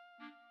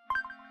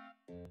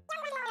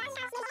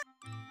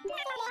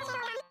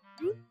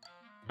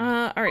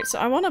 Alright, so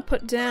I want to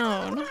put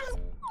down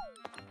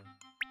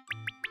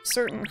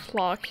certain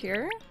clock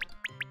here.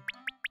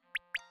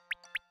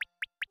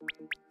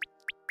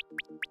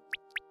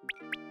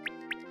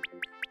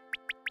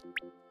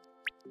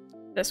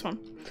 This one.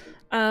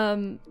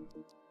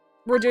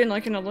 we're doing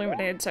like an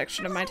illuminated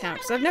section of my town,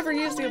 because I've never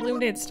used the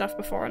illuminated stuff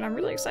before, and I'm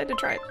really excited to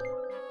try it.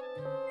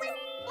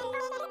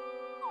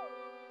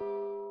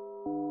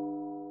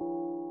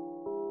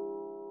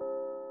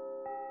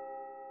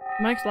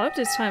 Mike loved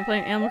his time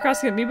playing Animal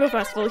Crossing Amiibo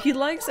Festival. He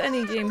likes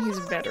any game he's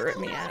better at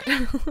me at.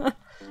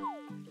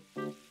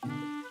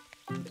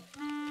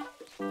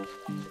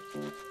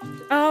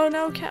 Oh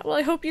no, Cat. Well,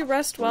 I hope you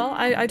rest well.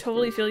 I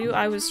totally feel you.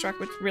 I was struck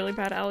with really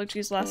bad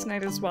allergies last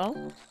night as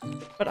well.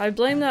 But I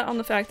blame that on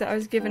the fact that I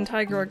was giving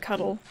Tiger a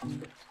cuddle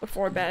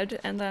before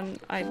bed, and then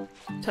I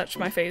touched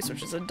my face,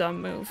 which is a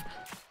dumb move.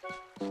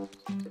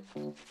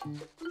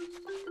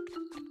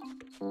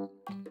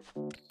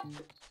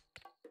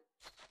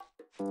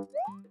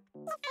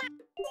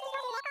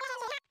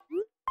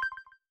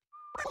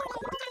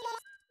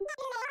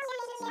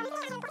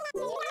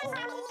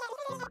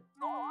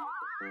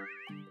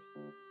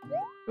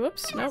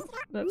 Whoops, nope,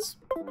 that's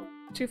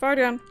too far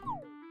down.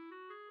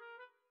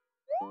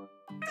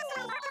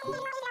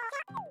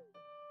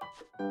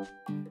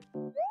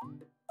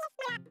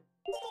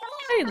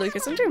 Hey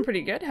Lucas, I'm doing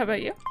pretty good. How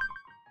about you?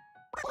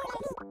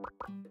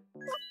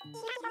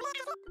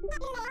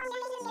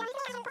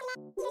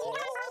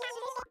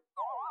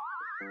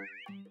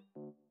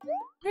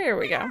 Here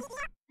we go.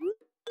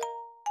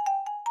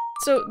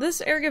 So this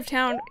area of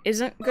town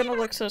isn't gonna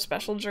look so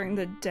special during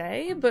the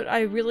day, but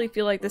I really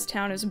feel like this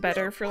town is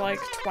better for like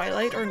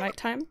twilight or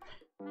nighttime.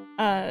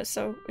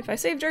 So if I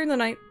save during the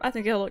night, I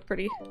think it'll look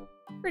pretty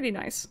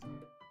nice.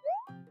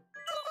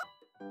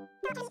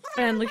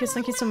 And Lucas,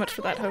 thank you so much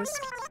for that host.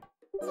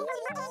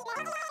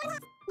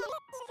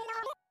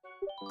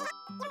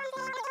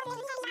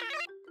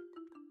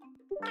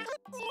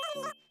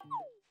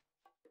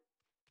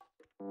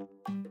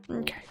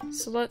 Okay,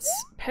 so let's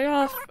pay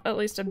off at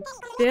least a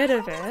bit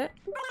of it.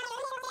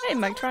 Hey,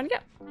 Mictron,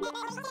 yeah.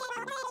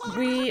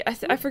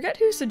 I forget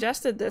who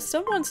suggested this.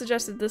 Someone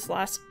suggested this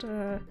last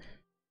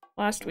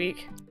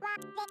week.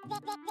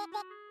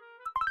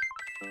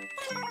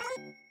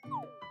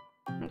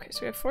 Okay,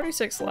 so we have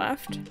 46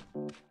 left.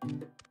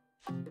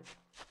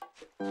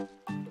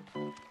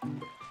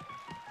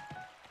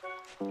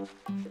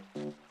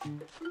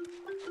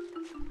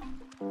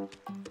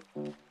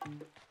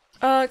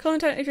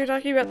 Clementine, if you're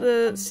talking about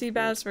the sea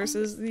bass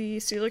versus the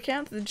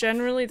coelacanth,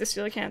 generally the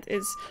coelacanth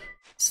is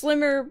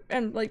slimmer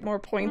and like more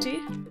pointy,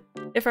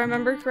 if I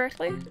remember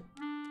correctly.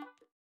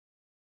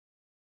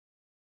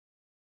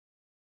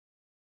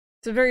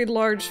 It's a very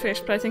large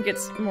fish, but I think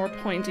it's more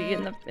pointy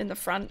in the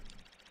front.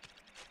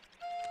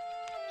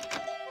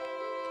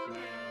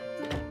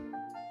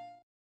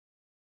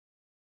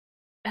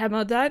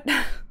 Emma, that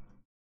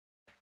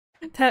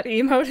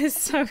emote is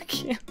so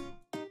cute.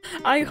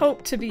 I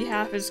hope to be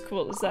half as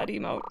cool as that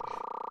emote.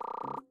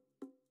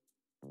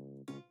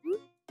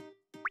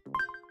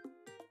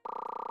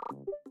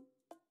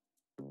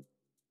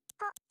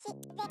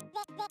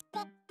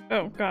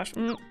 Oh gosh.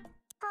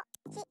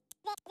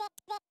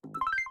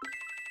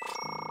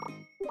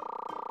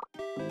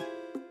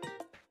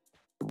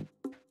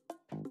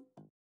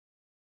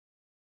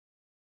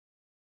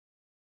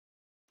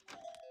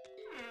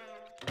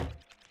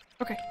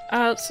 Okay,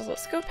 so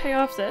let's go pay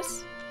off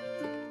this.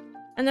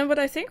 And then what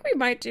I think we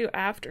might do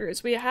after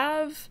is we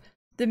have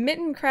the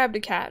mitten crab to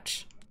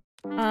catch,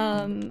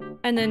 and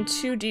then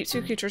 2 deep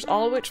sea creatures,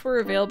 all of which were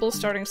available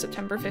starting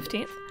September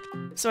 15th.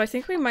 So I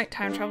think we might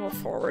time travel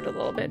forward a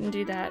little bit and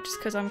do that, just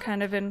because I'm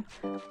kind of in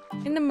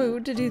the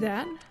mood to do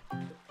that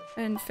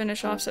and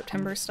finish off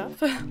September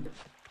stuff.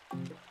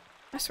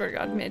 I swear to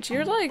God, Midge,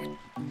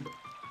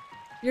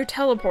 you're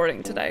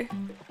teleporting today,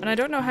 and I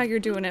don't know how you're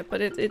doing it,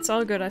 but it's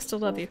all good. I still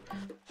love you.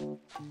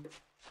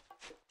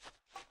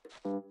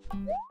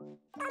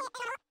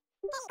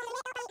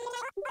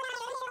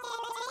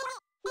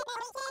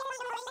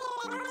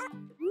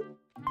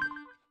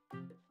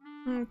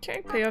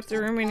 Okay, pay off the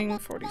remaining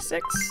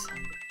 46.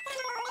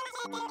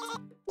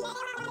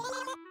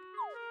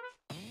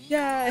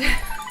 Yeah.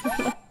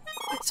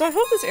 So I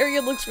hope this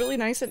area looks really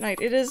nice at night.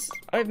 It is,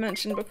 I've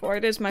mentioned before,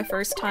 it is my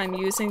first time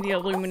using the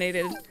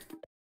illuminated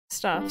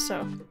stuff,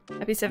 so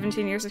happy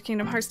 17 years of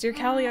Kingdom Hearts, dear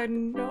Callie. I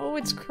know,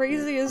 it's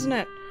crazy, isn't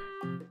it?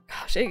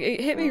 Gosh,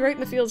 it hit me right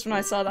in the feels when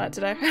I saw that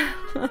today.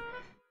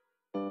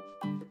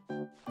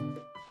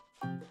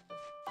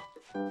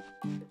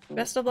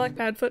 Best of luck,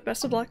 Padfoot,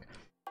 best of luck.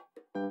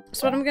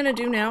 So what I'm gonna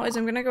do now is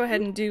I'm gonna go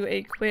ahead and do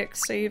a quick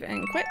save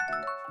and quit,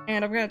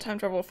 and I'm gonna time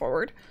travel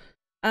forward.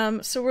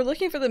 So we're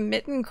looking for the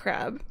mitten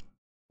crab,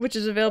 which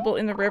is available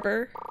in the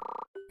river,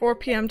 4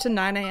 PM to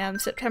 9 AM,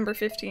 September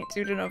 15th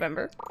through to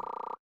November.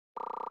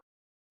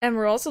 And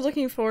we're also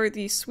looking for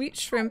the sweet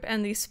shrimp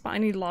and the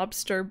spiny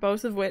lobster,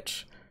 both of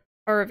which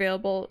are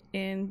available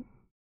in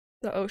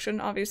the ocean.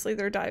 Obviously,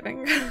 they're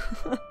diving.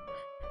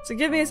 So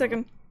give me a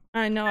second.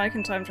 I know I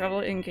can time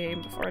travel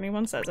in-game before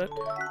anyone says it.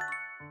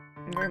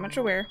 I'm very much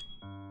aware.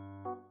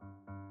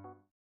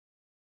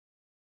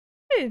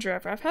 Hey,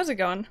 Giraffe Raff, how's it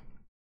going?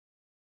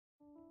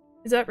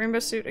 Is that rainbow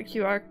suit a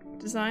QR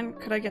design?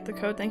 Could I get the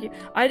code? Thank you.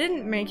 I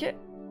didn't make it.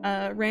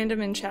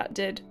 Random in chat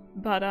did,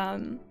 but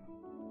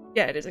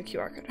yeah, it is a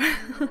QR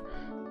code.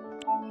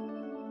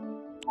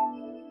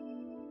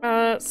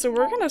 So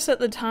we're gonna set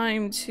the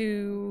time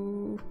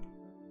to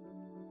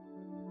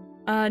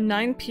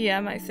 9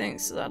 p.m. I think,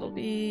 so that'll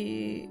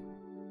be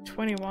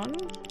 21.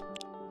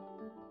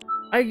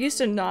 I used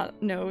to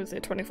not know the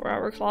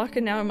 24-hour clock,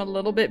 and now I'm a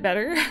little bit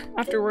better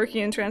after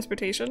working in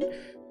transportation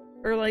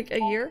for like a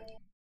year.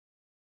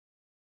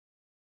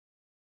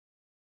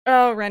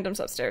 Oh, random's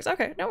upstairs.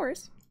 Okay, no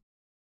worries.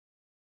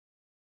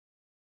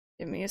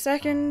 Give me a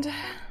second.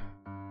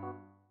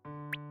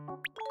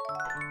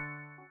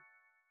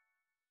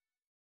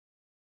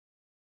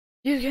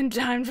 You can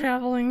time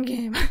travel in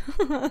game.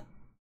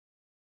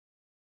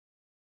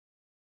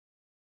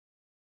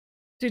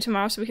 Do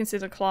tomorrow so we can see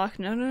the clock.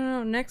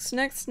 No. Next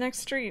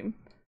stream.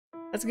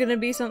 That's gonna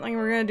be something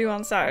we're gonna do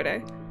on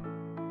Saturday.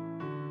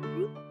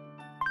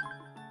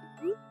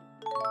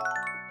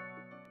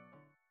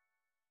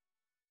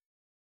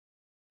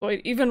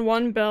 Wait, even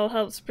one bell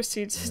helps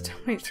proceed to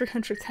donate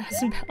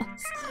 300,000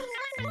 bells.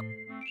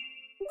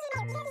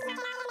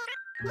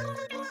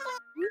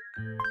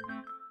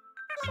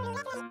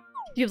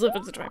 You've lived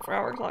with the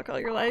 24-hour clock all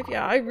your life?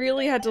 Yeah, I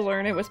really had to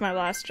learn it with my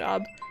last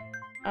job.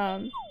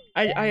 I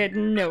had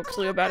no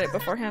clue about it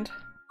beforehand.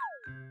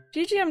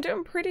 Gigi, I'm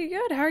doing pretty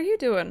good. How are you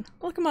doing?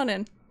 Welcome on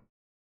in.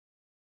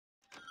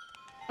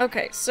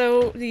 Okay,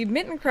 so the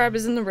mitten crab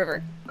is in the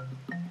river.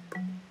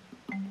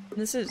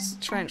 This is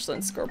tarantula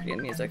and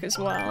scorpion music as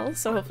well,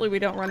 so hopefully we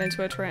don't run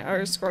into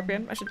a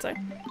scorpion, I should say.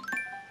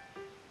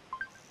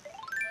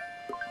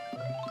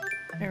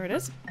 There it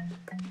is.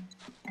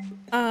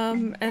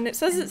 And it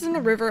says it's in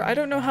the river. I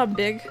don't know how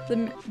big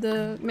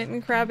the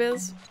mitten crab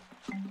is.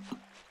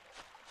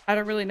 I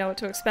don't really know what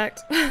to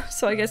expect,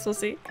 so I guess we'll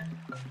see.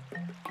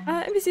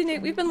 NBC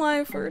Nate, we've been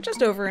live for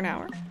just over an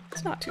hour.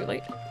 It's not too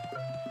late.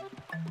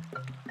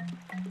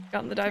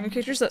 Got in the diving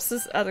creatures. That's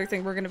this other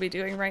thing we're going to be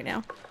doing right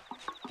now.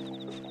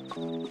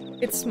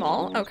 It's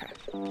small? Okay.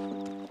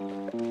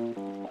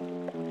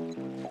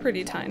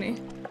 Pretty tiny.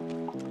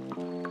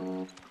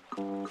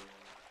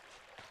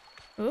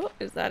 Oh,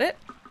 is that it?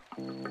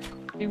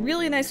 It'd be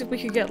really nice if we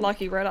could get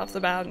lucky right off the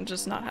bat and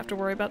just not have to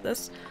worry about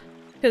this.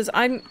 Because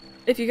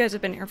if you guys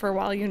have been here for a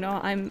while, you know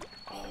I'm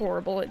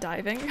horrible at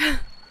diving.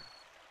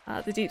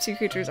 The deep sea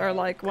creatures are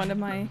like one of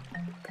my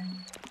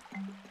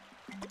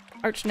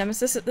arch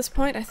nemesis at this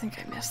point. I think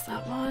I missed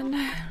that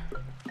one.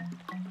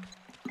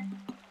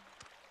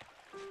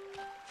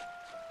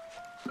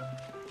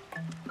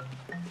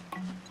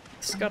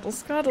 Scuttle,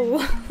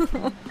 scuttle.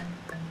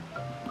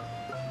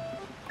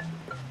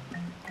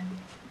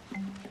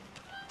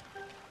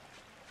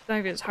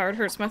 Diving is hard,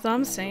 hurts my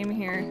thumb. Same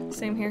here.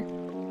 Same here.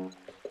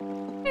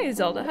 Hey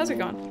Zelda, how's it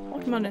going?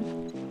 Welcome on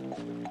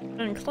in.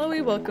 And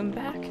Chloe, welcome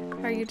back.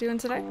 How are you doing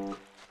today?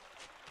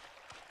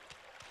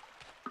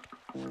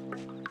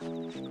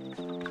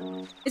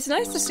 It's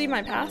nice to see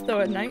my path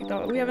though at night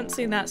though. We haven't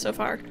seen that so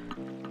far.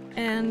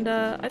 And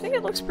I think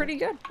it looks pretty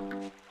good.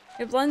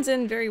 It blends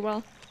in very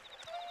well.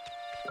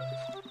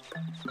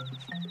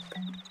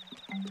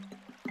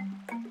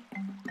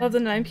 Love the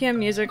 9 p.m.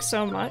 music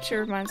so much. It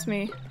reminds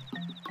me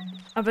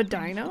of a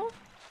dino.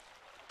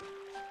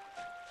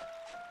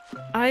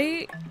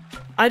 I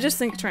just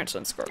think tarantula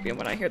and scorpion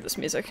when I hear this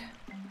music.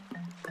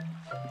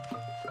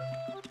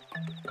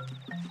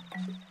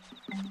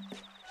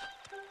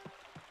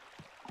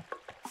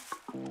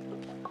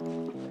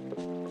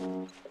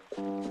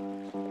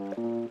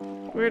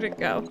 Where'd it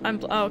go?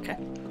 Oh, okay.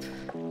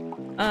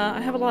 I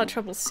have a lot of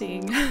trouble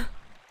seeing.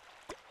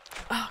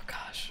 Oh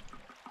gosh.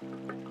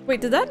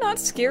 Wait, did that not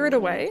scare it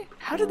away?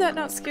 How did that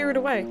not scare it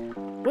away?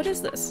 What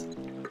is this?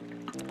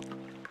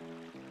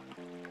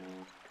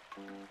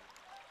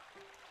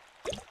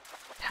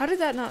 How did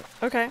that not—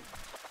 okay.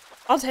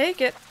 I'll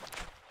take it.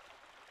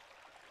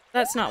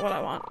 That's not what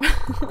I want.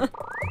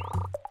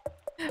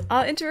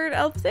 Introvert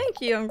elf, thank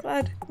you. I'm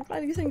glad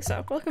you think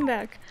so. Welcome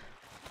back.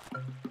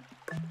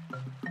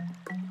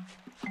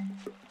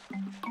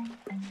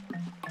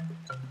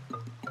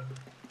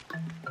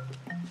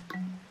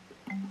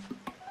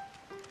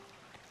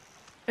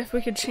 If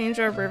we could change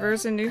our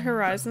rivers in New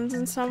Horizons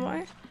in some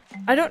way.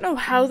 I don't know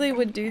how they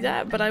would do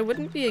that, but I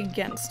wouldn't be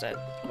against it.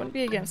 I wouldn't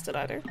be against it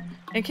either.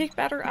 And Cake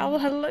Batter Owl,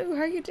 hello,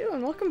 how are you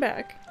doing? Welcome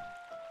back.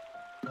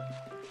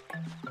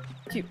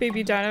 Cute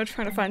baby dino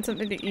trying to find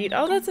something to eat.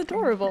 Oh, that's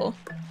adorable.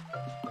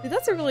 Dude,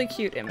 that's a really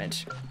cute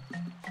image.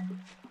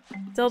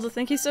 Zelda,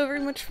 thank you so very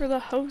much for the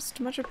host.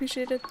 Much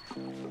appreciated.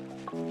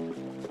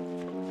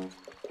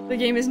 The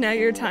game is now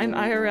your time,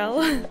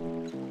 IRL.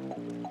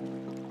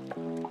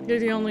 You're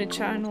the only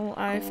channel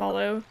I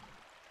follow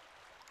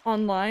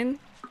online.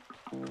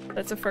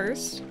 That's a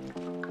first.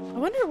 I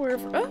wonder where—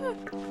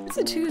 it's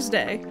a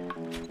Tuesday.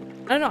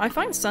 I don't know, I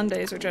find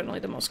Sundays are generally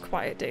the most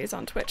quiet days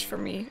on Twitch for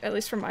me, at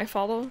least for my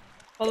follow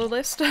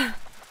list.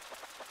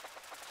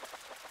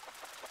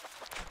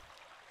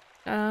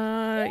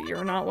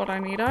 You're not what I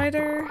need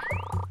either.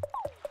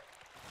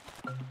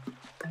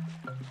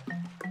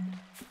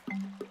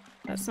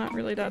 That's not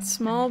really that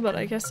small, but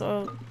I guess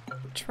I'll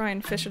try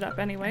and fish it up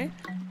anyway.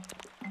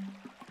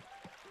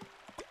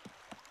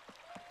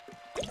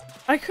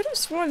 I could have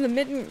sworn the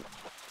mitten—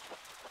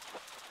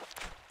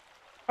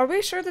 Are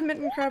we sure the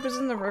mitten crab is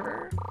in the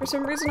river? For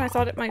some reason I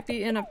thought it might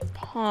be in a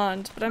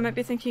pond, but I might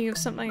be thinking of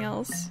something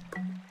else.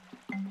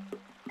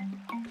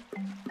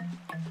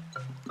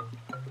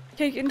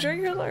 Okay, enjoy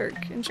your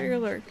lurk. Enjoy your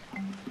lurk.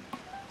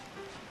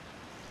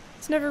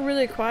 It's never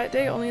really a quiet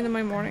day, only in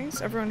my mornings.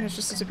 Everyone has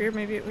just disappeared.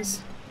 Maybe it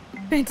was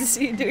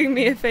Fantasy doing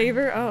me a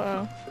favor.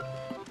 Uh-oh.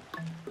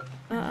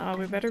 Uh-oh,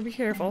 we better be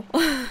careful.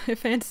 If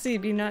Fantasy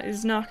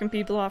is knocking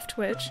people off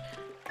Twitch.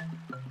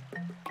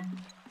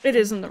 It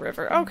is in the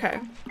river. Okay.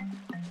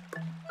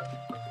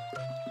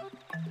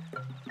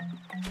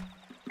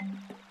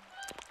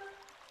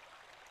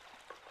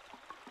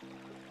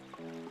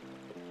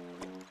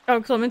 Oh,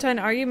 Clementine,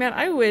 are you? Man,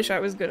 I wish I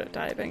was good at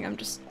diving. I'm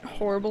just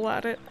horrible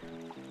at it.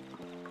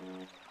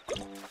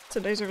 So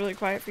days are really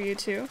quiet for you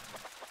too.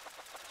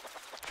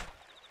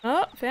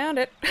 Oh, found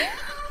it.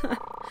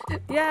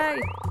 Yay!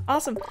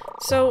 Awesome.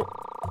 So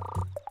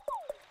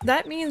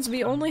that means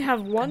we only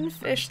have one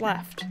fish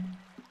left.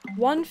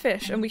 One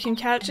fish, and we can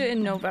catch it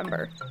in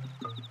November.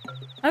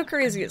 How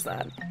crazy is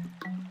that?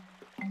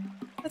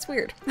 That's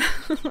weird.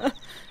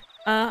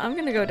 I'm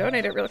gonna go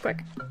donate it real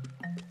quick.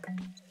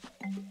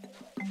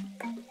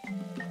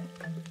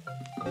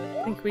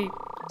 I think we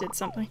did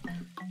something.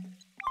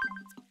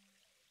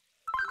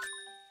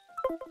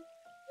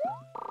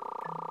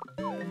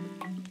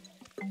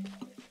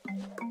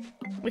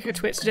 Like a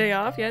Twitch day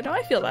off? Yeah, no,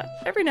 I feel that.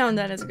 Every now and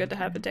then it's good to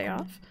have a day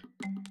off.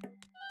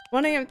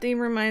 1 AM theme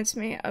reminds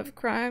me of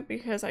crime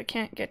because I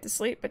can't get to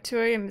sleep, but 2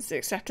 AM is the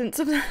acceptance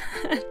of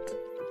that.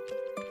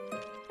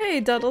 Hey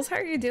Duddles, how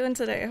are you doing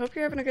today? I hope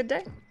you're having a good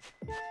day.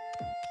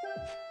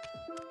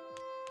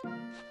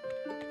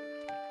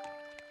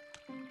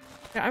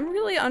 Yeah, I'm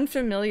really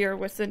unfamiliar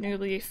with the new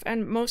Leaf,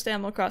 and most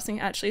Animal Crossing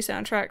actually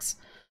soundtracks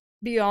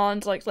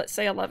beyond, like, let's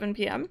say 11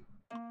 PM.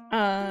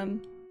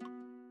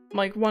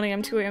 Like 1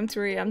 AM, 2 AM,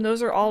 3 AM.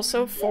 Those are all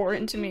so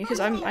foreign to me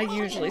because I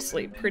usually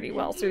sleep pretty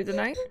well through the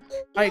night.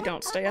 I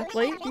don't stay up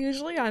late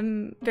usually.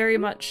 I'm very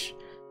much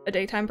a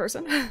daytime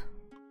person.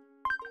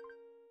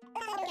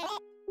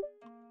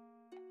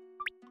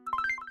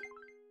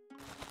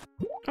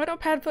 Oh no,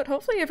 Padfoot,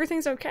 hopefully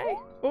everything's okay.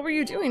 What were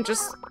you doing?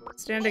 Just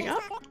standing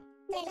up?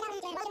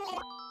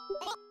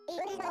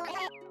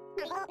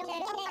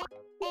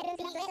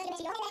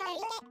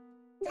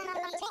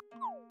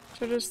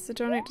 Showed us to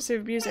donate to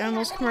Save Abused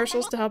Animals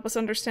commercials to help us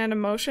understand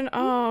emotion.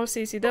 Oh,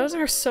 Cece, those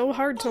are so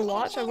hard to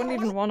watch. I wouldn't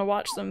even want to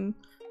watch them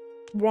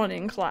 1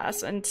 in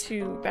class and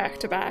 2 back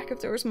to back if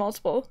there was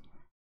multiple.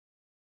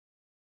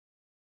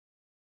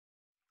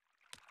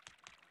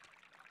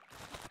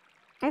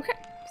 Okay,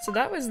 so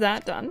that was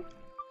that done.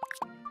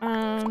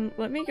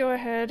 Let me go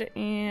ahead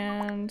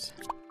and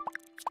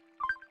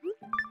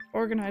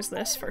organize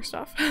this first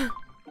off.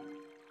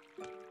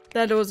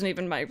 That wasn't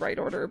even my right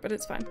order, but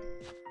it's fine.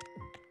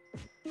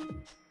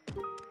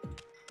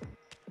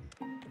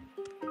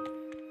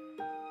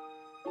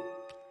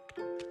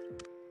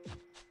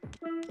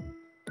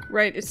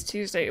 Right, it's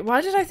Tuesday.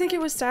 Why did I think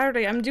it was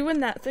Saturday? I'm doing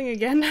that thing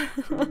again.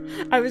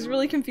 I was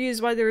really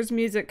confused why there was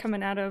music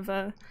coming out of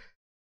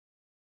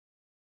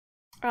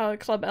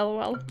Club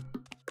LOL.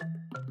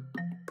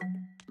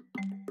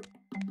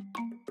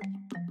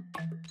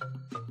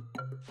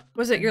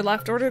 Was it your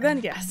left order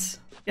then? Yes.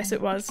 Yes,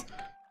 it was.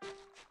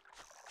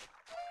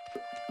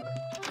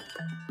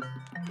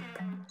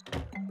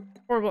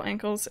 Horrible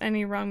ankles,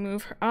 any wrong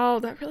move.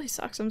 Oh, that really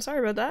sucks. I'm sorry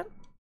about that.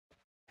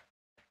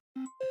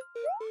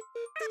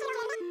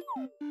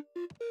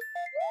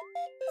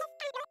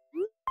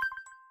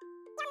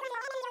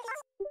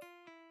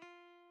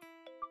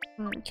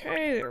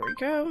 Okay, there we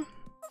go.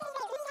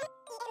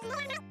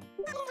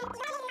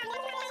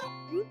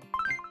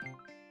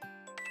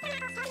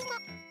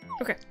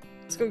 Okay,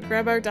 let's go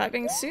grab our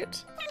diving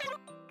suit.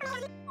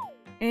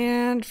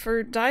 And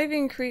for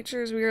diving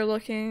creatures, we are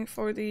looking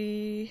for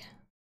the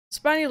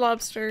spiny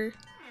lobster.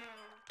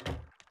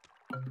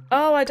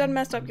 Oh, I done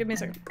messed up. Give me a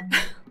second.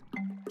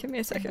 Give me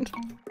a second.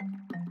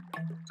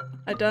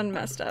 I done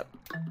messed up.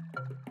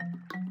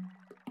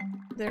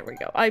 There we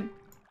go. I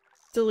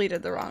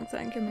deleted the wrong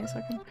thing. Give me a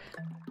second.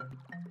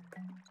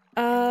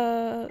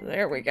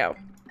 There we go.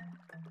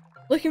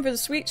 Looking for the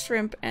sweet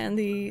shrimp and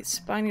the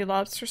spiny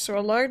lobster. So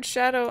a large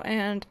shadow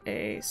and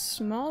a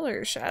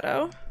smaller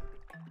shadow.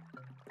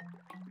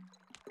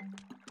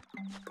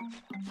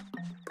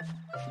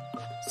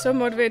 So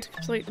motivated to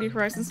complete New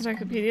Horizons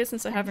Encyclopedia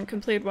since I haven't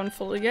completed one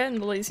fully yet,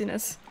 and the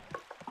laziness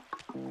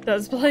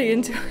does play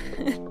into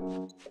it.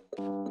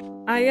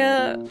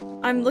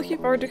 I'm looking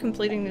forward to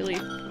completing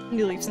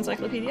New Leaf's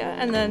Encyclopedia,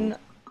 and then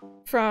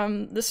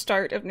from the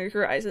start of New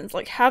Horizons,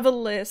 like, have a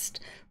list,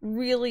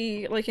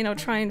 really, like, you know,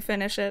 try and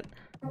finish it.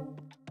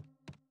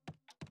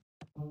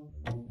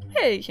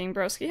 Hey, King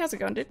Broski, how's it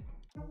going, dude?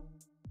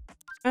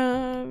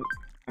 Alright,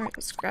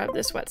 let's grab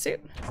this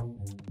wetsuit.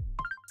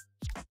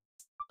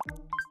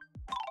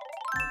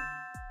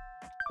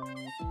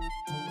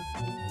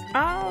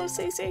 Oh,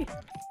 CC!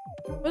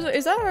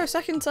 Is that our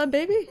second sub,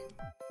 baby?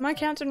 Am I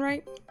counting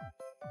right?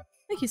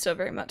 Thank you so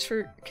very much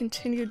for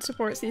continued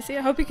support, CC.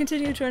 I hope you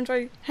continue to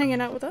enjoy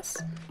hanging out with us.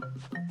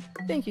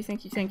 Thank you,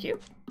 thank you, thank you.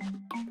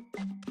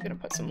 I'm gonna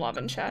put some love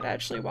in chat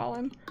actually while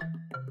I'm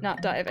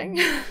not diving.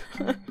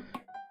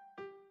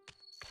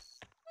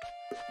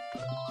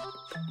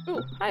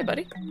 Ooh, hi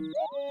buddy.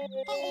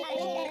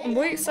 I'm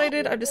way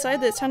excited. I've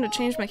decided that it's time to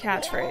change my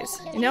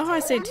catchphrase. You know how I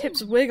say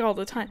Tips Wig all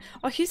the time?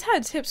 Oh, he's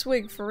had Tips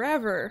Wig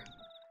forever.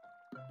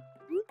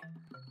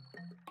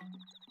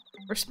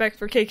 Respect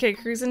for KK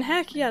Cruisin'.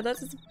 Heck yeah,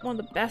 that's one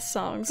of the best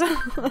songs.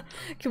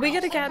 Can we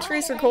get a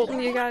catchphrase for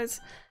Colton, you guys?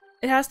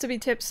 It has to be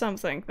Tip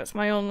something. That's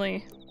my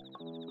only...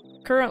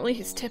 Currently,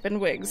 he's tipping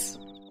wigs.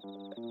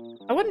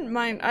 I wouldn't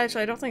mind-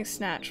 actually, I don't think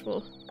Snatch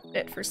will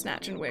fit for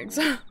Snatch and wigs.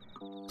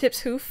 Tips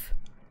Hoof.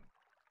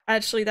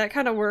 Actually, that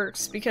kind of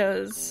works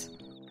because...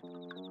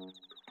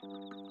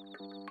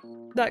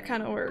 That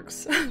kind of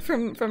works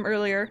from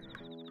earlier.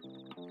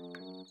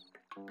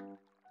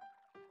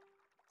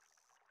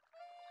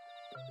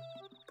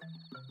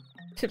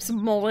 Tips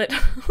Mullet.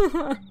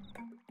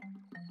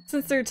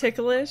 Since they're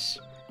ticklish.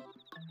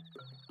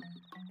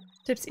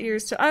 Tips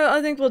Ears too.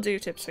 I think we'll do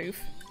Tips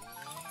Hoof.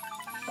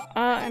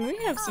 And we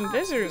have some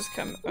visitors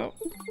come- oh.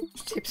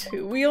 Tips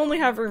Who. We only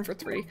have room for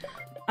 3.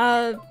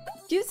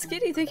 Cute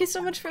Skitty, thank you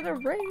so much for the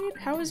raid.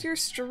 How was your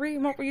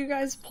stream? What were you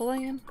guys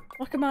playing?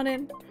 Welcome on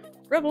in.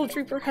 Rebel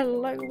Trooper,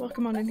 hello.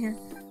 Welcome on in here.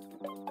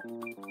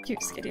 Cute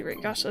Skitty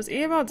raid. Gosh, those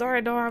emotes are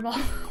adorable.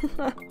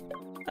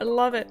 I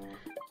love it.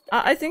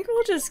 I think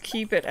we'll just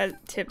keep it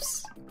at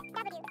Tips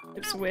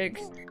Wig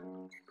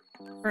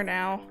for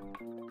now.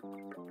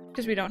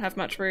 Because we don't have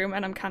much room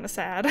and I'm kind of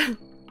sad. Hey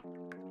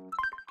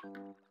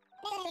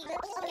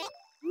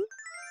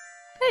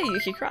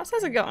Yuki Cross,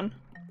 how's it going?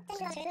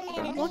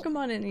 Welcome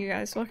on in, you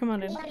guys. Welcome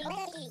on in.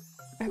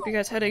 I hope you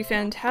guys had a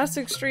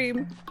fantastic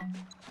stream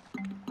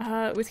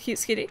with Cute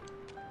Skitty.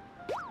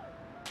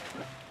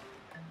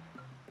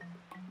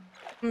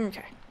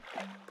 Okay.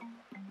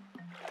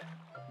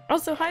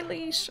 Also, hi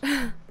Leash!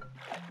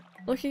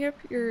 Looking up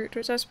your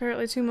Twitch stats,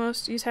 apparently two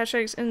most used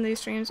hashtags in these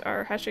streams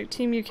are hashtag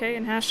Team UK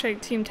and hashtag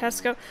Team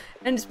Tesco,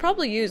 and it's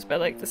probably used by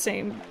like the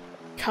same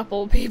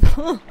couple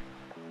people.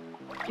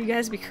 You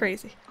guys be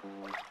crazy.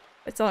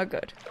 It's all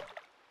good.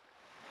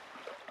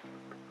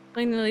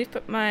 Playing the Leaf,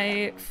 but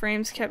my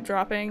frames kept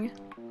dropping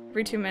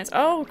every 2 minutes.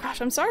 Oh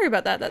gosh, I'm sorry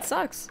about that. That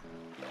sucks.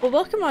 Well,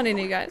 welcome on in,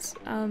 you guys.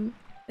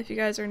 If you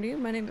guys are new,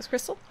 my name is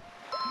Crystal.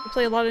 We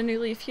play a lot of New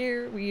Leaf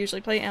here. We usually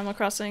play Animal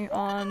Crossing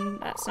on-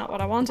 that's not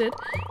what I wanted-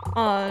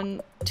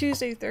 on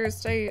Tuesday,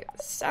 Thursday,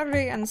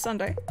 Saturday, and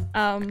Sunday.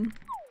 And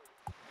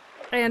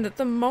at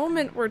the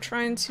moment we're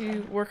trying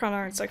to work on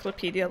our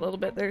encyclopedia a little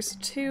bit. There's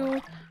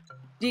 2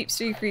 deep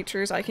sea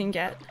creatures I can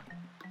get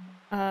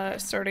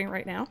starting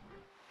right now.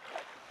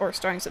 Or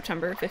starting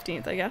September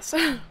 15th, I guess.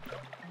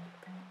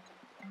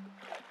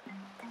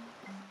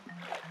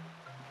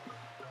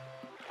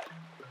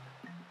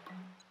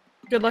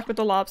 Good luck with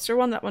the lobster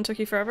one. That one took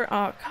you forever.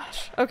 Oh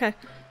gosh. Okay.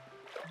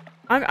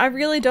 I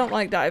really don't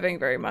like diving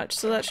very much,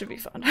 so that should be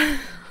fun.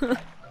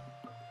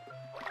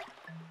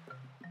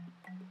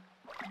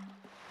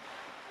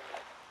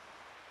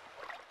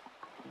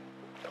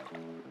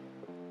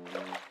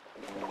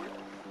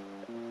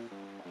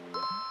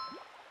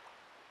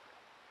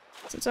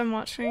 Since I'm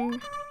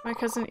watching my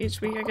cousin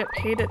each week, I get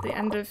paid at the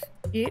end of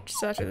each,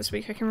 so after this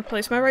week I can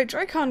replace my right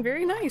Joy-Con.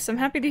 Very nice! I'm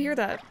happy to hear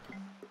that.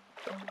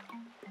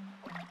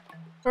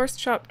 Forced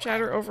Chop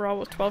Chatter overall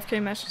with 12k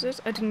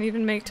messages. I didn't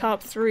even make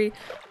top 3.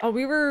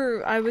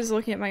 I was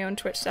looking at my own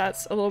Twitch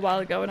stats a little while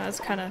ago and I was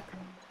kind of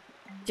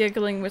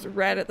giggling with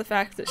Red at the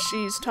fact that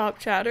she's top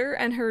chatter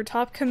and her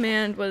top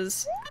command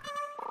was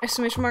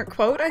exclamation mark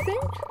quote, I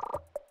think?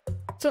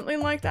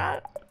 Something like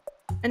that.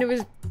 And it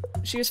was-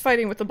 she was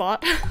fighting with the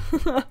bot.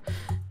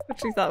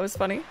 Which we thought was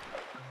funny.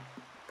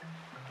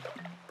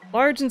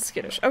 Large and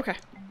skittish. Okay.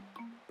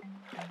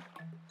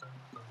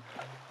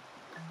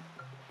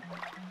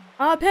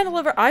 Panda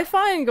Liver, I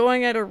find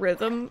going at a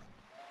rhythm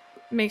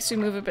makes you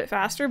move a bit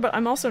faster, but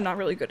I'm also not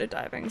really good at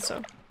diving,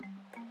 so.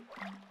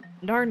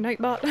 Darn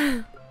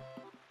Nightbot.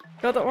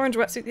 Got the orange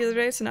wetsuit the other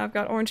day, so now I've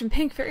got orange and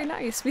pink. Very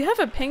nice. We have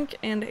a pink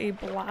and a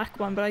black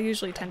one, but I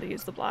usually tend to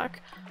use the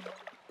black.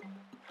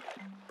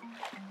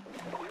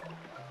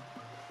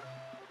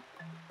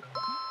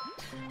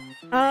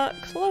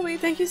 Chloe,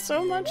 thank you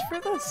so much for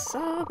the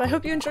sub. I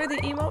hope you enjoy the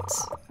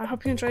emotes. I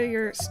hope you enjoy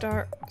your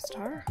star?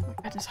 Oh my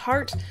goodness,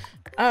 heart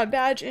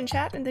badge in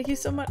chat, and thank you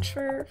so much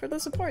for the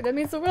support. That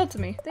means the world to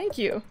me. Thank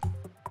you.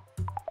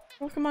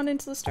 Welcome on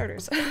into the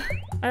starters.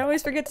 I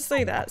always forget to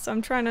say that, so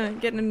I'm trying to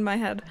get it in my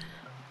head.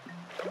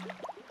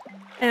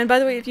 And by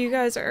the way, if you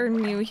guys are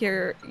new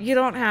here, you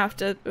don't have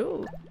to-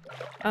 ooh.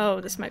 Oh,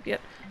 this might be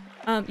it.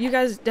 You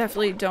guys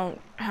definitely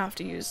don't have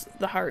to use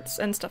the hearts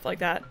and stuff like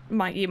that,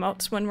 my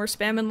emotes, when we're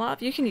spamming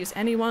love. You can use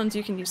any ones,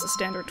 you can use the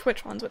standard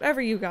Twitch ones,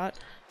 whatever you got.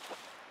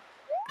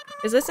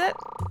 Is this it?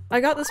 I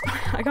got this-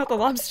 I got the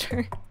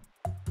lobster.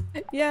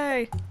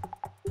 Yay!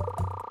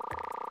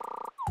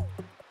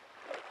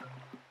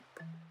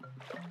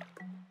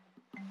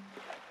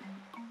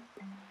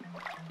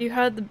 You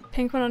had the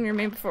pink one on your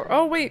main before.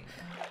 Oh wait!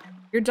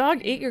 Your dog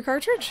ate your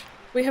cartridge?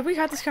 Wait, have we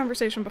had this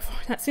conversation before?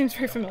 That seems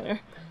very familiar.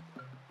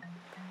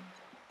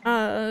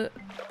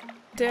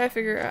 day I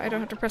figure I don't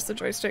have to press the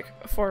joystick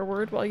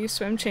forward while you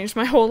swim changed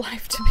my whole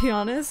life, to be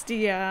honest.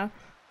 Yeah.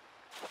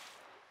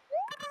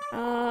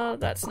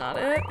 That's not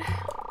it.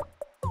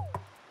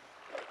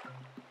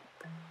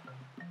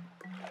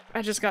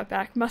 I just got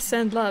back. Must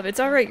send love. It's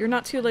alright, you're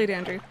not too late,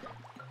 Andrew.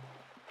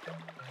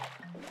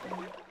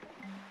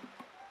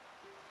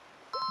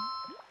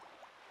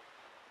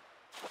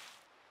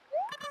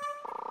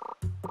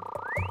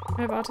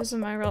 I have autism,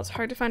 IRL. It's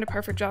hard to find a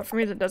perfect job for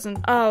me that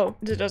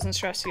doesn't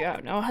stress you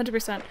out. No,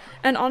 100%.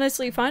 And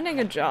honestly, finding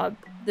a job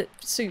that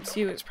suits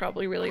you is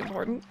probably really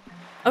important.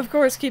 Of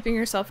course, keeping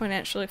yourself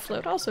financially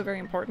afloat, also very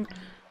important.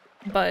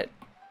 But,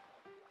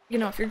 you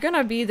know, if you're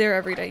gonna be there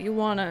every day, you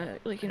wanna,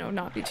 like, you know,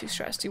 not be too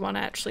stressed. You wanna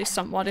actually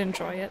somewhat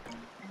enjoy it.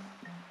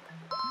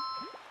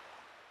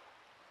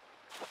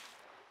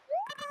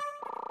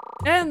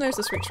 And there's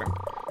the sweet shrimp.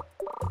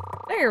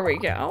 There we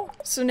go.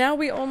 So now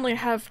we only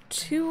have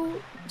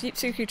 2 deep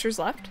sea creatures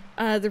left.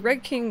 The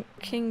red king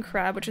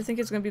crab, which I think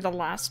is going to be the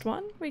last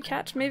one we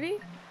catch, maybe?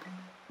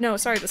 No,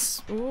 sorry,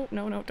 ooh,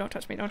 no, don't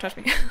touch me, don't touch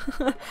me.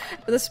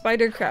 The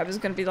spider crab is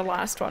going to be the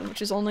last one,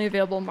 which is only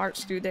available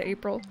March through to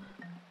April.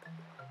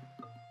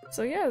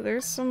 So yeah,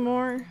 there's some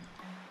more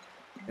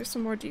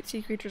deep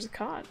sea creatures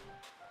caught.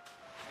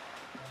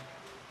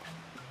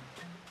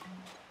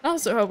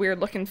 Also a weird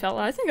looking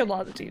fella. I think a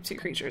lot of the deep sea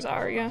creatures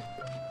are, yeah.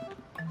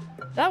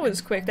 That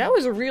was quick. That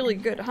was a really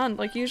good hunt.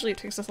 Like, usually it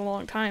takes us a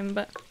long time,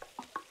 but...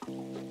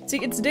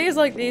 See, it's days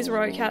like these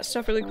where I catch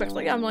stuff really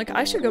quickly. I'm like,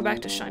 I should go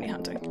back to shiny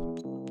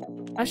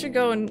hunting. I should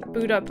go and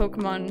boot up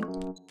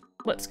Pokemon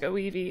Let's Go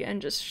Eevee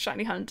and just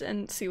shiny hunt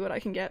and see what I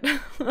can get.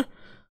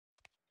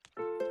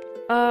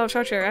 Oh,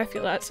 Charcher, I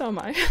feel that. So am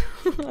I.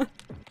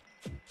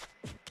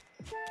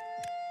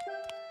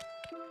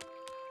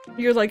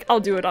 You're like, I'll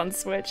do it on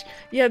Switch.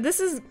 Yeah, this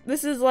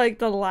is like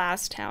the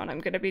last town I'm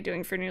gonna be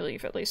doing for New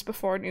Leaf, at least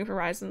before New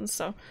Horizons,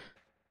 so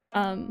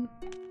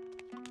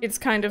it's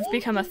kind of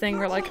become a thing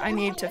where like I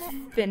need to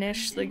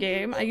finish the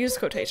game. I use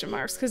quotation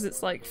marks because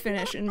it's like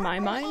finish in my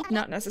mind,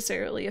 not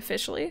necessarily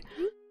officially.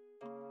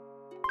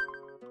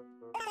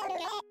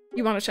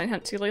 You want to shiny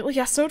hunt too lately?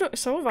 Yeah, so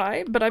have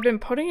I, but I've been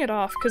putting it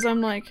off because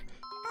I'm like,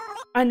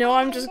 I know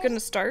I'm just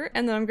gonna start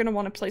and then I'm gonna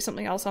want to play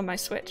something else on my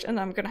Switch and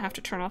then I'm gonna have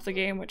to turn off the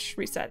game, which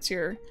resets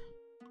your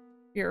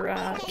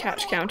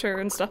catch counter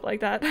and stuff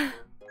like that.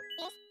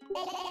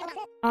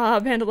 Ah,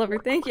 Panda Lover,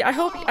 thank you. I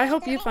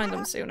hope you find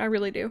them soon. I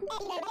really do.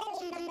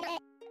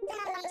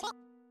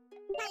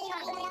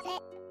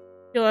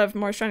 You'll have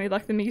more shiny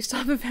luck than me. You still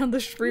haven't found the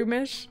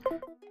Shroomish.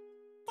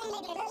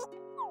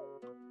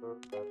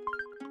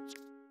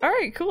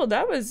 Alright, cool.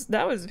 That was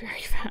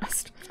very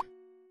fast.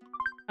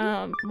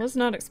 Was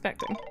not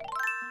expecting.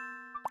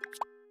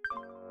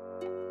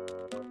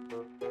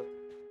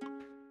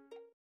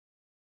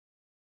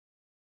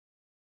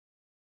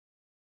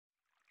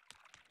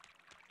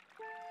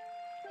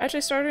 I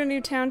actually started a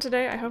new town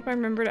today. I hope I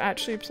remember to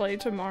actually play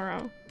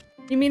tomorrow.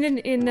 You mean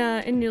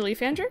in New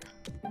Leaf, Andrew?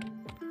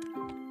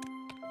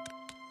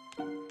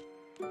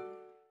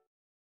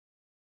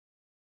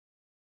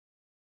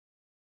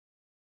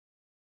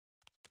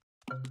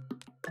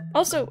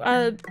 Also,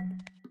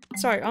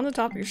 sorry, on the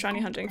topic of shiny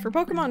hunting, for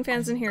Pokemon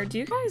fans in here, do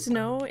you guys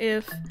know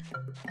if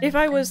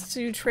I was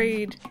to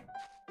trade,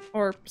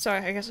 or sorry,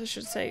 I guess I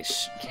should say,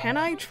 can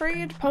I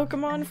trade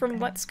Pokemon from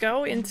Let's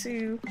Go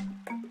into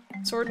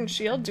Sword and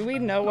Shield? Do we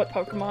know what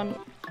Pokemon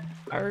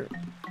are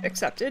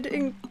accepted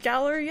in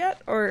Galar yet,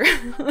 or?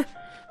 I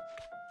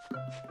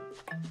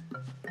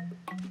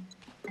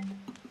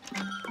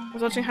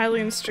was watching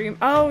Hylian's stream.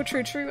 Oh,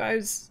 true. I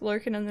was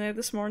lurking in there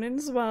this morning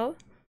as well.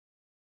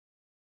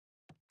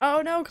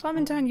 Oh no,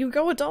 Clementine, you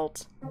go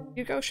adult.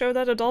 You go show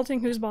that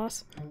adulting who's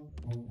boss.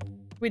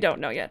 We don't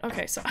know yet.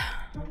 Okay, so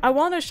I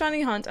want a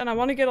shiny hunt and I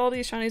want to get all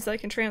these shinies that I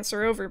can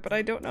transfer over, but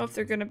I don't know if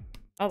they're gonna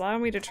allow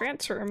me to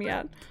transfer them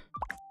yet.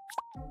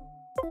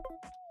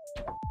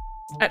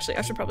 Actually,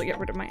 I should probably get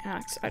rid of my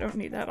axe. I don't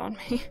need that on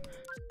me.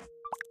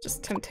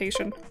 Just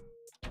temptation.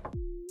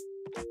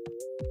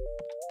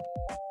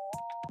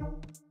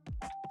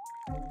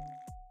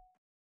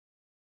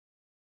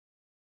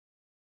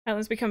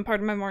 Alan's become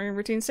part of my morning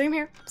routine. Same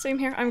here. Same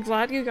here. I'm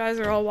glad you guys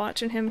are all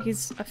watching him.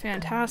 He's a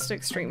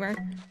fantastic streamer.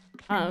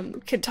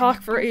 Can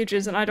talk for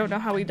ages and I don't know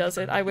how he does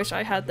it. I wish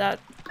I had that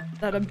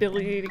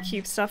ability to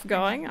keep stuff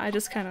going. I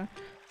just kind of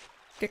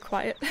get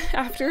quiet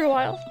after a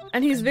while.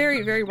 And he's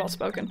very, very well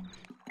spoken.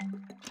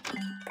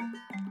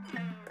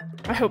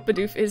 I hope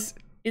Bidoof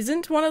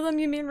isn't one of them,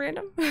 you mean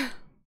random?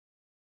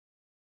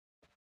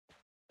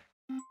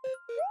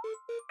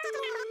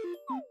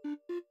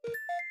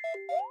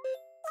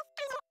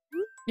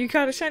 You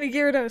caught a shiny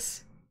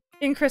Gyarados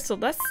in Crystal.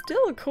 That's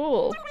still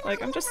cool.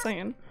 Like, I'm just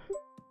saying.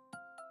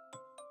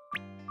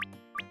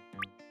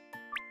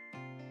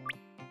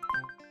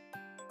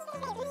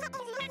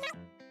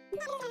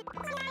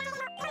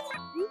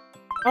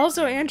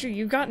 Also, Andrew,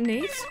 you got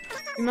Nate?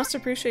 You must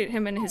appreciate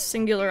him and his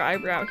singular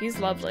eyebrow. He's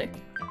lovely.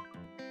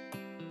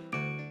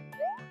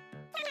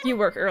 You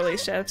work early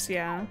shifts,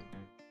 yeah.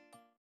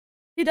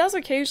 He does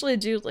occasionally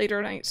do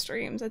later night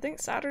streams. I think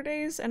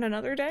Saturdays and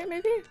another day,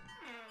 maybe?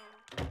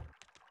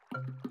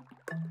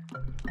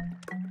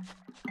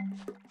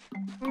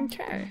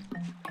 Okay.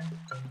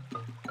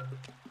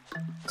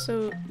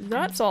 So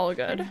that's all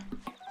good.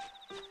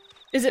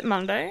 Is it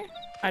Monday?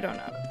 I don't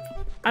know.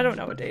 I don't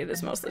know what day it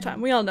is most of the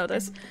time. We all know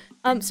this.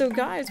 So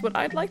guys, what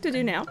I'd like to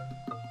do now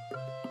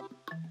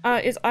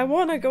is I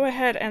want to go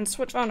ahead and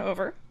switch on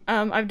over.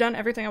 I've done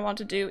everything I want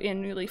to do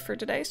in New Leaf for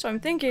today, so I'm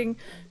thinking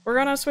we're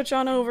gonna switch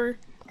on over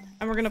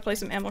and we're gonna play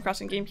some Animal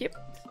Crossing GameCube.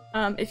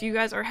 If you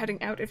guys are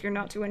heading out, if you're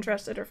not too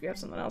interested, or if you have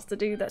something else to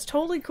do, that's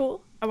totally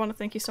cool. I want to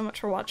thank you so much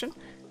for watching.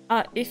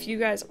 If you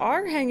guys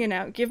are hanging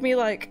out, give me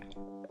like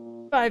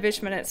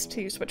 5-ish minutes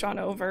to switch on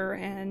over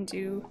and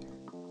do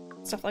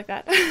stuff like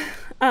that.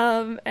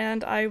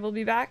 And I will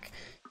be back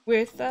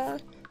with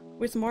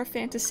more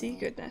fantasy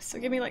goodness. So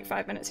give me like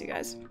 5 minutes, you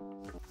guys.